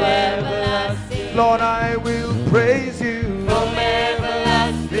to everlasting. Lord, I will praise you from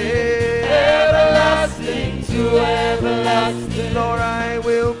everlasting, everlasting to everlasting. Lord, I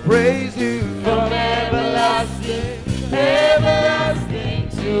will praise you from everlasting, everlasting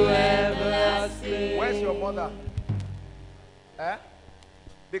to everlasting. Where's your mother?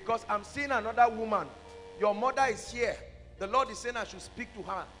 Because I'm seeing another woman. Your mother is here. The Lord is saying I should speak to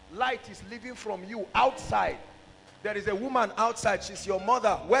her. Light is leaving from you outside. There is a woman outside. She's your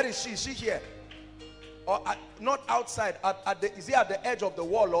mother. Where is she? Is she here? Or not outside. Is he at the edge of the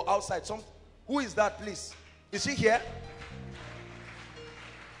wall or outside? Who is that, please? Is she here?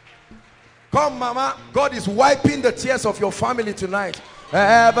 Come, mama. God is wiping the tears of your family tonight.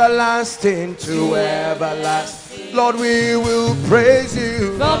 Everlasting to everlasting. Lord, we will praise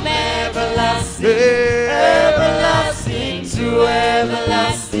you from everlasting, everlasting to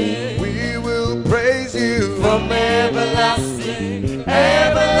everlasting. We will praise you from everlasting,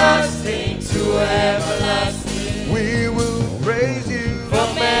 everlasting to everlasting. We will praise you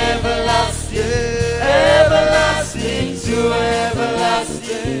from everlasting, everlasting to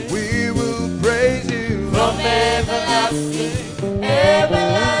everlasting. We will praise you from everlasting,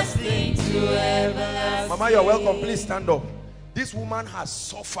 everlasting to everlasting. Mama, you're welcome. Please stand up. This woman has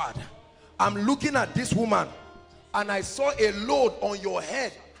suffered. I'm looking at this woman and I saw a load on your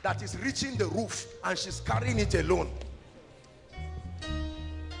head that is reaching the roof and she's carrying it alone.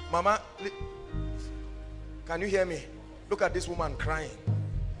 Mama, can you hear me? Look at this woman crying.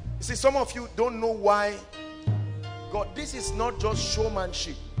 You see, some of you don't know why. God, this is not just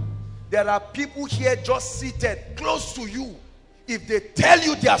showmanship. There are people here just seated close to you. If they tell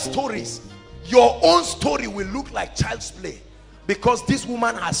you their stories, your own story will look like child's play, because this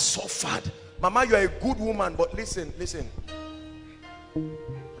woman has suffered. Mama, you are a good woman, but listen.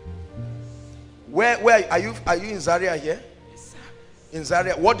 Where are you? Are you in Zaria here? Yes, sir. In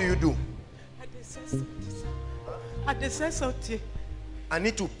Zaria, what do you do? I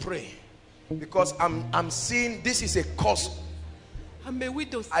need to pray. Because I'm seeing this is a cause. I'm a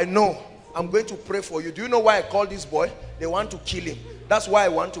widow. I know. I'm going to pray for you. Do you know why I call this boy? They want to kill him. That's why I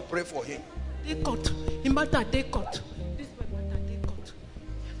want to pray for him. They cut. Him matter they cut. This boy matter they cut.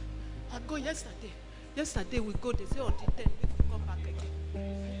 I go yesterday. Yesterday we go. They say on the 10th we will come back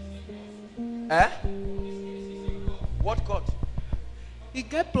again. Eh? What cut? He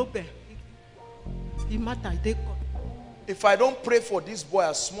get problem. He matter they cut. If I don't pray for this boy,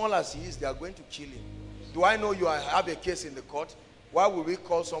 as small as he is, they are going to kill him. Do I know you have a case in the court? Why will we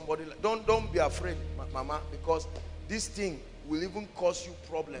call somebody? Don't be afraid, Mama, because this thing will even cause you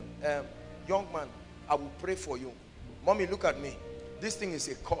problem. Young man, I will pray for you. Mommy, look at me. This thing is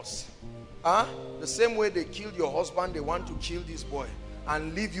a curse. The same way they killed your husband, they want to kill this boy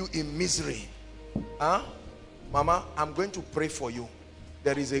and leave you in misery. Mama, I'm going to pray for you.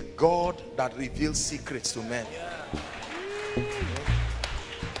 There is a God that reveals secrets to men.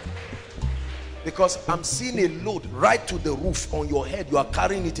 Because I'm seeing a load right to the roof on your head. You are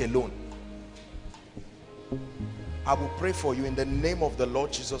carrying it alone. I will pray for you in the name of the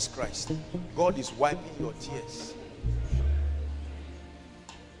Lord Jesus Christ. God is wiping your tears.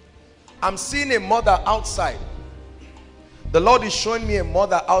 I'm seeing a mother outside. The Lord is showing me a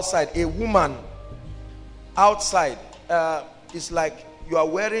mother outside, a woman outside. It's like you are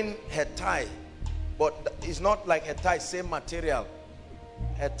wearing her tie, but it's not like her tie, same material.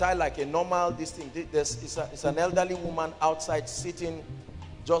 Her tie like a normal this thing. It's an elderly woman outside sitting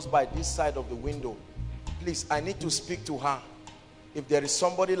just by this side of the window. Please, I need to speak to her. If there is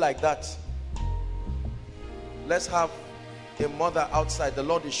somebody like that, let's have a mother outside. The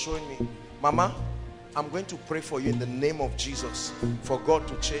Lord is showing me. Mama, I'm going to pray for you in the name of Jesus for God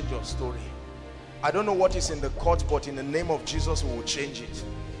to change your story. I don't know what is in the court, but in the name of Jesus, we will change it.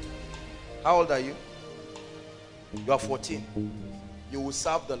 How old are you? You are 14. You will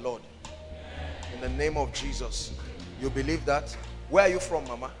serve the Lord in the name of Jesus. You believe that? Where are you from,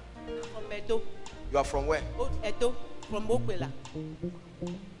 Mama? From Edo. You are from where? Edo. From Okwela.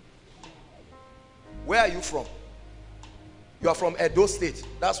 Where are you from? You are from Edo State.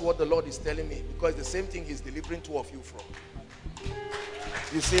 That's what the Lord is telling me, because the same thing He's delivering two of you from.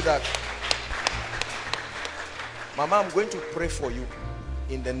 You see that? Mama, I'm going to pray for you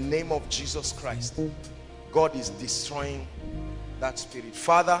in the name of Jesus Christ. God is destroying that spirit.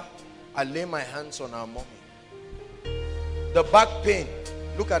 Father, I lay my hands on our mommy. The back pain,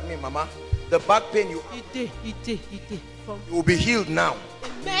 look at me, Mama. The back pain you will be healed now.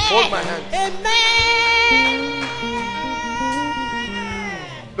 Amen. Hold my hands. Amen.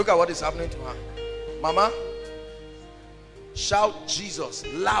 Look at what is happening to her. Mama, shout Jesus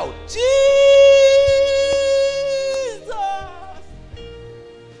loud. Jesus.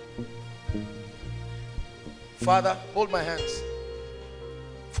 Father, hold my hands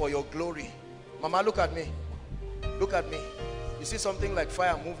for your glory. Mama, look at me. Look at me. You see something like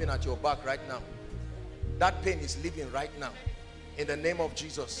fire moving at your back right now. That pain is leaving right now. In the name of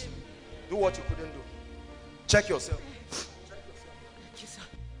Jesus. Do what you couldn't do. Check yourself.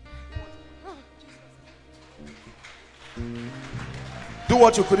 Do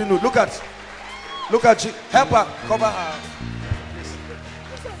what you couldn't do. Look at you. Help her. Cover her.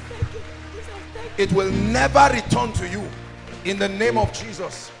 It will never return to you in the name of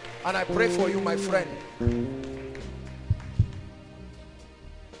Jesus. And I pray for you, my friend.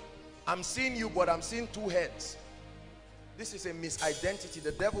 I'm seeing you, but I'm seeing two heads. This is a misidentity.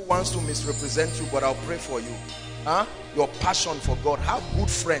 The devil wants to misrepresent you, but I'll pray for you. Your passion for God. Have good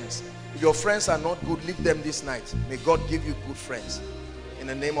friends. If your friends are not good, leave them this night. May God give you good friends. In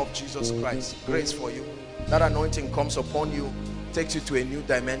the name of Jesus Christ. Grace for you. That anointing comes upon you, takes you to a new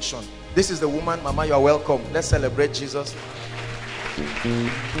dimension. This is the woman. Mama, you are welcome. Let's celebrate Jesus.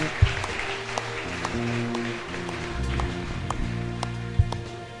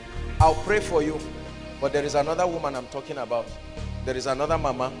 I'll pray for you, but there is another woman I'm talking about. There is another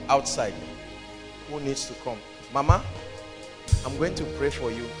mama outside who needs to come. Mama, I'm going to pray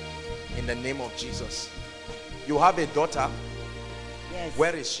for you in the name of Jesus. You have a daughter. Yes.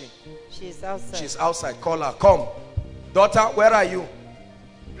 Where is she? She's outside. She's outside. Call her. Come. Daughter, where are you?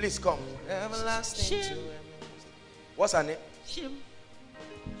 Please come. Everlasting. What's her name? Shim.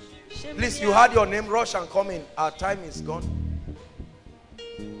 Please, you had your name. Rush and come in. Our time is gone.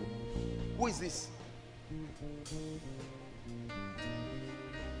 Who is this?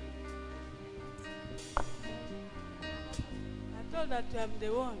 I thought that I'm the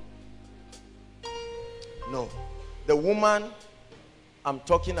one. No. The woman I'm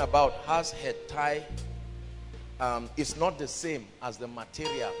talking about has her tie. It's not the same as the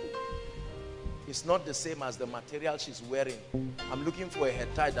material. It's not the same as the material she's wearing. I'm looking for a head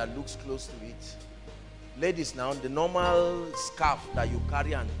tie that looks close to it. Ladies now, the normal scarf that you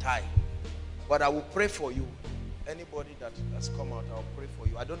carry and tie. But I will pray for you. Anybody that has come out, I'll pray for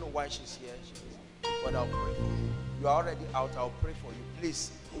you. I don't know why she's here, but I'll pray for you. You are already out, I'll pray for you.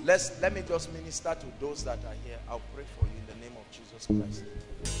 Please, let me just minister to those that are here. I'll pray for you in the name of Jesus Christ.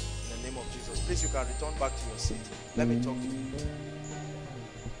 In the name of Jesus. Please, you can return back to your seat. Let me talk to you.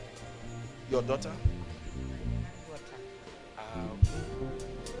 Your daughter? Okay.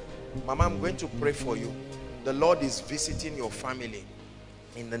 Mama, I'm going to pray for you. The Lord is visiting your family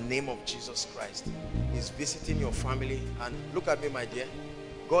in the name of Jesus Christ. He's visiting your family. And look at me, my dear.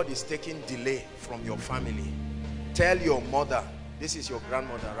 God is taking delay from your family. Tell your mother. This is your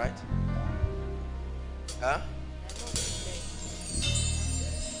grandmother, right? Huh?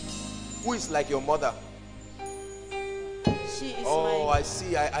 Who is like your mother? She is I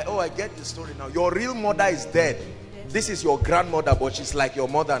see. I get the story now. Your real mother is dead. Yes. This is your grandmother, but she's like your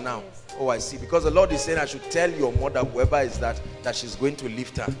mother now. Yes. Oh, I see. Because the Lord is saying I should tell your mother, whoever is that she's going to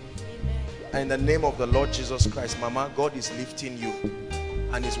lift her. And in the name of the Lord Jesus Christ, Mama, God is lifting you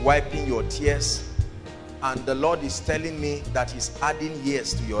and is wiping your tears. And the Lord is telling me that He's adding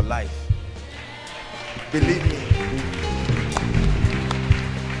years to your life. Believe me.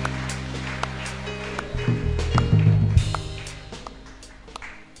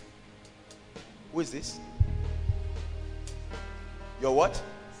 Who is this? Your what?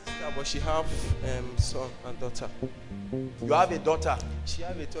 Sister, but she have son and daughter. You have a daughter? She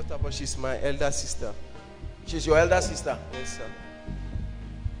have a daughter, but she's my elder sister. She's your elder sister? Yes, sir.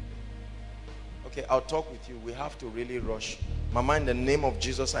 Okay, I'll talk with you. We have to really rush. Mama, in the name of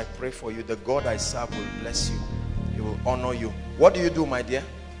Jesus, I pray for you. The God I serve will bless you. He will honor you. What do you do, my dear?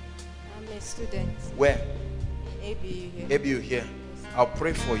 I'm a student. Where? In ABU here. ABU here. I'll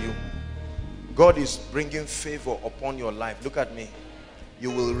pray for you. God is bringing favor upon your life. Look at me.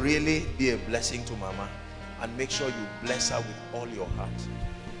 You will really be a blessing to Mama. And make sure you bless her with all your heart.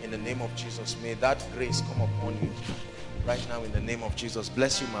 In the name of Jesus, may that grace come upon you. Right now, in the name of Jesus.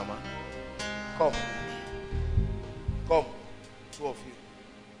 Bless you, Mama. Come. Come. Two of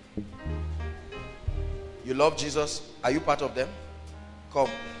you. You love Jesus? Are you part of them? Come.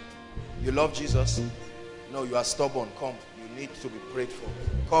 You love Jesus? No, you are stubborn. Come. You need to be prayed for.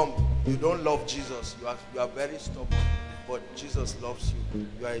 Come. You don't love Jesus. You are very stubborn. But Jesus loves you.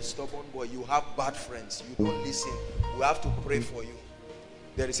 You are a stubborn boy. You have bad friends. You don't listen. We have to pray for you.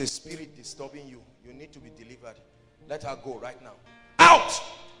 There is a spirit disturbing you. You need to be delivered. Let her go right now. Out!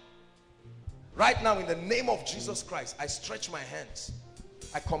 Right now, in the name of Jesus Christ, I stretch my hands.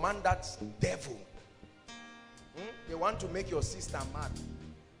 I command that devil. They want to make your sister mad.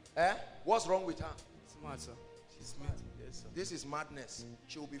 Eh? What's wrong with her? It's mad, sir. She's mad. Yes, sir. This is madness.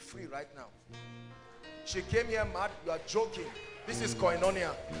 She will be free right now. She came here mad. You are joking. This is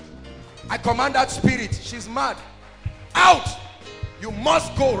koinonia. I command that spirit. She's mad. Out! You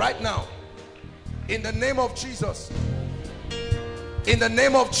must go right now. In the name of Jesus. In the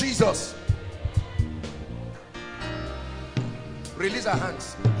name of Jesus. Release her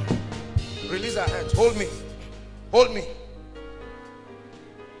hands. Release her hands. Hold me. Hold me.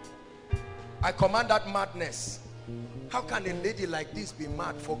 I command that madness. How can a lady like this be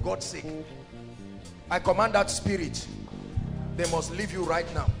mad, for God's sake? I command that spirit. They must leave you right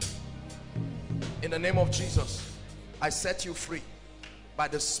now. In the name of Jesus, I set you free by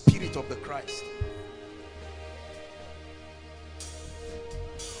the Spirit of the Christ.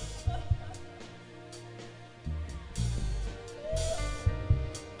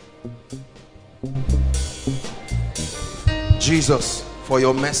 Jesus, for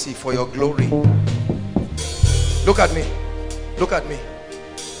your mercy, for your glory. Look at me. Look at me.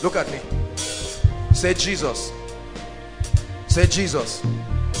 Look at me. Say Jesus. Say Jesus.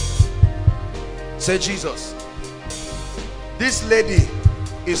 Say Jesus. This lady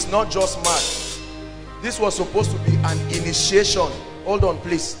is not just mad. This was supposed to be an initiation. Hold on,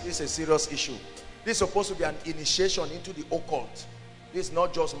 please. This is a serious issue. This is supposed to be an initiation into the occult. This is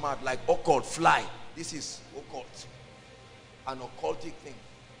not just mad like occult, fly. This is occult. An occultic thing.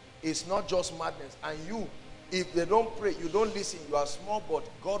 It's not just madness. And you, if they don't pray, you don't listen, you are small, but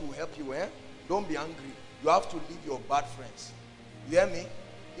God will help you. Don't be angry. You have to leave your bad friends. You hear me?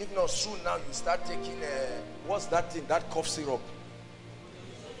 If not, soon now you start taking what's that thing? That cough syrup.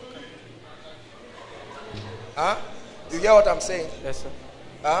 Huh? You hear what I'm saying? Yes, sir.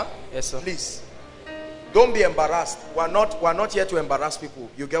 Huh? Yes, sir. Please. Don't be embarrassed. We're not here to embarrass people.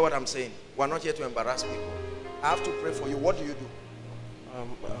 You get what I'm saying? We're not here to embarrass people. I have to pray for you. What do you do?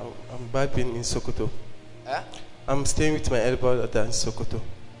 I'm vibing in Sokoto. Huh? I'm staying with my elder brother in Sokoto.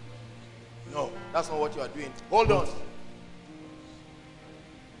 No. That's not what you are doing. Hold on.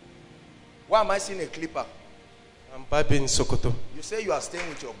 Why am I seeing a clipper? I'm vibing in Sokoto. You say you are staying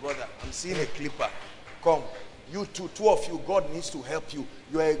with your brother. I'm seeing a clipper. Come. You two of you, God needs to help you.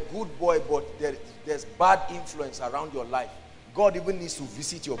 You are a good boy, but there's bad influence around your life. God even needs to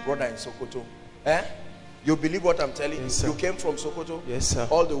visit your brother in Sokoto. Eh? You believe what I'm telling you? Yes, sir. You came from Sokoto? Yes, sir.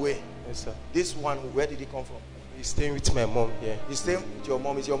 All the way? Yes, sir. This one, where did he come from? He's staying with my mom here. He's staying with your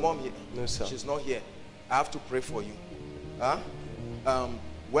mom. Is your mom here? No, sir. She's not here. I have to pray for you. Huh?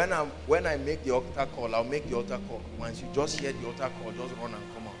 When I make the altar call, I'll make the altar call. Once you just hear the altar call, just run and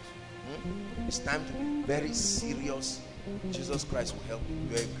come out. It's time to be very serious. Jesus Christ will help you.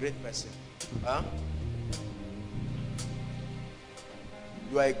 You're a great person. Huh?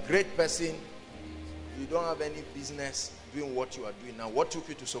 You are a great person. You don't have any business doing what you are doing now. What took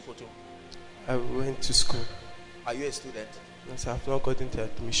you to Sokoto? I went to school. Are you a student? No, sir, I've not gotten the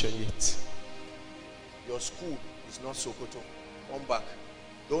admission yet. Your school is not Sokoto. Come back.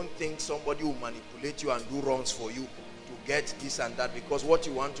 Don't think somebody will manipulate you and do wrongs for you to get this and that, because what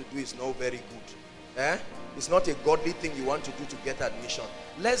you want to do is not very good. Eh? It's not a godly thing you want to do to get admission.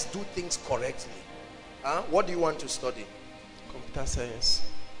 Let's do things correctly. Huh? What do you want to study? Computer science.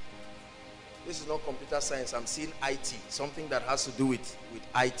 This is not computer science. I'm seeing IT. Something that has to do with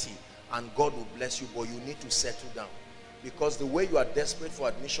IT. And God will bless you, but you need to settle down. Because the way you are desperate for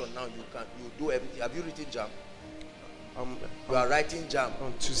admission now, you do everything. Have you written JAM? You are writing JAM.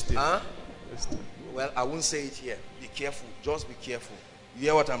 On Tuesday. Huh? Yes, sir. Well, I won't say it here. Be careful. Just be careful. You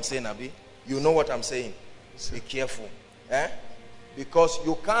hear what I'm saying, Abi? You know what I'm saying? Yes, sir. Be careful. Eh? Because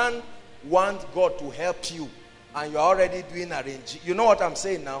you can't want God to help you and you're already doing arrange. You know what I'm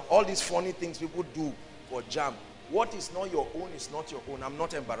saying now? All these funny things people do for JAM. What is not your own is not your own. I'm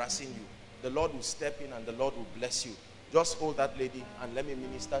not embarrassing you. The Lord will step in and the Lord will bless you. Just hold that lady and let me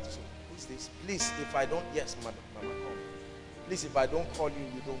minister to you. Who is this? Please, if I don't, yes, Mama, come. Please, if I don't call you,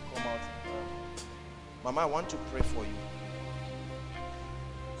 you don't come out. Mama, I want to pray for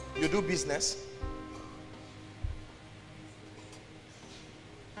you. You do business?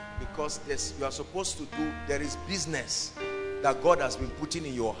 Because you are supposed to do, there is business that God has been putting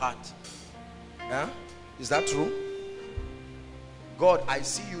in your heart. Huh? Is that true? God, I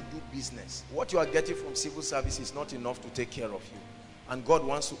see you do business. What you are getting from civil service is not enough to take care of you. And God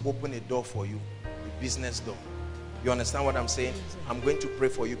wants to open a door for you, a business door. You understand what I'm saying? I'm going to pray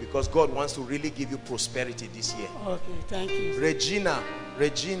for you because God wants to really give you prosperity this year. Okay, thank you. Regina,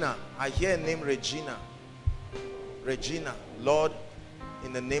 I hear a name Regina. Regina, Lord,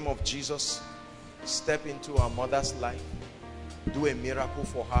 in the name of Jesus, step into our mother's life. Do a miracle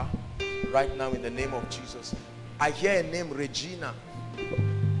for her right now in the name of Jesus. I hear a name Regina.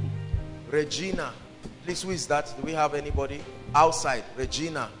 Regina. Please, who is that? Do we have anybody? Outside.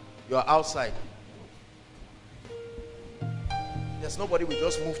 Regina, you are outside. There's nobody. We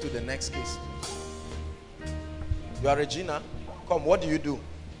just move to the next case. You are Regina. Come, what do you do?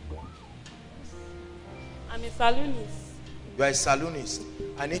 I'm a saloonist. You are a saloonist.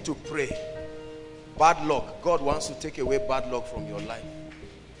 I need to pray. Bad luck. God wants to take away bad luck from your life.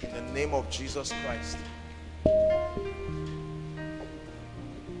 In the name of Jesus Christ.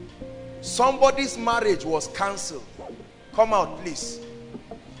 Somebody's marriage was cancelled. Come out, please.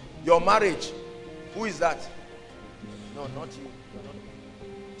 Your marriage. Who is that? No, not you.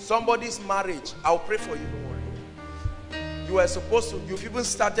 Somebody's marriage. I'll pray for you. Don't worry. You were supposed to, you've even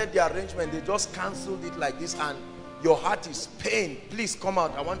started the arrangement. They just cancelled it like this and your heart is pain. Please come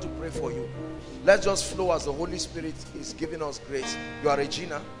out. I want to pray for you. Let's just flow as the Holy Spirit is giving us grace. You are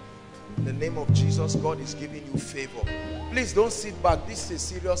Regina. In the name of Jesus, God is giving you favor. Please don't sit back. This is a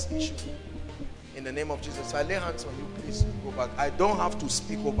serious issue. In the name of Jesus, I lay hands on you. Please go back. I don't have to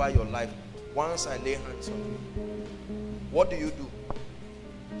speak over your life. Once I lay hands on you. What do you do?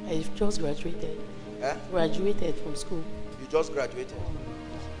 I've just graduated. Eh? Graduated from school. You just graduated.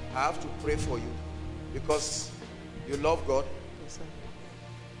 I have to pray for you because you love God. Yes, sir.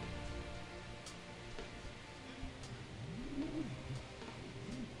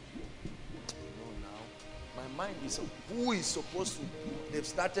 My mind is, who is supposed to, they've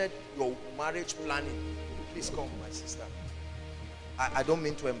started your marriage planning. Please come, my sister. I don't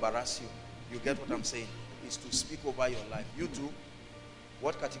mean to embarrass you. You get what I'm saying? It's to speak over your life. You too.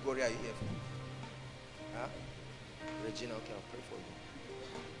 What category are you here for? Huh? Regina, okay, I'll pray for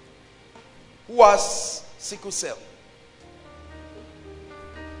you. Who has sickle cell?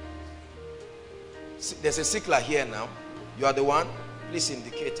 There's a sickler here now. You are the one. Please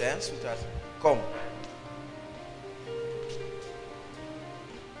indicate, sweetheart. Come.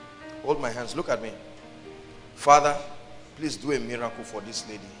 Hold my hands. Look at me. Father, please do a miracle for this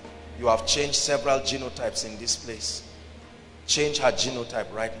lady. You have changed several genotypes in this place. Change her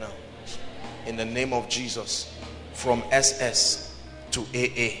genotype right now. In the name of Jesus. From SS to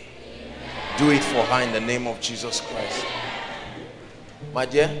AA. Do it for her in the name of Jesus Christ. My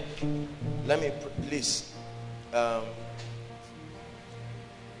dear, let me please. Are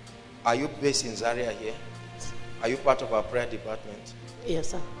you based in Zaria here? Are you part of our prayer department?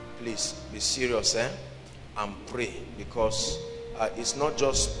 Yes, sir. Please be serious, and pray, because it's not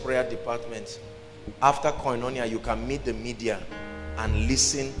just prayer department. After Koinonia, you can meet the media and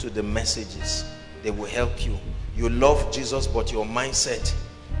listen to the messages. They will help you. You love Jesus, but your mindset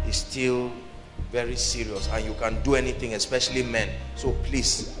is still very serious, and you can do anything, especially men. So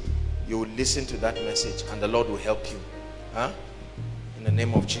please, you will listen to that message and the Lord will help you. In the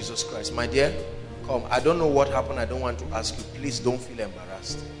name of Jesus Christ. My dear, come. I don't know what happened. I don't want to ask you. Please don't feel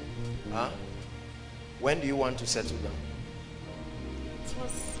embarrassed. When do you want to settle down? It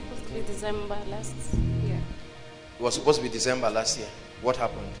was supposed to be December last year. It was supposed to be December last year. What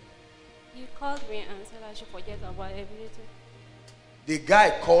happened? He called me and said I should forget about everything. The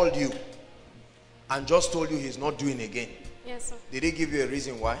guy called you and just told you he's not doing again. Yes, sir. Did he give you a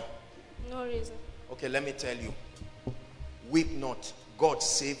reason why? No reason. Okay, let me tell you. Weep not. God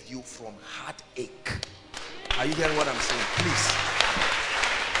saved you from heartache. Are you hearing what I'm saying? Please.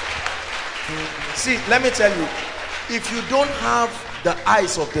 See, let me tell you. If you don't have the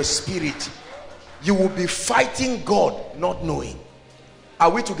eyes of the Spirit, you will be fighting God not knowing. Are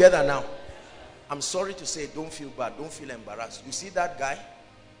we together now? I'm sorry to say, don't feel bad. Don't feel embarrassed. You see that guy?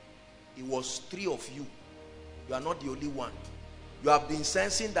 It was 3 of you. You are not the only one. You have been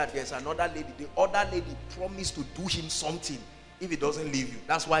sensing that there's another lady. The other lady promised to do him something if he doesn't leave you.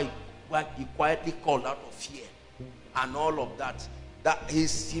 That's why he quietly called out of fear and all of that.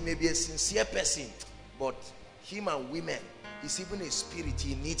 He may be a sincere person, but him and women, it's even a spirit.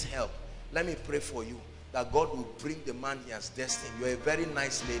 He needs help. Let me pray for you that God will bring the man he has destined. You're a very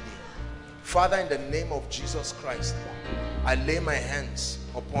nice lady. Father, in the name of Jesus Christ, I lay my hands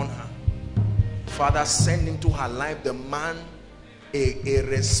upon her. Father, send into her life the man, a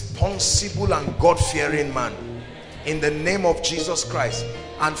responsible and God-fearing man. In the name of Jesus Christ.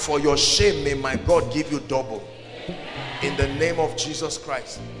 And for your shame, may my God give you double. In the name of Jesus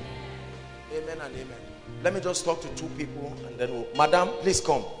Christ. Amen and amen. Let me just talk to 2 people and then Madam, please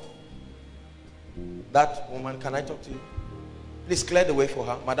come. That woman, can I talk to you? Please clear the way for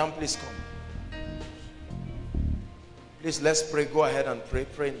her. Madam, please come. Please, let's pray. Go ahead and pray.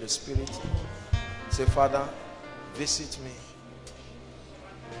 Pray in the Spirit. Say, Father, visit me.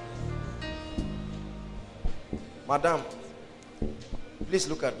 Madam, please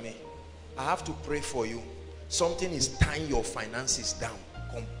look at me. I have to pray for you. Something is tying your finances down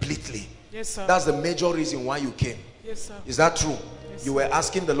completely. Yes, sir. That's the major reason why you came. Yes, sir. Is that true? Yes, you were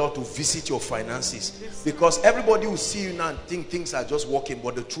asking the Lord to visit your finances. Yes, because everybody will see you now and think things are just working,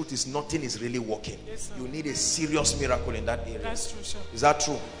 but the truth is nothing is really working. Yes, sir. You need a serious miracle in that area. That's true, sir. Is that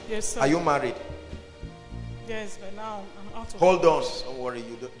true? Yes, sir. Are you married? Yes, but now I'm out of Hold on. Don't worry.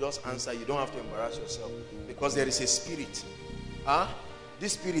 You just answer. You don't have to embarrass yourself. Because there is a spirit.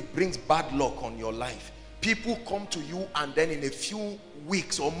 This spirit brings bad luck on your life. People come to you and then in a few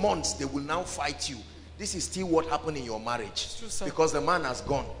weeks or months, they will now fight you. This is still what happened in your marriage. True, sir. Because the man has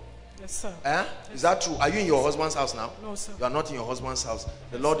gone. Yes, sir. Yes, is that true? Are you in your husband's house now? No, sir. You are not in your husband's house.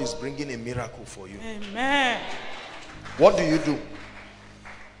 The Lord is bringing a miracle for you. Amen. What do you do?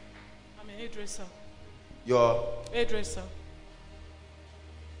 I'm a hairdresser. You're hairdresser.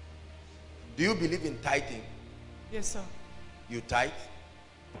 Do you believe in tithing? Yes, sir. You tithe?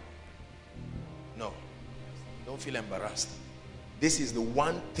 No. Don't feel embarrassed. This is the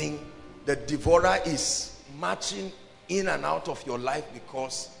one thing the devourer is marching in and out of your life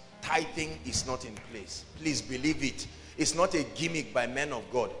because tithing is not in place. Please believe it. It's not a gimmick by men of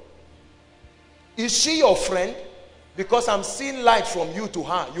God. Is she your friend? Because I'm seeing light from you to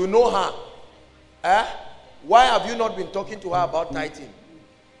her. You know her. Why have you not been talking to her about tithing?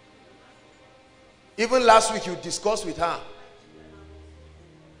 Even last week you discussed with her.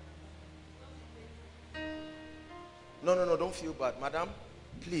 No, don't feel bad. Madam,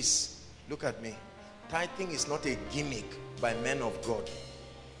 please, look at me. Tithing is not a gimmick by men of God.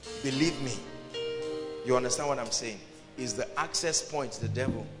 Believe me. You understand what I'm saying? It's the access points the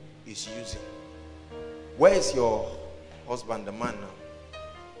devil is using. Where is your husband, the man now?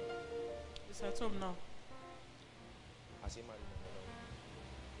 He's at home now. Has he married?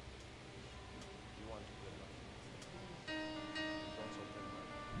 You want to get married?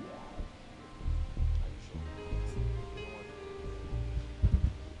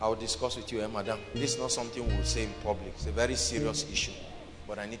 I will discuss with you, madam. This is not something we will say in public. It's a very serious issue.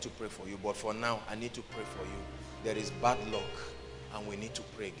 but I need to pray for you. But for now, I need to pray for you. There is bad luck, and we need to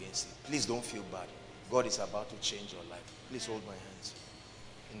pray against it. Please don't feel bad. God is about to change your life. Please hold my hands.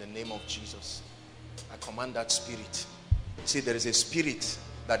 In the name of Jesus, I command that spirit. See, there is a spirit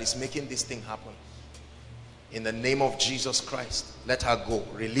that is making this thing happen. In the name of Jesus Christ, let her go.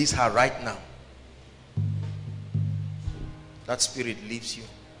 Release her right now. That spirit leaves you.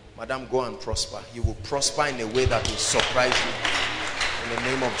 Madam, go and prosper. You will prosper in a way that will surprise you. In the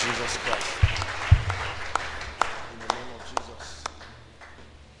name of Jesus Christ. In the name of Jesus.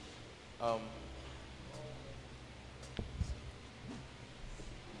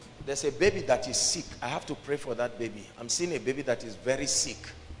 There's a baby that is sick. I have to pray for that baby. I'm seeing a baby that is very sick.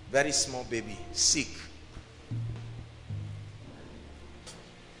 Very small baby. Sick.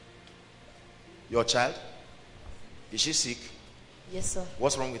 Your child? Is she sick? Yes, sir.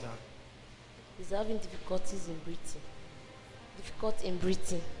 What's wrong with her? He's having difficulties in breathing. Difficulty in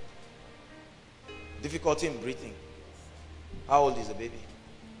breathing. Difficulty in breathing. How old is the baby?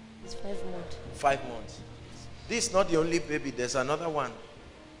 It's 5 months. 5 months. This is not the only baby. There's another one.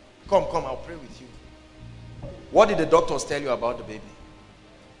 Come, I'll pray with you. What did the doctors tell you about the baby?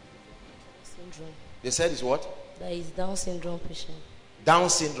 Syndrome. They said it's what? That is Down syndrome patient. Down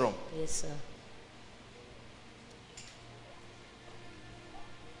syndrome. Yes, sir.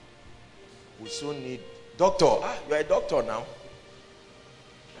 We soon need doctor. You're a doctor now.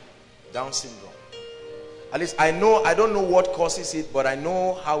 Down syndrome. At least I know. I don't know what causes it, but I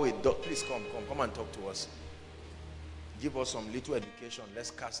know how it does. Please come and talk to us. Give us some little education.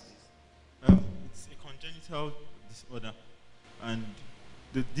 Let's cast this. It's a congenital disorder, and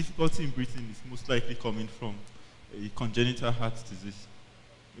the difficulty in breathing is most likely coming from a congenital heart disease.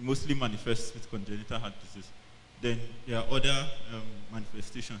 It mostly manifests with congenital heart disease. Then there are other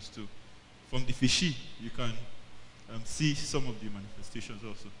manifestations too. From the fishy, you can see some of the manifestations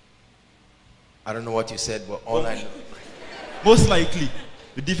also. I don't know what you said, but all I know. Most likely,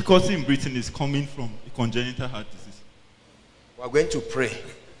 the difficulty in breathing is coming from a congenital heart disease. We're going to pray.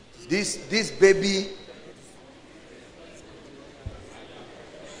 This baby.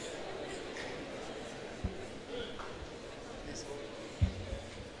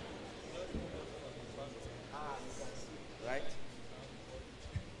 Right?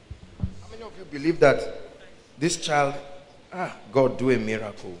 How many of you believe that this child, God do a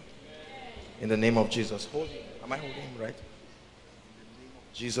miracle in the name of Jesus? Hold him. Am I holding him right? In the name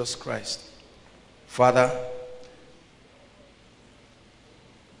of Jesus Christ. Father,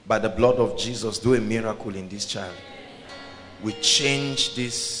 by the blood of Jesus, do a miracle in this child. We change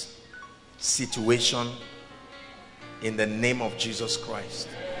this situation in the name of Jesus Christ.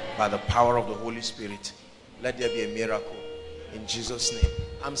 By the power of the Holy Spirit, let there be a miracle in Jesus' name.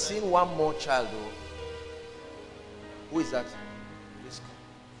 I'm seeing one more child though. Who is that? Please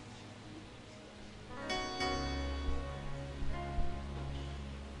come.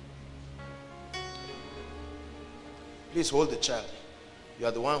 Please hold the child. You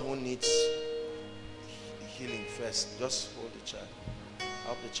are the one who needs healing first. Just hold the child. I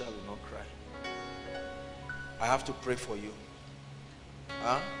hope the child will not cry. I have to pray for you.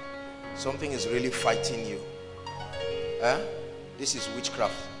 Something is really fighting you. This is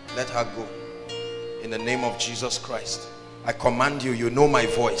witchcraft. Let her go. In the name of Jesus Christ. I command you, you know my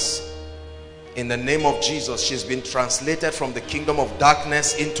voice. In the name of Jesus, she's been translated from the kingdom of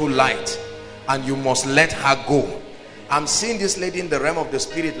darkness into light. And you must let her go. I'm seeing this lady in the realm of the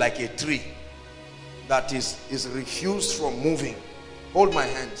spirit like a tree that is refused from moving. Hold my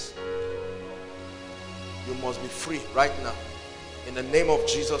hands. You must be free right now. In the name of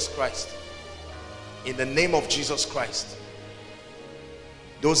Jesus Christ. In the name of Jesus Christ.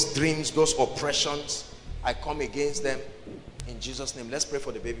 Those dreams, those oppressions, I come against them in Jesus' name. Let's pray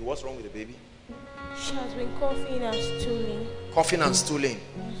for the baby. What's wrong with the baby? She has been coughing and stooling. Coughing and stooling.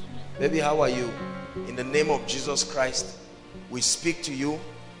 Baby, how are you? In the name of Jesus Christ, we speak to you.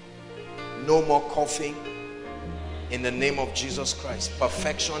 No more coughing. In the name of Jesus Christ.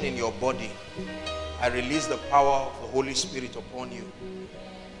 Perfection in your body. I release the power of the Holy Spirit upon you.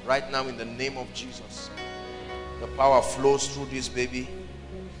 Right now in the name of Jesus. The power flows through this baby.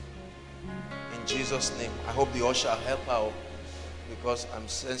 In Jesus' name. I hope the usher help her, because I'm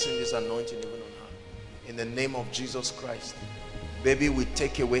sensing this anointing even on her. In the name of Jesus Christ. Baby, we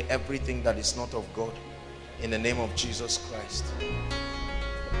take away everything that is not of God. In the name of Jesus Christ.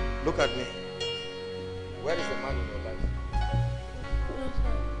 Look at me. Where is the man in your life?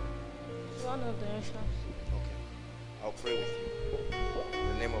 One of the ushers. Okay. I'll pray with you. In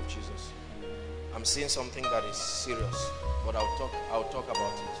the name of Jesus. I'm seeing something that is serious, but I'll talk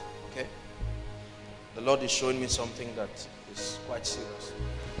about it. Okay? The Lord is showing me something that It's quite serious.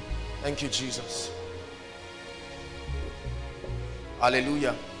 Thank you, Jesus.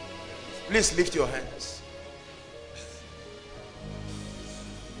 Hallelujah. Please lift your hands.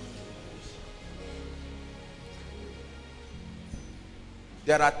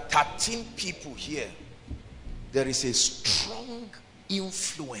 There are 13 people here. There is a strong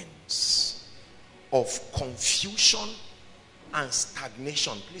influence of confusion and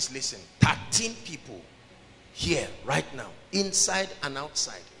stagnation. Please listen. 13 people here right now, inside and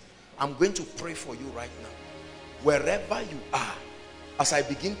outside. I'm going to pray for you right now. Wherever you are, as I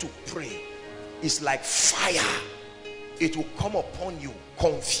begin to pray, it's like fire. It will come upon you.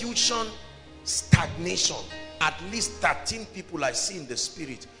 Confusion, stagnation. At least 13 people I see in the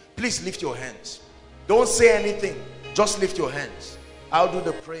spirit. Please lift your hands. Don't say anything. Just lift your hands. I'll do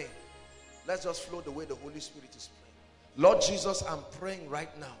the praying. Let's just flow the way the Holy Spirit is praying. Lord Jesus, I'm praying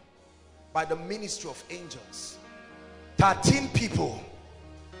right now by the ministry of angels. 13 people,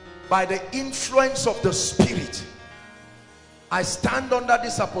 by the influence of the Spirit, I stand under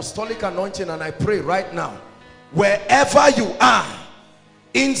this apostolic anointing and I pray right now, wherever you are,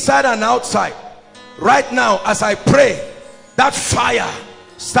 inside and outside, right now as I pray, that fire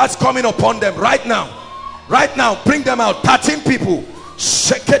starts coming upon them right now. Right now, bring them out. 13 people.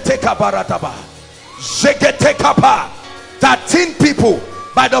 13 people,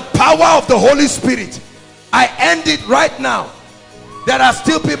 by the power of the Holy Spirit. I end it right now. There are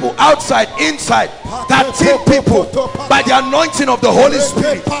still people outside, inside. 13 people, by the anointing of the Holy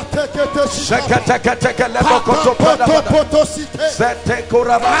Spirit.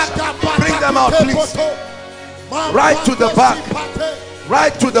 Bring them out, please. Right to the back.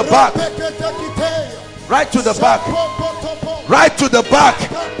 Right to the back. Right to the back. Right to the back.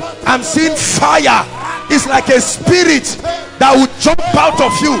 I'm seeing fire. It's like a spirit that would jump out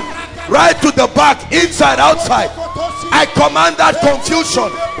of you. Right to the back, inside, outside. I command that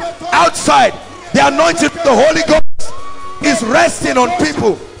confusion outside. The anointing of the Holy Ghost is resting on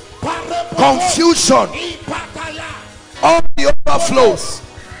people. Confusion, all the overflows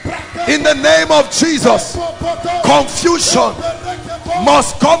in the name of Jesus. Confusion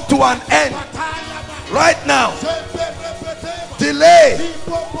must come to an end right now. Delay.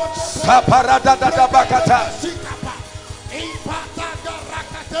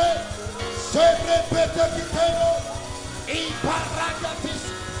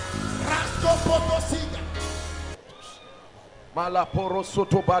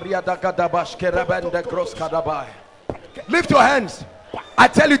 Lift your hands. I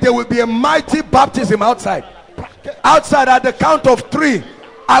tell you, there will be a mighty baptism outside. Outside, at the count of 3,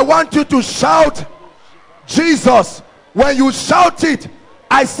 I want you to shout Jesus. When you shout it,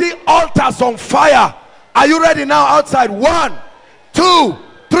 I see altars on fire. Are you ready now? Outside. 1, 2,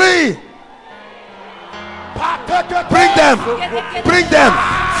 3. Bring them. Bring them.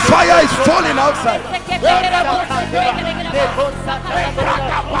 Fire is falling outside.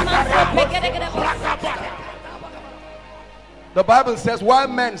 The Bible says, while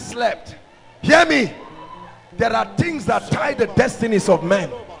men slept, hear me, there are things that tie the destinies of men.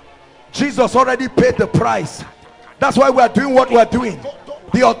 Jesus already paid the price. That's why we are doing what we are doing.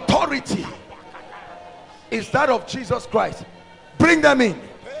 The authority is that of Jesus Christ. Bring them in.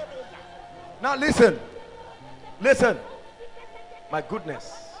 Now listen. Listen. My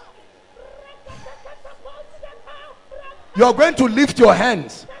goodness. You are going to lift your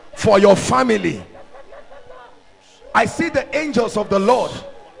hands for your family. I see the angels of the Lord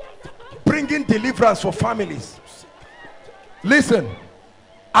bringing deliverance for families. Listen.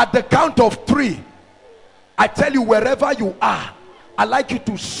 At the count of 3, I tell you, wherever you are, I like you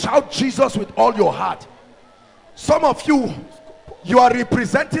to shout Jesus with all your heart. Some of you, you are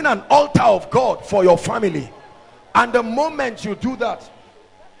representing an altar of God for your family. And the moment you do that,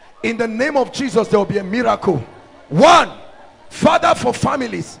 in the name of Jesus, there will be a miracle. 1, Father, for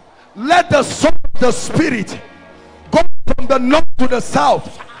families, let the soul of the Spirit go from the north to the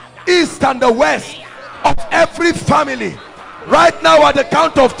south, east and the west of every family. Right now, at the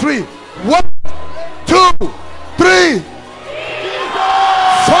count of 3. 1, 2, 3.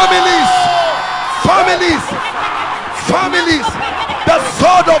 Families, families, families. The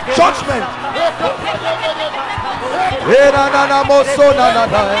sword of judgment.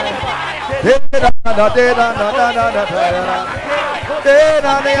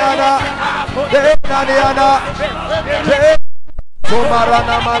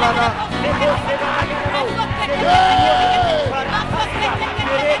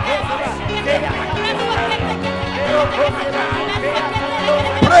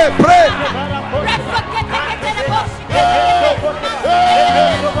 Pray, pray.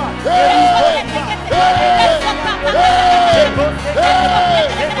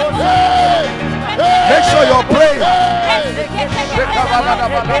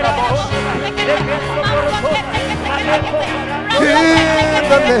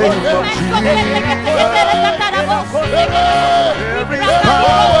 the name of Jesus. There is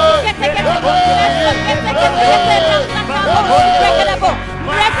power.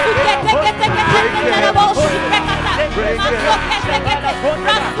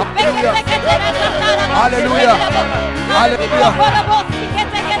 Hallelujah. Hallelujah.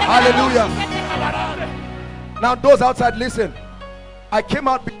 Hallelujah. Now those outside, listen. I came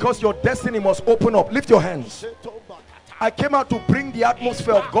out because your destiny must open up. Lift your hands. I came out to bring the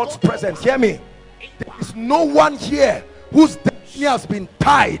atmosphere of God's presence. Hear me. There is no one here whose destiny has been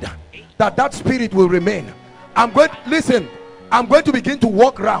tied that spirit will remain. I'm going to begin to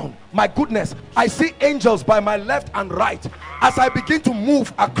walk around. My goodness, I see angels by my left and right. As I begin to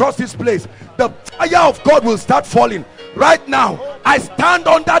move across this place, the fire of God will start falling. Right now, I stand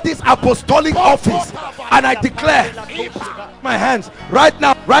under this apostolic office and I declare my hands right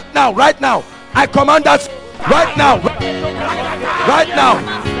now, right now, right now. I command that right now, right now,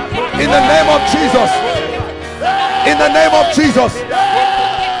 in the name of Jesus, in the name of Jesus.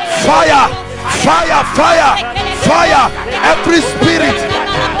 Fire, fire, fire, fire. Every spirit,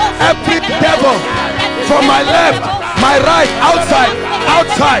 every devil from my left, my right, outside,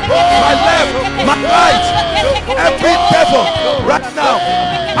 outside, my left, my right, every devil right now,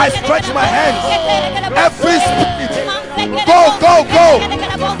 I stretch my hands. Every spirit, go, go, go,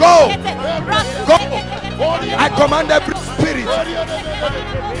 go, go. I command every spirit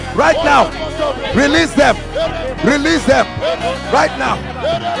right now, release them, release them right now,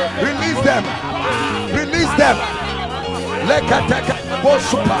 release them, release them.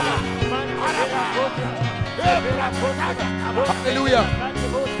 Hallelujah,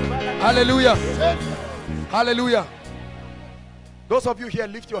 hallelujah, hallelujah. Those of you here,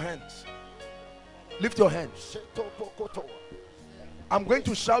 lift your hands, lift your hands. I'm going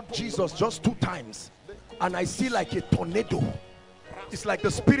to shout Jesus just 2 times, and I see like a tornado. It's like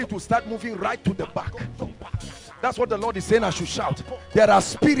the spirit will start moving right to the back. That's what the Lord is saying I should shout. There are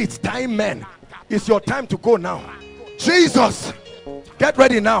spirits tying men. It's your time to go now. Jesus, get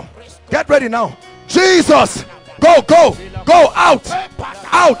ready now, get ready now. Jesus, go, go, go out,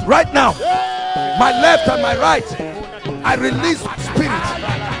 out right now. My left and my right, I release spirit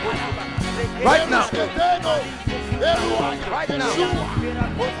right now, right now,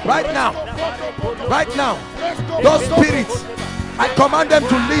 right now, right now. Those spirits, I command them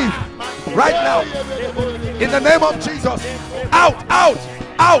to leave right now in the name of Jesus. Out, out,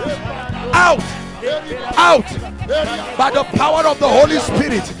 out, out, out. By the power of the Holy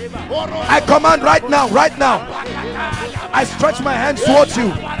Spirit, I command right now, right now. I stretch my hands towards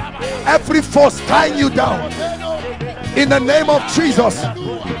you. Every force tying you down, in the name of Jesus,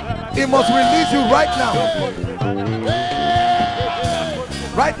 it must release you right now.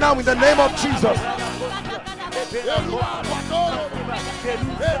 Right now, in the name of Jesus.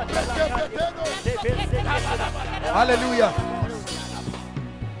 Hallelujah.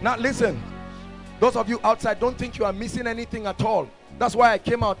 Now listen, those of you outside, don't think you are missing anything at all. That's why I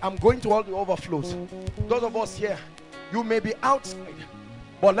came out. I'm going to all the overflows. Those of us here, you may be outside,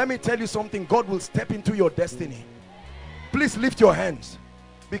 but let me tell you something. God will step into your destiny. Please lift your hands,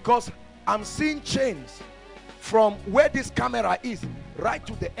 because I'm seeing chains from where this camera is right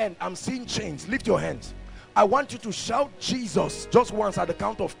to the end. I'm seeing chains. Lift your hands. I want you to shout Jesus just once at the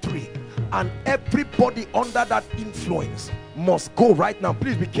count of 3, and everybody under that influence must go right now.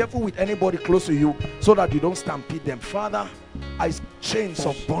 Please be careful with anybody close to you so that you don't stampede them. Father, I see chains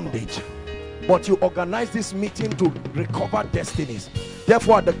of bondage, but you organize this meeting to recover destinies.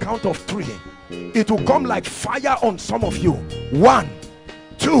 Therefore, at the count of 3, it will come like fire on some of you. 1,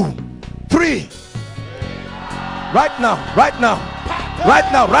 2, 3. Right now, right now,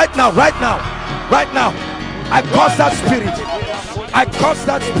 right now, right now, right now, right now. I curse that spirit. I curse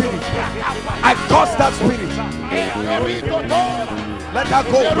that spirit. I curse that spirit. Let her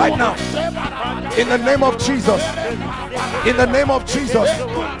go right now. In the name of Jesus. In the name of Jesus.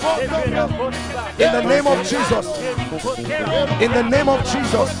 In the name of Jesus. In the name of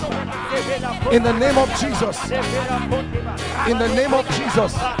Jesus. In the name of Jesus. In the name of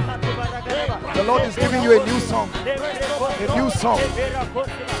Jesus. The Lord is giving you a new song. A new song.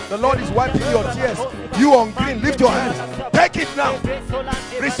 The Lord is wiping your tears. You on green, lift your hands. Take it now.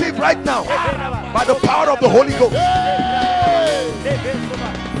 Receive right now by the power of the Holy Ghost.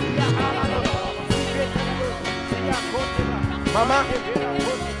 Mama,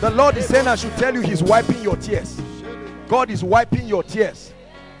 the Lord is saying I should tell you He's wiping your tears. God is wiping your tears.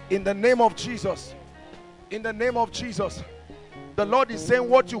 In the name of Jesus. In the name of Jesus. The Lord is saying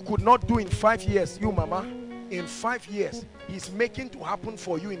what you could not do in 5 years, you mama, in 5 years, He's making to happen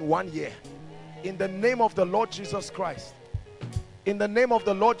for you in 1 year. In the name of the Lord Jesus Christ. In the name of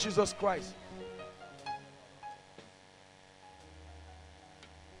the Lord Jesus Christ.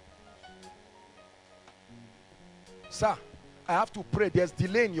 Sir, I have to pray. There's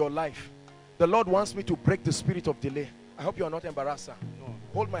delay in your life. The Lord wants me to break the spirit of delay. I hope you are not embarrassed, sir. No.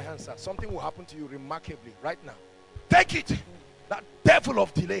 Hold my hand, sir. Something will happen to you remarkably right now. Take it. That devil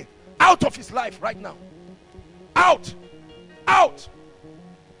of delay out of his life right now. Out. Out.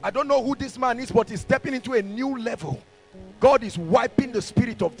 I don't know who this man is, but he's stepping into a new level. God is wiping the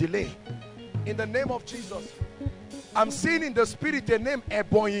spirit of delay. In the name of Jesus. I'm seeing in the spirit a name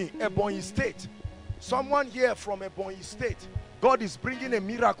Ebonyi State. Someone here from Ebonyi State. God is bringing a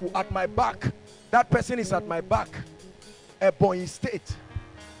miracle at my back. That person is at my back. Ebonyi State.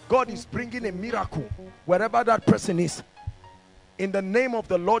 God is bringing a miracle wherever that person is. In the name of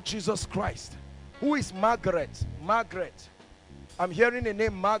the Lord Jesus Christ. Who is Margaret? Margaret. I'm hearing a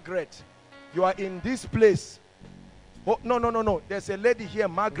name, Margaret. You are in this place. Oh, no. There's a lady here,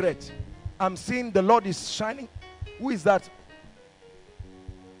 Margaret. I'm seeing the Lord is shining. Who is that?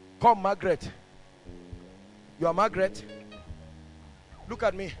 Come, Margaret. You are Margaret. Look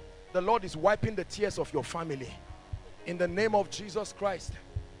at me. The Lord is wiping the tears of your family. In the name of Jesus Christ,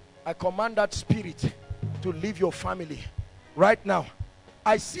 I command that spirit to leave your family right now.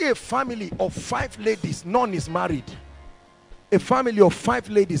 I see a family of 5 ladies. None is married. A family of 5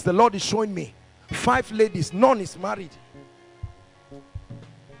 ladies. The Lord is showing me 5 ladies. None is married.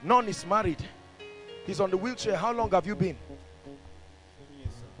 None is married. He's on the wheelchair. How long have you been?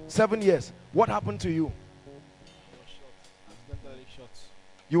 7 years. What happened to you?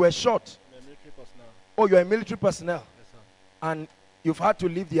 You were shot. Oh, you are a military personnel. Yes, sir. And you've had to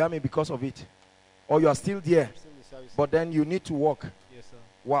leave the army because of it. Or you are still there. But then you need to walk. Yes, sir.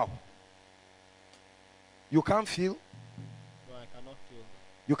 Wow. You can't feel? No, I cannot feel.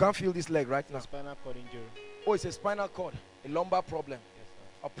 You can't feel this leg right now? Spinal cord injury. Oh, it's a spinal cord. A lumbar problem. Yes,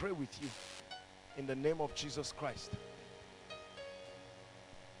 sir. I'll pray with you. In the name of Jesus Christ.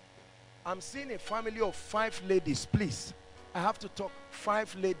 I'm seeing a family of 5 ladies. Please. I have to talk.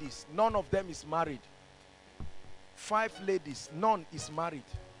 5 ladies. None of them is married. 5 ladies. None is married.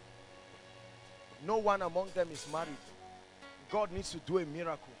 No one among them is married. God needs to do a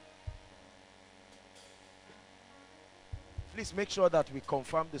miracle. Please make sure that we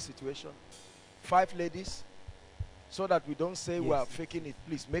confirm the situation. 5 ladies. So that we don't say we are faking it.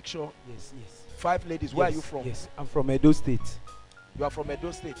 Please make sure. Yes. 5 ladies. Where are you from? Yes, I'm from Edo State. You are from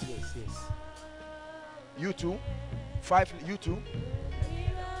Edo State? Yes. You too? 5, you too?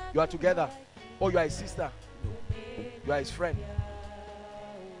 You are together? Oh, you are his sister? No. You are his friend?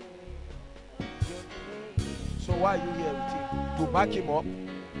 So why are you here with him? To back him up?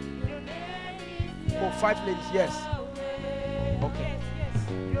 Oh, 5 ladies, yes. Okay.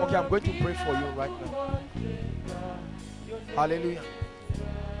 Okay, I'm going to pray for you right now. Hallelujah.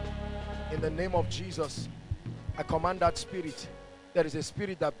 In the name of Jesus, I command that spirit. There is a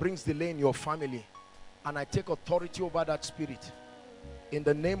spirit that brings delay in your family. And I take authority over that spirit. In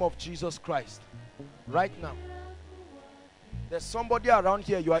the name of Jesus Christ. Right now. There's somebody around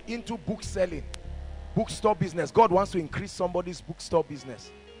here. You are into book selling. Bookstore business. God wants to increase somebody's bookstore business.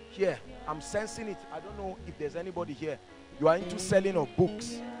 Here, I'm sensing it. I don't know if there's anybody here. You are into selling of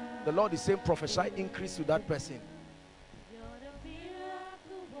books. The Lord is saying prophesy increase to that person.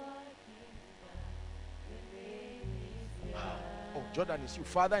 Oh, Jordan is you.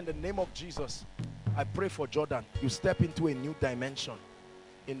 Father, in the name of Jesus, I pray for Jordan. You step into a new dimension.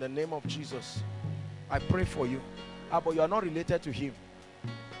 In the name of Jesus, I pray for you. But you are not related to him.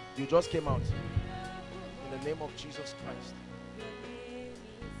 You just came out. In the name of Jesus Christ.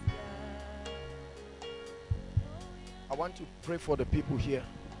 I want to pray for the people here.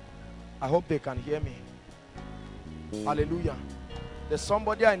 I hope they can hear me. Hallelujah. There's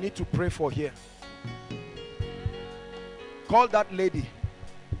somebody I need to pray for here. Call that lady.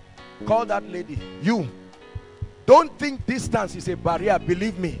 Call that lady. You. Don't think distance is a barrier.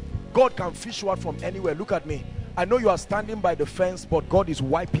 Believe me. God can fish you out from anywhere. Look at me. I know you are standing by the fence, but God is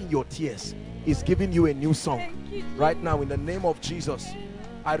wiping your tears. He's giving you a new song. Right now, in the name of Jesus,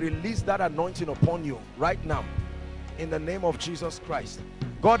 I release that anointing upon you. Right now. In the name of Jesus Christ.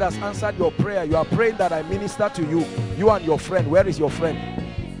 God has answered your prayer. You are praying that I minister to you. You and your friend. Where is your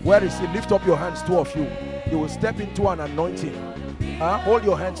friend? Where is he? Lift up your hands, 2 of you. You will step into an anointing. Hold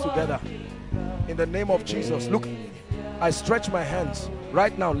your hands together. In the name of Jesus. Look, I stretch my hands.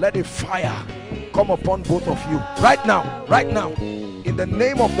 Right now, let a fire come upon both of you. Right now. Right now. In the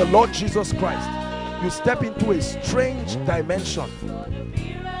name of the Lord Jesus Christ. You step into a strange dimension.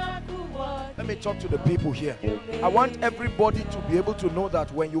 Let me talk to the people here. I want everybody to be able to know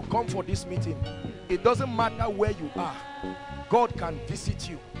that when you come for this meeting, It doesn't matter where you are. God can visit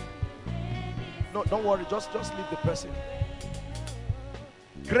you. No, don't worry. Just leave the person.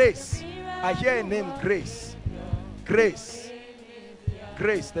 Grace. I hear a name, Grace. Grace.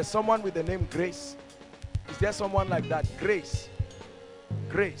 Grace. There's someone with the name Grace. Is there someone like that? Grace.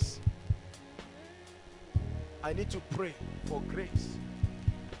 Grace. I need to pray for grace.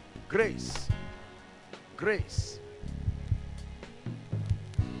 Grace. Grace.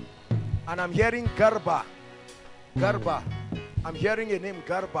 And I'm hearing Garba. Garba. I'm hearing a name,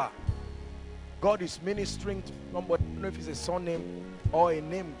 Garba. God is ministering to somebody. I don't know if it's a son name or a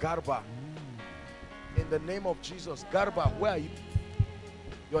name, Garba. In the name of Jesus. Garba, where are you?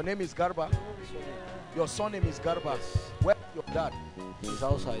 Your name is Garba? Your son name is Garba. Where is your dad? He's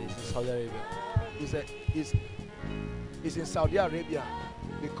outside. He's in Saudi Arabia. He's in Saudi Arabia.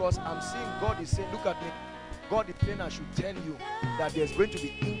 Because I'm seeing God is saying, look at me. God is saying I should tell you that there's going to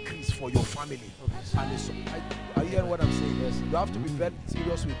be increase for your family. And so, are you hearing what I'm saying? Yes. You have to be very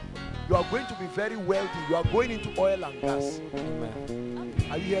serious with it. You are going to be very wealthy. You are going into oil and gas. Amen.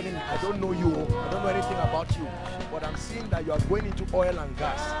 Are you hearing me? I don't know you. I don't know anything about you. But I'm seeing that you are going into oil and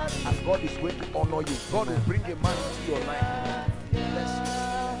gas. And God is going to honor you. God will bring a man into your life. Bless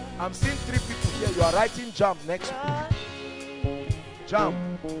you. I'm seeing 3 people here. You are writing jam next week. Jam.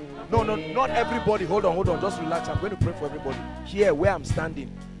 No, not everybody. Hold on. Just relax. I'm going to pray for everybody. Here, where I'm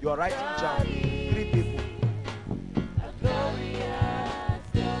standing, you are writing jam. 3 people.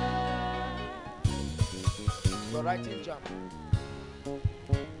 You're writing jam.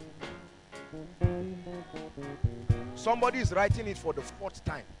 Somebody is writing it for the 4th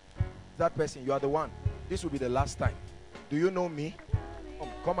time. That person, you are the one. This will be the last time. Do you know me?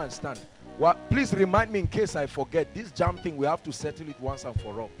 Come and stand. Well, please remind me in case I forget. This jam thing, we have to settle it once and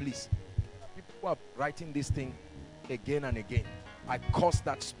for all. Please. People are writing this thing again and again. I curse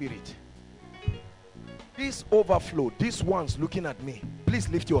that spirit. This overflow, these ones looking at me, please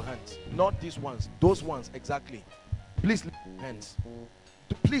lift your hands. Not these ones, those ones exactly. Please lift your hands.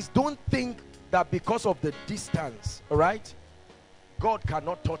 Please don't think that because of the distance, all right, God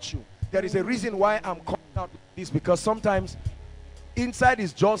cannot touch you. There is a reason why I'm calling out this, because sometimes inside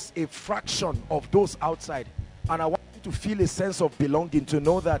is just a fraction of those outside, and I want you to feel a sense of belonging, to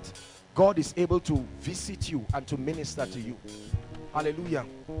know that God is able to visit you and to minister to you. Hallelujah.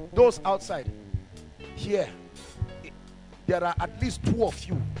 Those outside, here, there are at least 2 of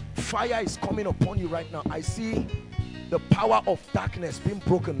you. Fire is coming upon you right now. I see the power of darkness being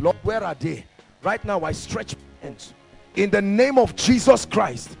broken. Lord, where are they? Right now, I stretch my hands. In the name of Jesus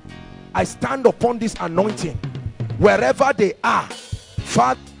Christ, I stand upon this anointing. Wherever they are,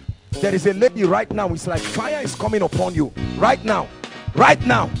 Father, there is a lady right now. It's like fire is coming upon you. Right now. Right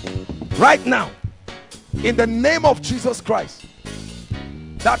now. Right now. In the name of Jesus Christ,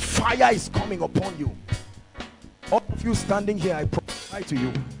 that fire is coming upon you. All of you standing here, I prophesy to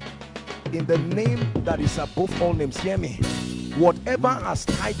you, in the name that is above all names, hear me. Whatever has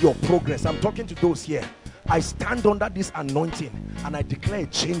tied your progress, I'm talking to those here, I stand under this anointing and I declare a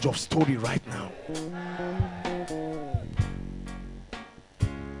change of story right now.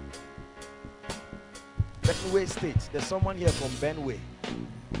 Benue State. There's someone here from Benue.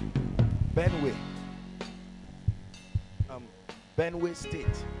 Benue. Benue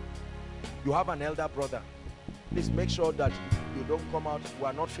State. You have an elder brother. Please make sure that you don't come out. We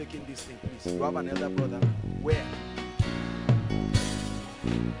are not faking this thing, please. You have an elder brother. Where?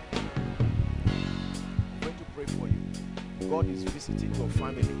 I'm going to pray for you. God is visiting your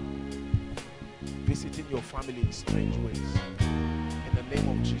family. Visiting your family in strange ways. In the name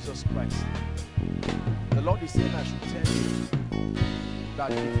of Jesus Christ. The Lord is saying I should tell you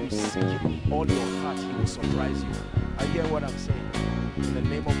that if you seek Him with all your heart, He will surprise you. I hear what I'm saying. In the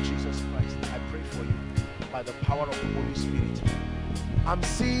name of Jesus Christ, I pray for you by the power of the Holy Spirit. I'm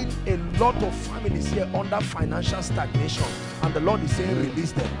seeing a lot of families here under financial stagnation, and the Lord is saying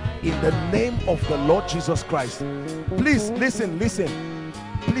release them in the name of the Lord Jesus Christ. Please listen.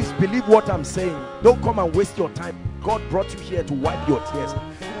 Please believe what I'm saying. Don't come and waste your time. God brought you here to wipe your tears.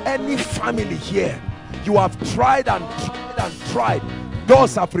 Any family here, you have tried and tried and tried,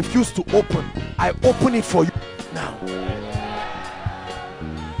 doors have refused to open. I open it for you now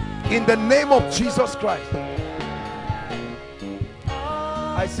in the name of Jesus Christ.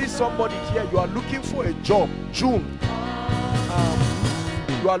 I see somebody here, you are looking for a job. June,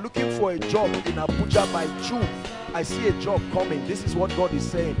 you are looking for a job in Abuja. By June, I see a job coming. This is what God is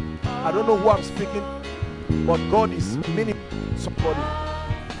saying. I don't know who I'm speaking, but God is meaning somebody.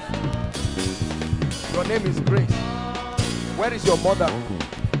 Your name is Grace. Where is your mother?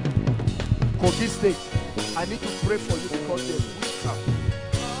 Kogi State. I need to pray for you because there's witchcraft.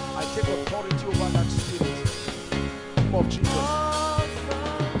 I take authority over that spirit. In the name of Jesus.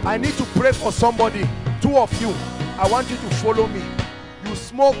 I need to pray for somebody. Two of you, I want you to follow me. You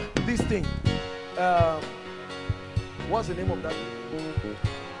smoke this thing. What's the name of that?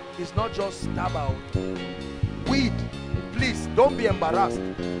 It's not just tobacco. Weed. Please don't be embarrassed.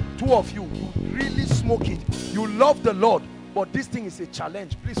 Two of you, you really smoke it. You love the Lord, but this thing is a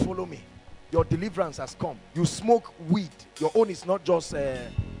challenge. Please follow me. Your deliverance has come. You smoke weed. Your own is not just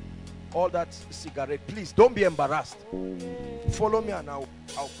all that cigarette. Please don't be embarrassed. Follow me and I'll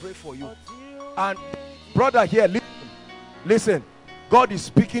pray for you. And brother here, listen. God is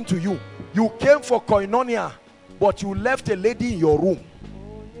speaking to you. You came for koinonia, but you left a lady in your room.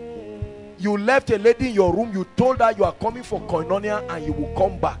 You left a lady in your room. You told her you are coming for koinonia and you will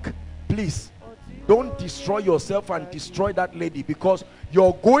come back. Please don't destroy yourself and destroy that lady, because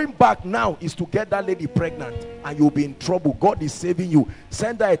your going back now is to get that lady pregnant and you'll be in trouble. God is saving you.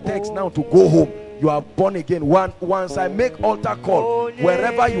 Send her a text now to go home. You are born again. Once I make altar call,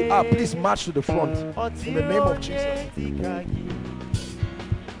 wherever you are, please march to the front in the name of Jesus.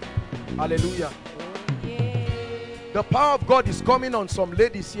 Hallelujah. The power of God is coming on some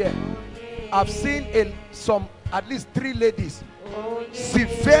ladies here. I've seen at least 3 ladies,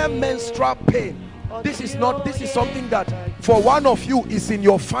 severe menstrual pain. This is something that for one of you is in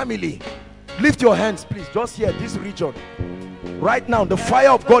your family. Lift your hands, please. Just here, this region. Right now, the fire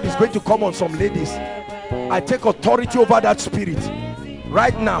of God is going to come on some ladies. I take authority over that spirit.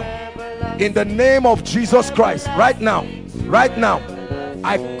 Right now, in the name of Jesus Christ. Right now,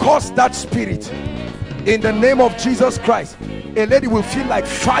 I curse that spirit. In the name of Jesus Christ. A lady will feel like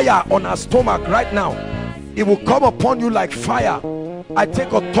fire on her stomach right now. It will come upon you like fire. I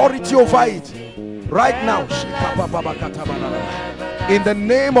take authority over it right now. In the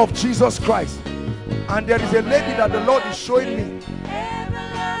name of Jesus Christ. And there is a lady that the Lord is showing me.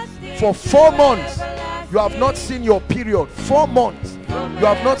 For 4 months, you have not seen your period. 4 months, you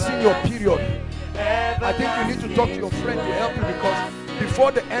have not seen your period. I think you need to talk to your friend to help you, because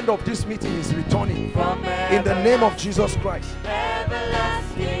before the end of this meeting is returning. In the name of Jesus Christ.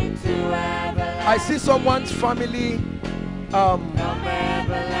 I see someone's family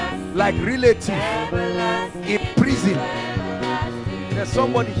like relative in prison. There's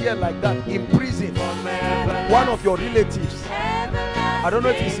somebody here like that in prison. One of your relatives. I don't know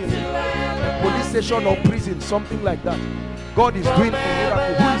if he's in a police station or prison, something like that. God is doing a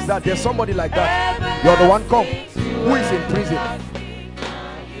miracle. Who is that? There's somebody like that. You're the one. Come. Who is in prison?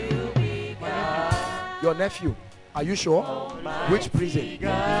 Your nephew. Are you sure? Which prison?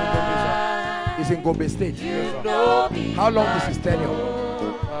 He's in Gombe State. How long is his tenure?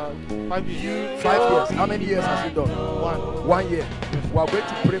 5 years. 5 years. How many years has he done? 1 year. We are going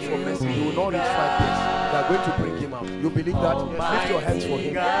to pray for mercy. He will not reach 5 years. We are going to bring him out. You believe that? Lift your hands for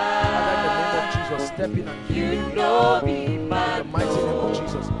him. And in the name of Jesus, step in and heal him. In the mighty name of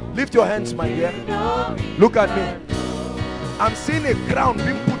Jesus. Lift your hands, my dear. Look at me. I'm seeing a crown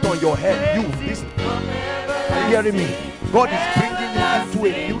being put on your head. Are you hearing me? God is bringing you into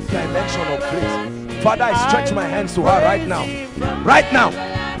a new dimension of grace. Father, I stretch my hands to her right now. Right now.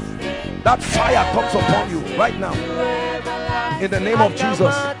 That fire comes upon you right now. In the name of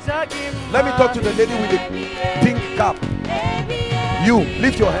Jesus. Let me talk to the lady with the pink cap. You,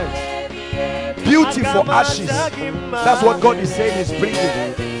 lift your hands. Beauty for ashes. That's what God is saying is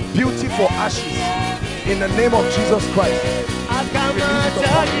bringing. Beauty for ashes. In the name of Jesus Christ.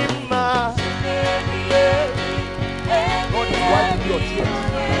 God is wiping your tears.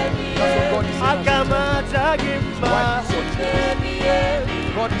 That's what God is saying.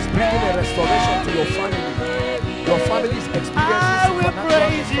 God is bringing a restoration to your family. Your family is experiencing supernatural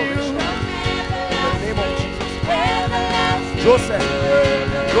restoration. In the name of Jesus.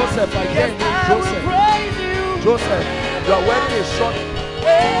 Joseph, I hear you. Joseph, you are wearing a short.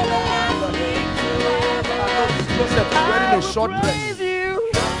 Joseph is wearing a short dress.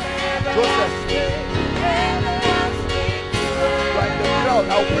 Joseph, right in the crowd.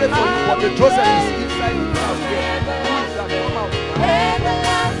 I'll pray for you, but the Joseph is inside the crowd here. Who is that? Come out.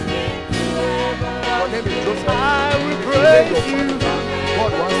 Your name is Joseph. I will praise you.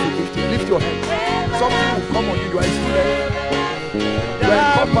 God wants to lift you. Lift your hands. Something will come on you. You are a student. You are a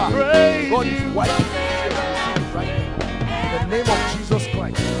copper. God is wiping your tears right now. In the name of Jesus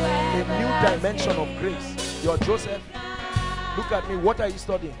Christ, a new dimension of grace. You're Joseph. Look at me. What are you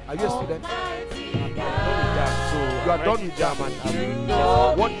studying? Are you a student? I'm done with that. So you are done with that, man.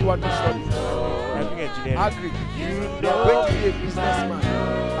 What do you want to study? Agri. You are going to be a businessman,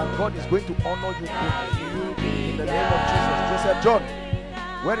 and God is going to honor you in the name of Jesus. Joseph John,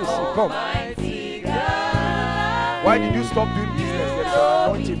 where is he? Come. Why did you stop doing business? There's is an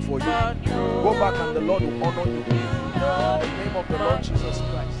anointing for you. Go back and the Lord will honor you. In the name of the Lord Jesus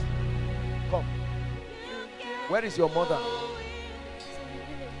Christ. Come. Where is your mother?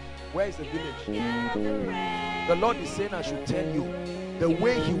 Where is the village? The Lord is saying I should tell you, the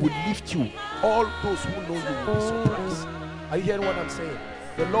way He will lift you, all those who know you will be surprised. Are you hearing what I'm saying?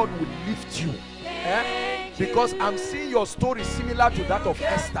 The Lord will lift you. Because I'm seeing your story similar to that of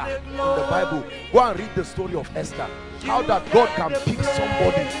Esther in the Bible. Go and read the story of Esther. How that God can pick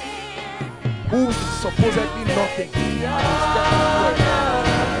somebody who is supposedly nothing and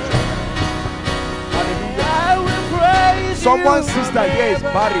hallelujah. Someone's sister here is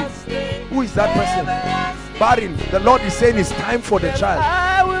barren. Who is that person? Barren. The Lord is saying it's time for the child.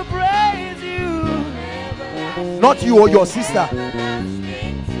 I will praise you. Not you or your sister.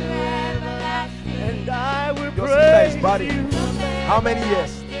 Your sister is barren. How many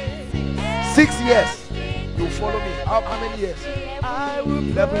years? 6 years. You follow me. How many years?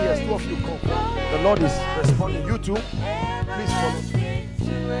 11 years. 2 of you come. The Lord is responding. You too. Please follow me.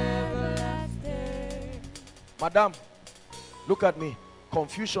 Madam, look at me.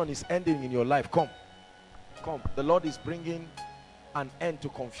 Confusion is ending in your life. Come. Come. The Lord is bringing an end to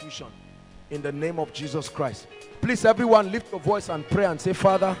confusion in the name of Jesus Christ. Please, everyone, lift your voice and pray and say,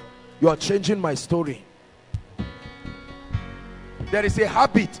 Father, you are changing my story. There is a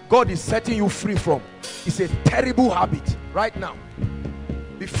habit God is setting you free from. It's a terrible habit right now.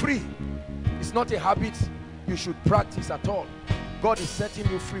 Be free. It's not a habit you should practice at all. God is setting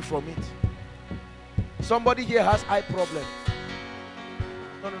you free from it. Somebody here has eye problem.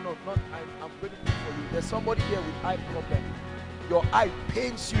 No, not eye. I'm going to pray for you. There's somebody here with eye problem. Your eye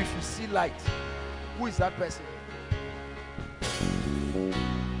pains you if you see light. Who is that person?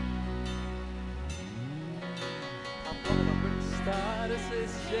 Status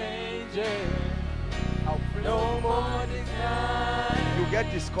is changing. No more decline. You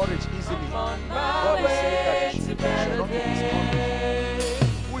get discouraged easily. God is saying that you should not be discouraged.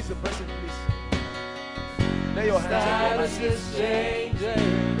 Who is the person, please? Lay your hands on your mind.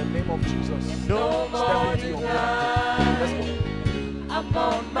 In the name of Jesus. No more Step into your mind. Let's go. I'm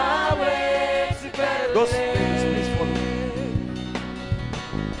on my way to better. Those things, please follow me.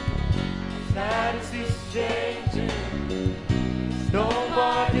 Status is changing.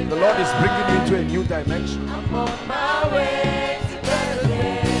 The Lord is bringing you into a new dimension. I'm on my way to better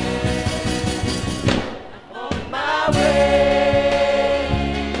days. I'm on my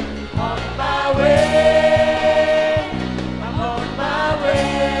way. On my way. I'm on my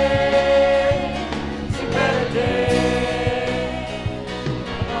way to better days.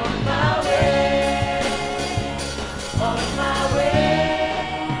 I'm on my way. On my way.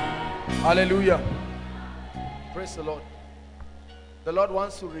 Hallelujah. Praise the Lord. The Lord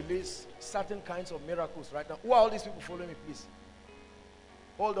wants to release certain kinds of miracles right now. Who are all these people following me, please?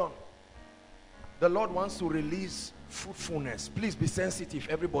 Hold on. The Lord wants to release fruitfulness. Please be sensitive,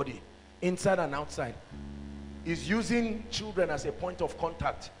 everybody, inside and outside. He's using children as a point of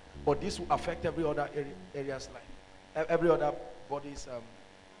contact, but this will affect every other area's life, every other body's.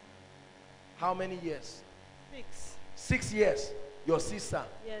 How many years? 6. 6 years. Your sister.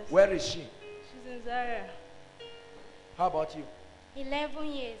 Yes. Where is she? She's in Zaria. How about you?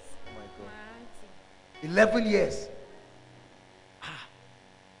 11 years. Oh my God. My auntie. 11 years.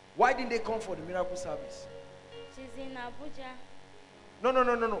 Why didn't they come for the miracle service? She's in Abuja.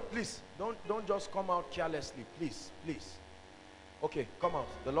 No. Please, don't just come out carelessly. Please. Okay, come out.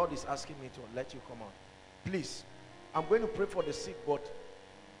 The Lord is asking me to let you come out. Please. I'm going to pray for the sick, but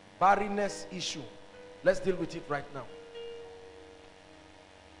barrenness issue, let's deal with it right now.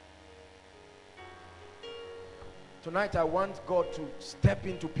 Tonight I want God to step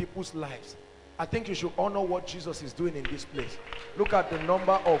into people's lives. I think you should honor what Jesus is doing in this place. Look at the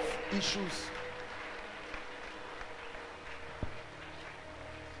number of issues.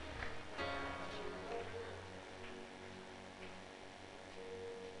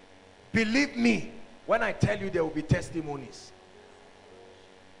 Believe me when I tell you there will be testimonies.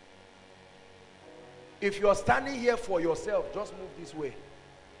 If you're standing here for yourself, just move this way.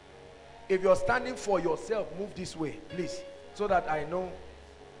 If you're standing for yourself, move this way, please, so that I know.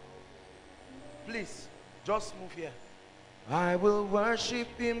 Please, just move here. I will worship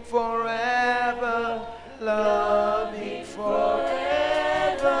him forever, love him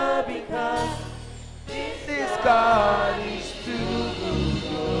forever, because this God is too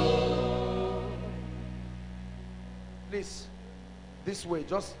good. Please, this way,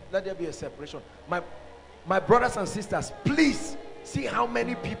 just let there be a separation. My brothers and sisters, please see how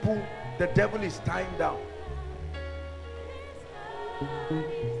many people the devil is tying down.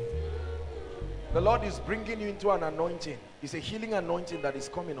 The Lord is bringing you into an anointing. It's a healing anointing that is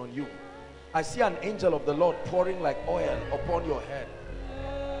coming on you. I see an angel of the Lord pouring like oil upon your head.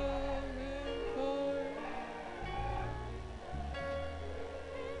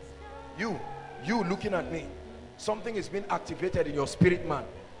 You looking at me, something is being activated in your spirit, man.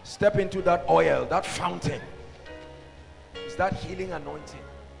 Step into that oil, that fountain. It's that healing anointing.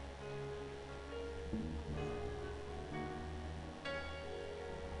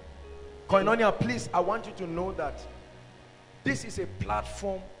 Koinonia, please, I want you to know that this is a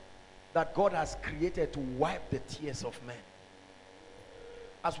platform that God has created to wipe the tears of men.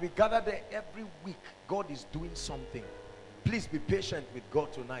 As we gather there every week, God is doing something. Please be patient with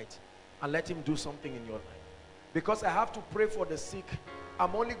God tonight and let him do something in your life. Because I have to pray for the sick.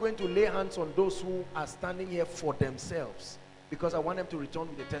 I'm only going to lay hands on those who are standing here for themselves, because I want them to return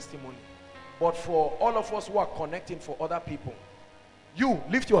with a testimony. But for all of us who are connecting for other people, you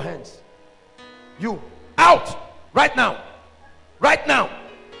lift your hands. You out right now. Right now.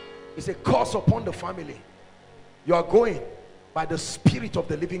 It's a curse upon the family. You are going by the Spirit of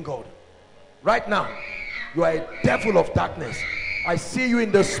the living God. Right now, you are a devil of darkness. I see you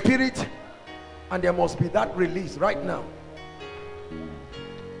in the spirit, and there must be that release right now.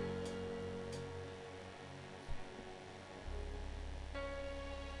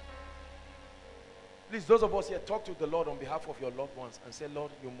 Please, those of us here, talk to the Lord on behalf of your loved ones and say,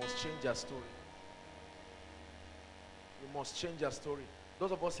 Lord, you must change your story. You must change your story.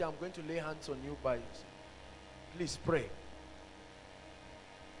 Those of us here, I'm going to lay hands on you by yourself. Please pray.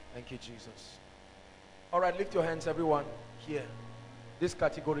 Thank you, Jesus. All right, lift your hands, everyone here. This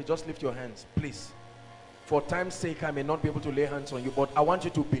category, just lift your hands, please. For time's sake, I may not be able to lay hands on you, but I want you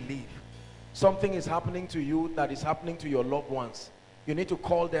to believe. Something is happening to you that is happening to your loved ones. You need to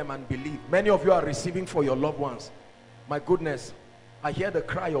call them and believe. Many of you are receiving for your loved ones. My goodness, I hear the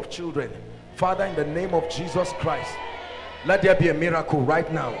cry of children. Father, in the name of Jesus Christ, let there be a miracle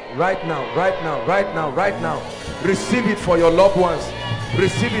right now, right now, right now, right now, right now. Receive it for your loved ones.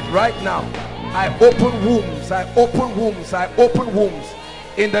 Receive it right now. I open wombs, I open wombs, I open wombs.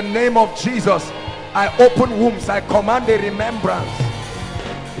 In the name of Jesus, I open wombs. I command a remembrance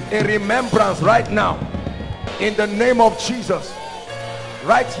right now. In the name of Jesus.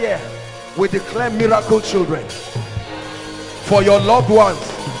 Right here, we declare miracle children for your loved ones.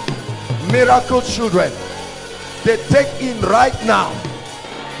 Miracle children, they take in right now,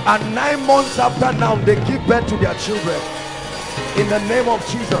 and 9 months after now, they give birth to their children. In the name of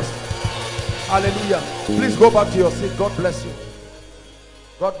Jesus. Hallelujah. Please go back to your seat. God bless you.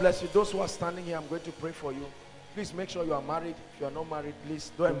 God bless you. Those who are standing here, I'm going to pray for you. Please make sure you are married. If you are not married,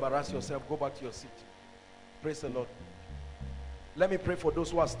 please don't embarrass yourself. Go back to your seat. Praise the Lord. Let me pray for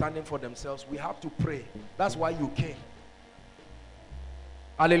those who are standing for themselves. We have to pray. That's why you came.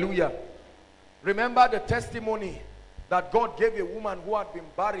 Hallelujah. Remember the testimony that God gave a woman who had been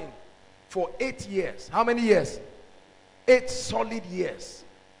barren for 8 years. How many years? 8 solid years.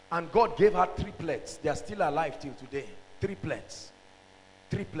 And God gave her triplets. They are still alive till today. Triplets.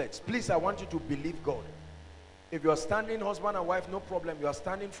 Triplets. Please, I want you to believe God. If you are standing husband and wife, no problem. You are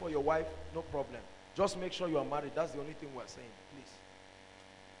standing for your wife, no problem. Just make sure you are married. That's the only thing we're saying. Please.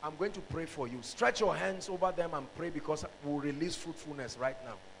 I'm going to pray for you. Stretch your hands over them and pray, because we'll release fruitfulness right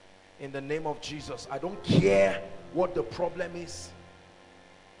now. In the name of Jesus. I don't care what the problem is.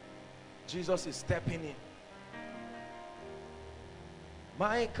 Jesus is stepping in.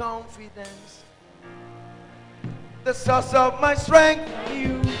 My confidence, the source of my strength,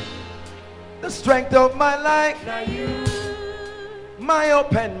 you, the strength of my life, you, my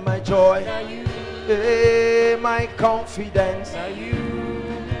hope and my joy, you, hey, my confidence, you.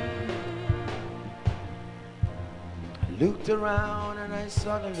 I looked around and I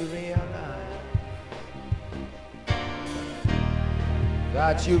suddenly realized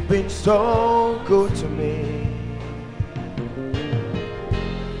that you've been so good to me.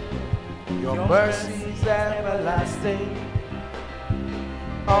 Your mercy is everlasting,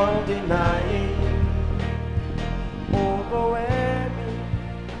 undenying, overwhelming.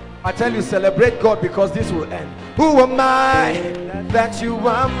 I tell you, celebrate God, because this will end. Who am I that you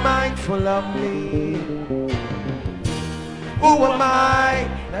are mindful of me? Who am I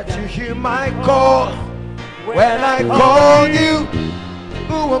that you hear my call when I call you?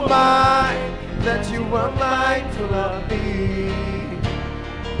 Who am I that you are mindful of me?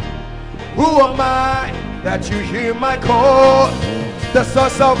 Who am I that you hear my call? The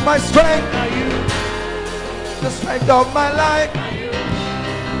source of my strength, the strength of my life,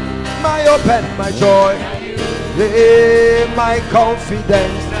 my hope and my joy, yeah, my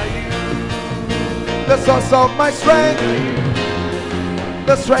confidence, the source of my strength,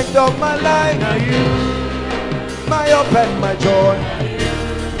 the strength of my life, my hope and my joy,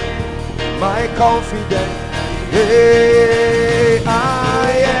 my confidence. Hey,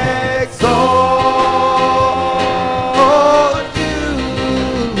 I exalt you.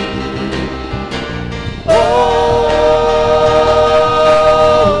 Oh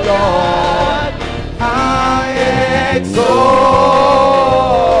Lord, I exalt you.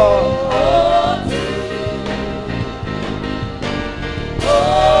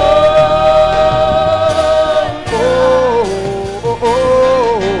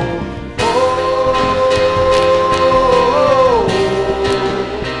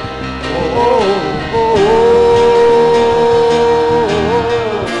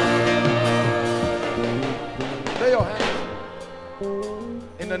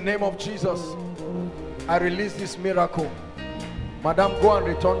 Name of Jesus, I release this miracle. Madam, go and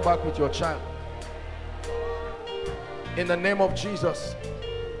return back with your child. In the name of Jesus,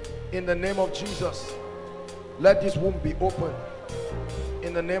 in the name of Jesus, let this womb be open.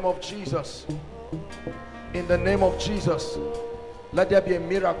 In the name of Jesus, in the name of Jesus, let there be a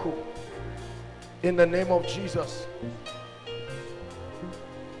miracle. In the name of Jesus.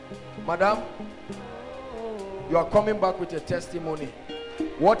 Madam, you are coming back with a testimony.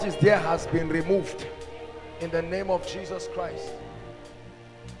 What is there has been removed. In the name of Jesus Christ.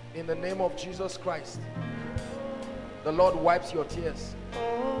 In the name of Jesus Christ. The Lord wipes your tears.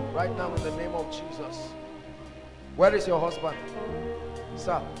 Right now in the name of Jesus. Where is your husband?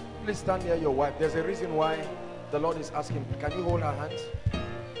 Sir, please stand near your wife. There's a reason why the Lord is asking. Can you hold her hands?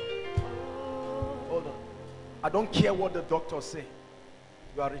 Hold on. I don't care what the doctors say.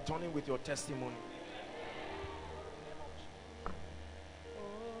 You are returning with your testimony.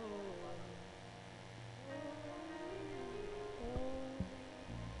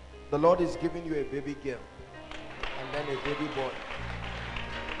 The Lord is giving you a baby girl and then a baby boy.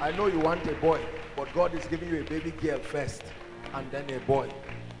 I know you want a boy, but God is giving you a baby girl first and then a boy.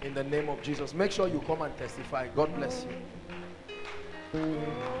 In the name of Jesus. Make sure you come and testify. God bless you.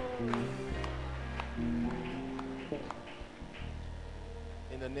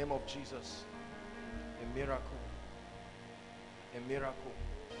 In the name of Jesus. A miracle. A miracle.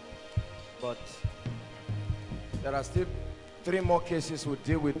 But there are still 3 more cases we'll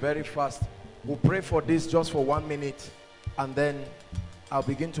deal with very fast. We'll pray for this just for 1 minute and then I'll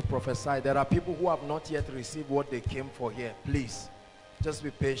begin to prophesy. There are people who have not yet received what they came for here. Please, just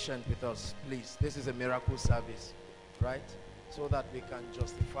be patient with us. Please, this is a miracle service, right? So that we can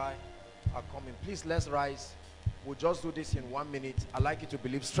justify our coming. Please, let's rise. We'll just do this in 1 minute. I'd like you to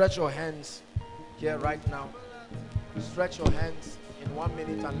believe. Stretch your hands here right now. Stretch your hands in 1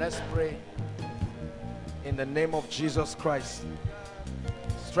 minute and let's pray. In the name of Jesus Christ.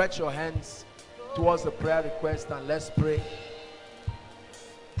 Stretch your hands towards the prayer request and let's pray.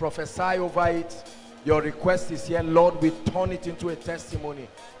 Prophesy over it. Your request is here. Lord, we turn it into a testimony.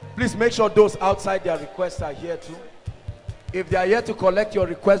 Please make sure those outside their requests are here too. If they are here to collect your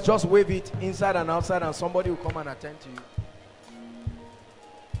request, just wave it inside and outside and somebody will come and attend to you.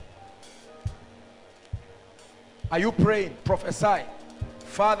 Are you praying? Prophesy.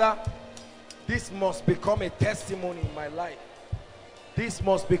 Father, this must become a testimony in my life. This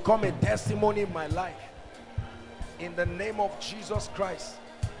must become a testimony in my life. In the name of Jesus Christ.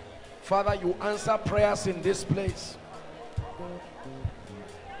 Father, you answer prayers in this place.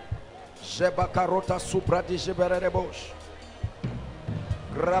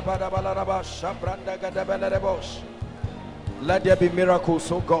 Let there be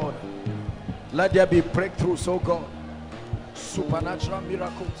miracles, oh God. Let there be breakthroughs, oh God. Supernatural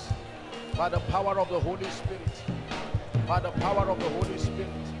miracles. By the power of the Holy Spirit. By the power of the Holy Spirit.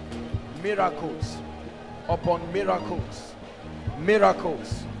 Miracles upon miracles.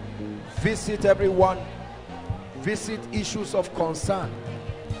 Miracles. Visit everyone. Visit issues of concern.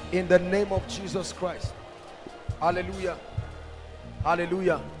 In the name of Jesus Christ. Hallelujah.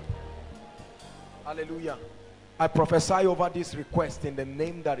 Hallelujah. Hallelujah. I prophesy over this request in the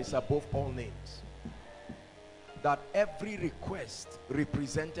name that is above all names. That every request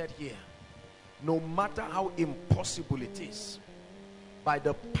represented here, no matter how impossible it is, by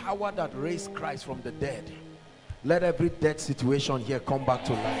the power that raised Christ from the dead, let every dead situation here come back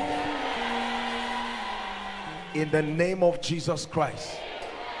to life. In the name of Jesus Christ,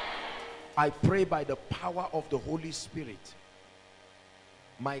 I pray by the power of the Holy Spirit.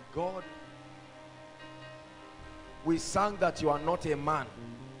 My God, we sang that you are not a man.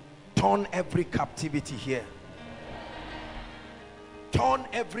 Turn every captivity here. Turn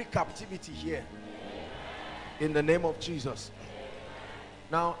every captivity here. In the name of Jesus.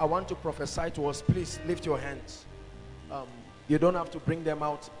 Now I want to prophesy to us. Please lift your hands. You don't have to bring them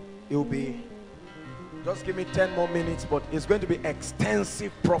out. It will be Just give me 10 more minutes, but it's going to be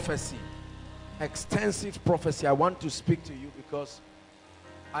extensive prophecy. Extensive prophecy. I want to speak to you because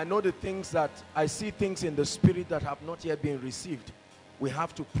I know the things that I see, things in the spirit that have not yet been received. We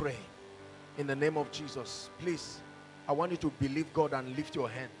have to pray in the name of Jesus. Please, I want you to believe God and lift your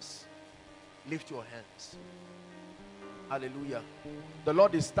hands. Lift your hands. Hallelujah. The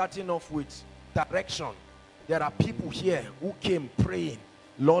Lord is starting off with direction. There are people here who came praying,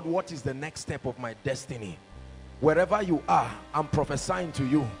 Lord, what is the next step of my destiny? Wherever you are, I'm prophesying to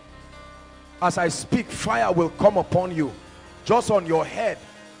you. As I speak, fire will come upon you, just on your head.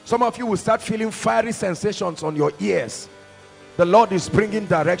 Some of you will start feeling fiery sensations on your ears. The Lord is bringing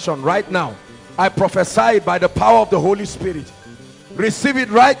direction right now. I prophesy by the power of the Holy Spirit. Receive it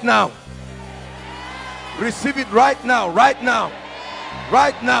right now. Receive it right now, right now,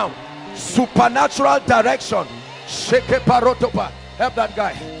 right now. Supernatural direction. Help that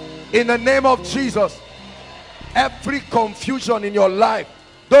guy. In the name of Jesus. Every confusion in your life,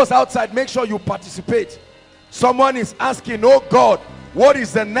 those outside, make sure you participate. Someone is asking, oh God, what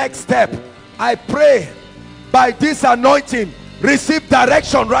is the next step? I pray by this anointing, receive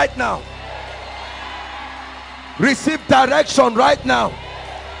direction right now. Receive direction right now.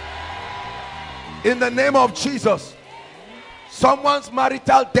 In the name of Jesus. Someone's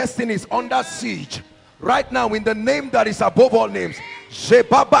marital destiny is under siege right now in the name that is above all names.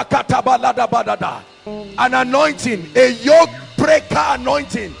 An anointing, a yoke breaker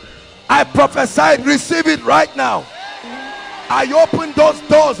anointing. I prophesy, receive it right now. I open those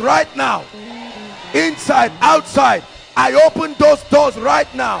doors right now. Inside, outside, I open those doors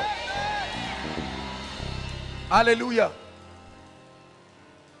right now. Hallelujah.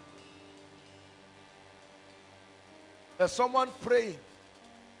 There's someone praying.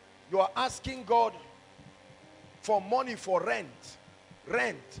 You are asking God for money for rent.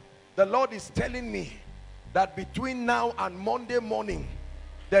 The Lord is telling me that between now and Monday morning,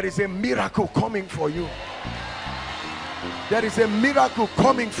 there is a miracle coming for you. There is a miracle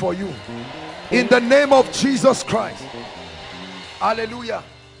coming for you. In the name of Jesus Christ. Hallelujah.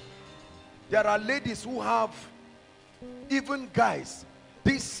 There are ladies who have, even guys,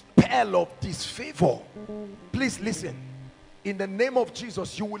 this spell of disfavor. Please listen. In the name of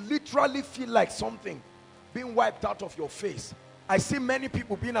Jesus, you will literally feel like something being wiped out of your face. I see many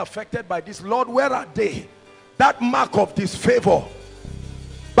people being affected by this. Lord, where are they? That mark of disfavor,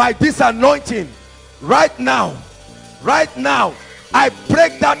 by this anointing, right now, I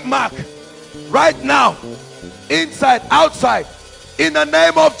break that mark right now, inside, outside, in the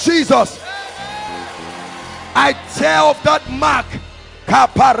name of Jesus. I tear off that mark,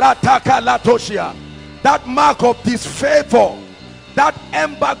 that mark of disfavor, that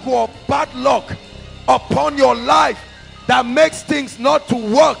embargo of bad luck upon your life that makes things not to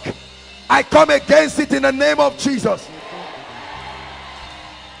work. I come against it in the name of Jesus.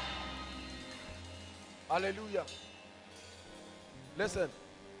 Hallelujah. Listen,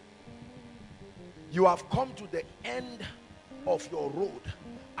 you have come to the end of your road,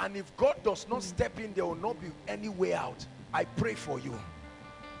 and if God does not step in, there will not be any way out. I pray for you.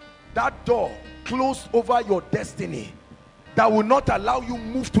 That door closed over your destiny that will not allow you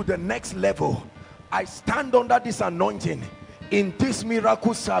move to the next level. I stand under this anointing in this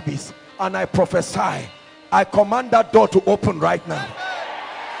miracle service, and I prophesy, I command that door to open right now.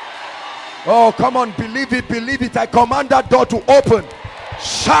 Oh, come on, believe it, believe it. I command that door to open.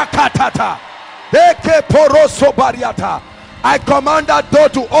 Shakatata. Eke poroso bariata. I command that door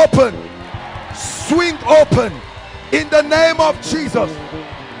to open. Swing open in the name of Jesus.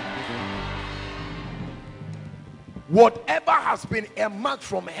 Whatever has been earmarked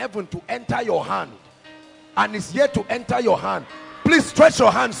from heaven to enter your hand and is yet to enter your hand, please stretch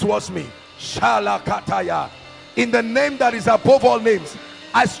your hands towards me. Shalakataya. In the name that is above all names,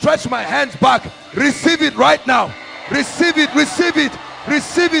 I stretch my hands back. Receive it right now. Receive it, receive it,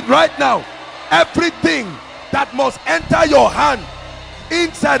 receive it right now. Everything that must enter your hand,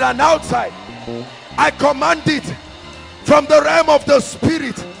 inside and outside, I command it from the realm of the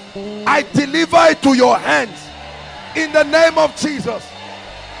spirit. I deliver it to your hands in the name of Jesus.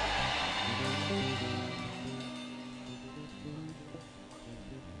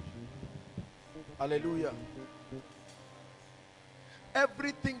 Hallelujah.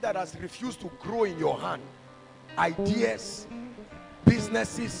 Everything that has refused to grow in your hand, ideas,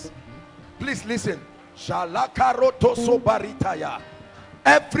 businesses, please listen.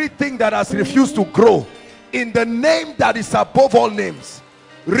 Everything that has refused to grow, in the name that is above all names,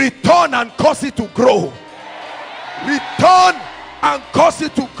 return and cause it to grow. Return and cause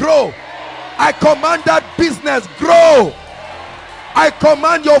it to grow. I command that business grow. I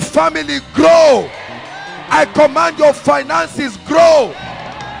command your family grow. I command your finances grow.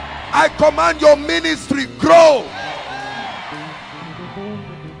 I command your ministry grow.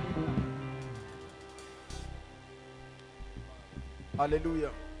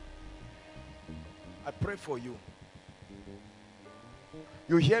 Hallelujah. I pray for you.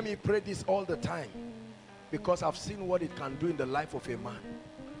 You hear me pray this all the time because I've seen what it can do in the life of a man.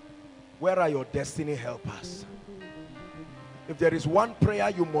 Where are your destiny helpers? If there is one prayer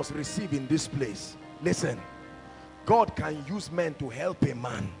you must receive in this place, listen. God can use men to help a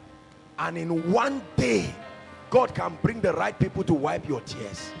man, and in one day God can bring the right people to wipe your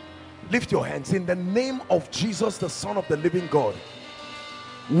tears. Lift your hands in the name of Jesus, the Son of the living God.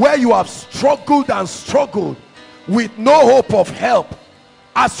 Where you have struggled and struggled with no hope of help,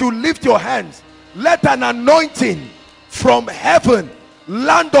 as you lift your hands, let an anointing from heaven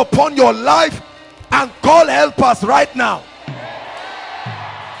land upon your life and call helpers right now.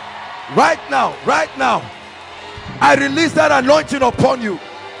 Right now, right now. I release that anointing upon you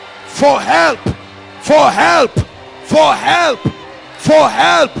for help, for help, for help, for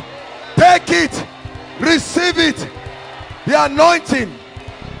help. Take it, receive it, the anointing.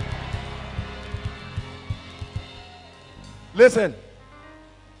 Listen,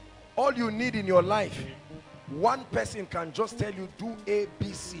 all you need in your life, one person can just tell you do A,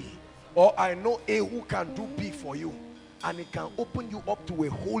 B, C, or I know A who can do B for you, and it can open you up to a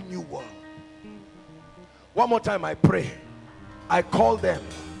whole new world. One more time I pray. I call them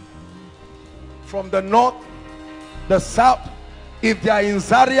from the north, the south. If they are in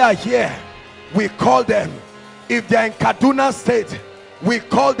Zaria here, we call them. If they are in Kaduna State, we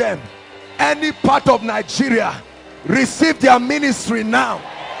call them. Any part of Nigeria, receive their ministry now.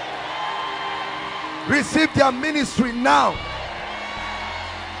 Receive their ministry now.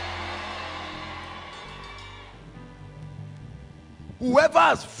 Whoever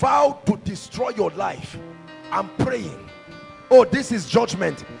has vowed to destroy your life, I'm praying. Oh, this is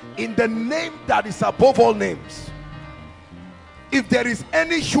judgment in the name that is above all names. If there is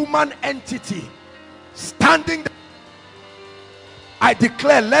any human entity standing, I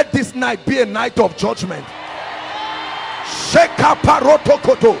declare, let this night be a night of judgment.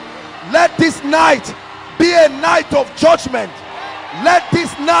 Let this night be a night of judgment. Let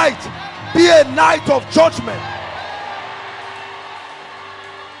this night be a night of judgment.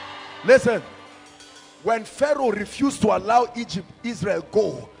 Listen, when Pharaoh refused to allow Israel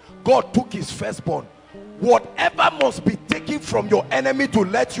go, God took his firstborn. Whatever must be taken from your enemy to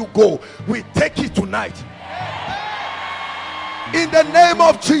let you go, we take it tonight. In the name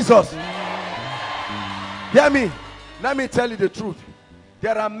of Jesus. Hear me. Let me tell you the truth.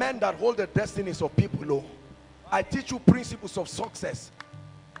 There are men that hold the destinies of people low. I teach you principles of success,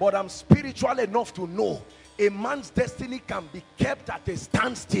 but I'm spiritual enough to know a man's destiny can be kept at a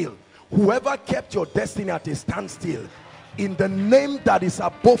standstill. Whoever kept your destiny at a standstill, in the name that is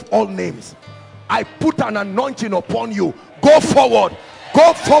above all names, I put an anointing upon you. Go forward,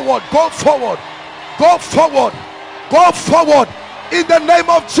 go forward, go forward, go forward, go forward in the name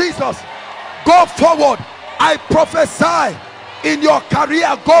of Jesus. Go forward. I prophesy in your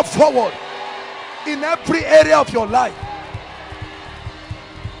career, go forward in every area of your life.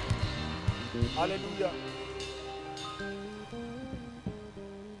 Hallelujah.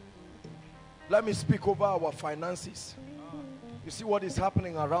 Let me speak over our finances. You see what is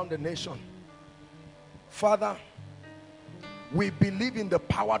happening around the nation. Father, we believe in the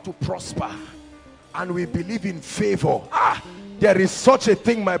power to prosper, and we believe in favor. There is such a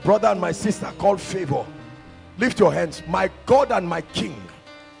thing, my brother and my sister, called favor. Lift your hands. My God and my King,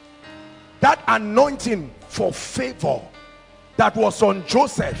 that anointing for favor that was on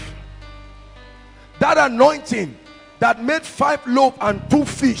Joseph, that anointing that made 5 loaves and 2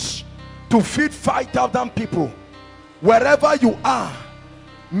 fish to feed 5,000 people, wherever you are,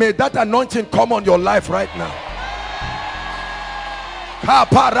 may that anointing come on your life right now.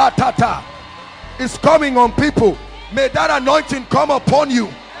 It's coming on people. May that anointing come upon you.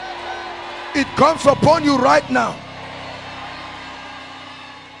 It comes upon you right now.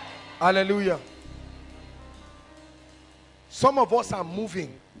 Hallelujah. Some of us are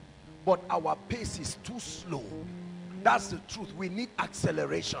moving, but our pace is too slow. That's the truth. We need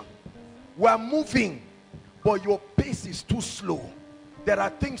acceleration. We're moving, but your pace is too slow. There are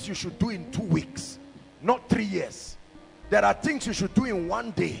things you should do in 2 weeks, not 3 years. There are things you should do in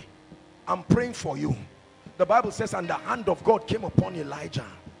 1 day. I'm praying for you. The Bible says, and the hand of God came upon Elijah,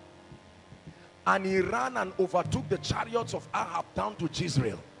 and he ran and overtook the chariots of Ahab down to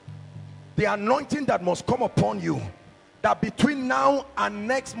Jezreel. The anointing that must come upon you, that between now and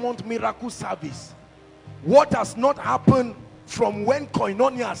next month miracle service, what has not happened from when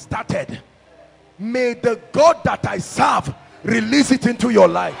Koinonia started, May the God that I serve release it into your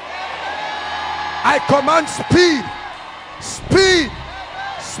life. I command speed, speed,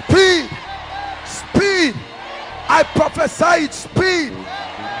 speed, speed. I prophesy it, speed.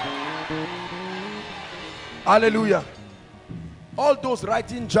 Hallelujah. All those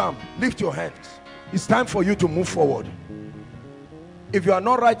writing jam, lift your hands. It's time for you to move forward. If you are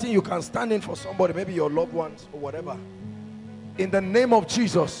not writing, you can stand in for somebody, maybe your loved ones or whatever. In the name of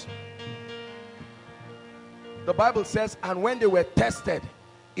Jesus. The Bible says, and when they were tested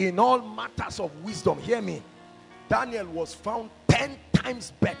in all matters of wisdom, hear me, Daniel was found 10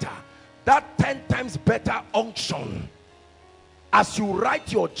 times better. That 10 times better unction, as you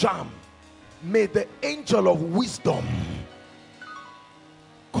write your jam, may the angel of wisdom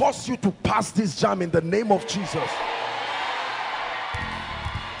cause you to pass this jam in the name of Jesus.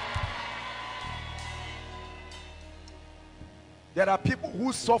 There are people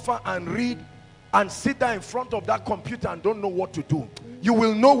who suffer and read and sit there in front of that computer and don't know what to do. You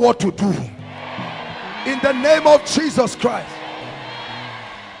will know what to do in the name of Jesus Christ.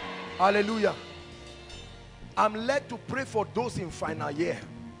 Hallelujah. I'm led to pray for those in final year.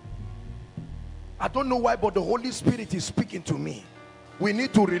 I don't know why, but the Holy Spirit is speaking to me. We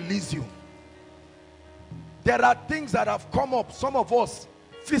need to release you. There are things that have come up. Some of us,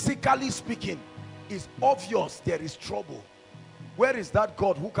 physically speaking, it's obvious there is trouble. Where is that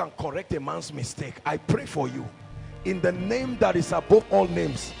God who can correct a man's mistake? I pray for you. In the name that is above all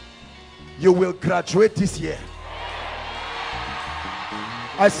names, you will graduate this year.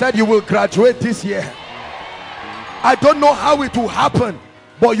 I said you will graduate this year. I don't know how it will happen,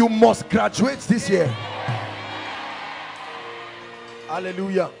 but you must graduate this year.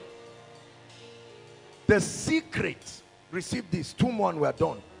 Hallelujah. The secret, receive this, 2 more and we're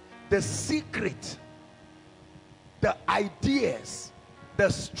done. The secret, the ideas, the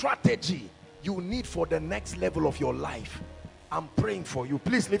strategy you need for the next level of your life, I'm praying for you.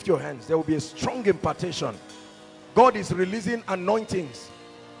 Please lift your hands. There will be a strong impartation. God is releasing anointings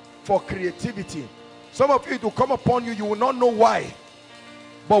for creativity. Some of it will come upon you, you will not know why,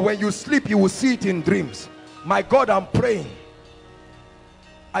 but when you sleep you will see it in dreams. My God, I'm praying.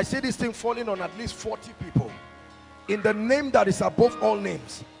 I see this thing falling on at least 40 people. In the name that is above all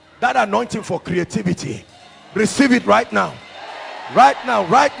names, that anointing for creativity, receive it right now. Right now,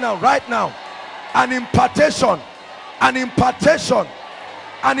 right now, right now. An impartation, an impartation,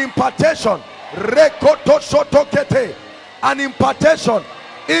 an impartation. An impartation.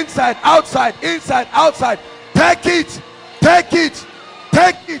 Inside, outside, inside, outside. Take it, take it,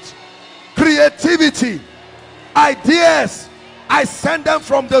 take it. Creativity, ideas, I send them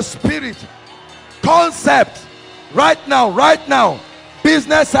from the Spirit. Concept, right now, right now.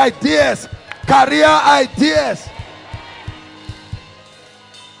 Business ideas, career ideas.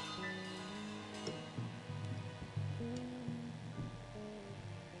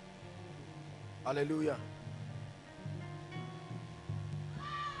 Hallelujah.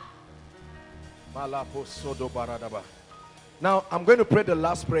 Now I'm going to pray the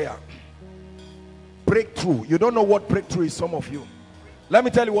last prayer. Breakthrough. You don't know what breakthrough is, some of you. Let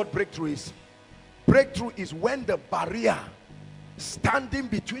me tell you what breakthrough is. Breakthrough is when the barrier standing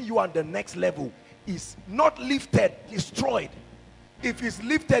between you and the next level is not lifted, destroyed. If it's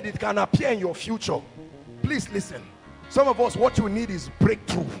lifted, it can appear in your future. Please listen. Some of us, what you need is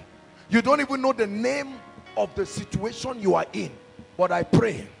breakthrough. You don't even know the name of the situation you are in, but I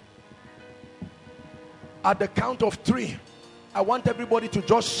pray at the count of 3, I want everybody to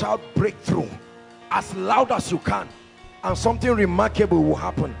just shout breakthrough as loud as you can, and something remarkable will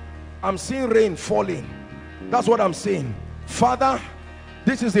happen. I'm seeing rain falling. That's what I'm saying. Father,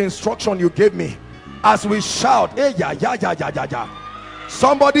 this is the instruction you gave me. As we shout, hey,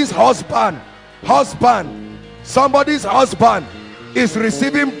 somebody's husband, somebody's husband is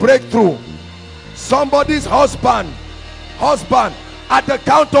receiving breakthrough. Somebody's husband, at the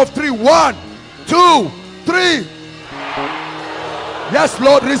count of 3, 1, 2, 3. Yes,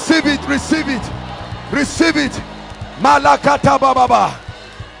 Lord, receive it, receive it, receive it. Malakata bababa.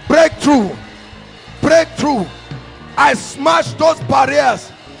 Breakthrough, breakthrough. I smash those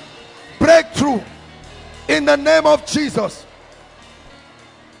barriers. Breakthrough in the name of Jesus.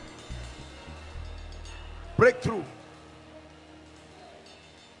 Breakthrough.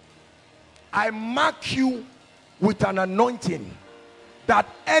 I mark you with an anointing that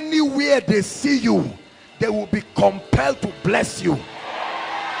anywhere they see you, they will be compelled to bless you.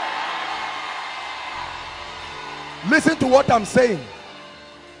 Listen to what I'm saying.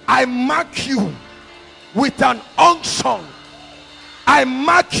 I mark you with an unction. I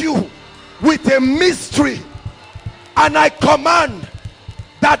mark you with a mystery, and I command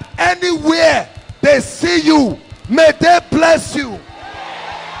that anywhere they see you, may they bless you.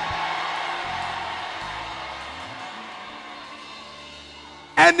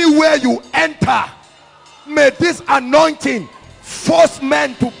 Anywhere you enter, may this anointing force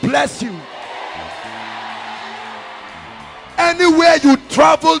men to bless you. Anywhere you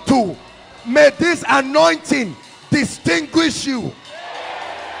travel to, may this anointing distinguish you.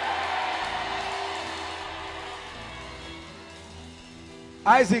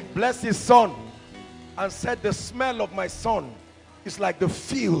 Isaac blessed his son and said, the smell of my son is like the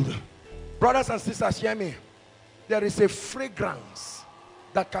field. Brothers and sisters, hear me. There is a fragrance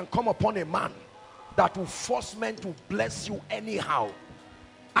that can come upon a man that will force men to bless you anyhow.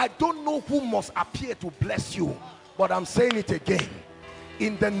 I don't know who must appear to bless you, but I'm saying it again.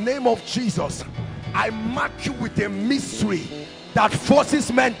 In the name of Jesus, I mark you with a mystery that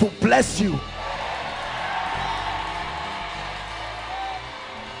forces men to bless you.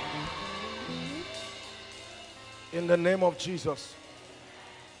 In the name of Jesus.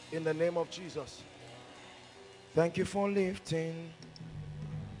 In the name of Jesus. Thank you for lifting.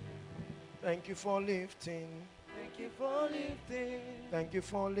 Thank you for lifting. Thank you for lifting. Thank you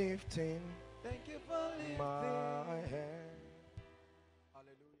for lifting. Thank you for lifting my head.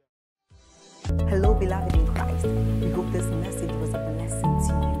 Hallelujah. Hello, beloved in Christ. We hope this message was a blessing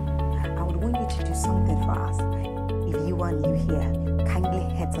to you. I would want you to do something for us. If you are new here, kindly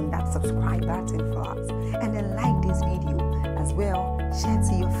hit on that subscribe button for us, and then like this video as well. Share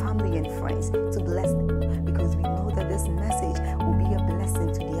to your family and friends to bless them, because we know that this message will be a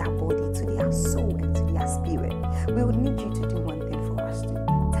blessing to their body, to their soul, and to their spirit. We would need you to do one thing for us too.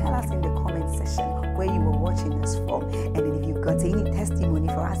 Tell us in the comment section where you were watching us from, and then if you've got any testimony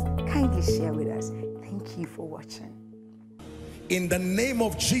for us, kindly share with us. Thank you for watching. In the name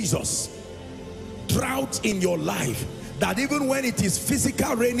of Jesus, drought in your life, that even when it is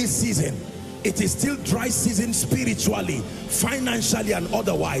physical rainy season, it is still dry season spiritually, financially, and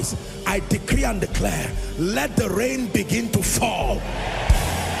otherwise. I decree and declare, let the rain begin to fall.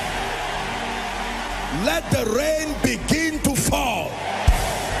 Let the rain begin to fall.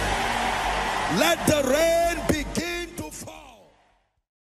 Let the rain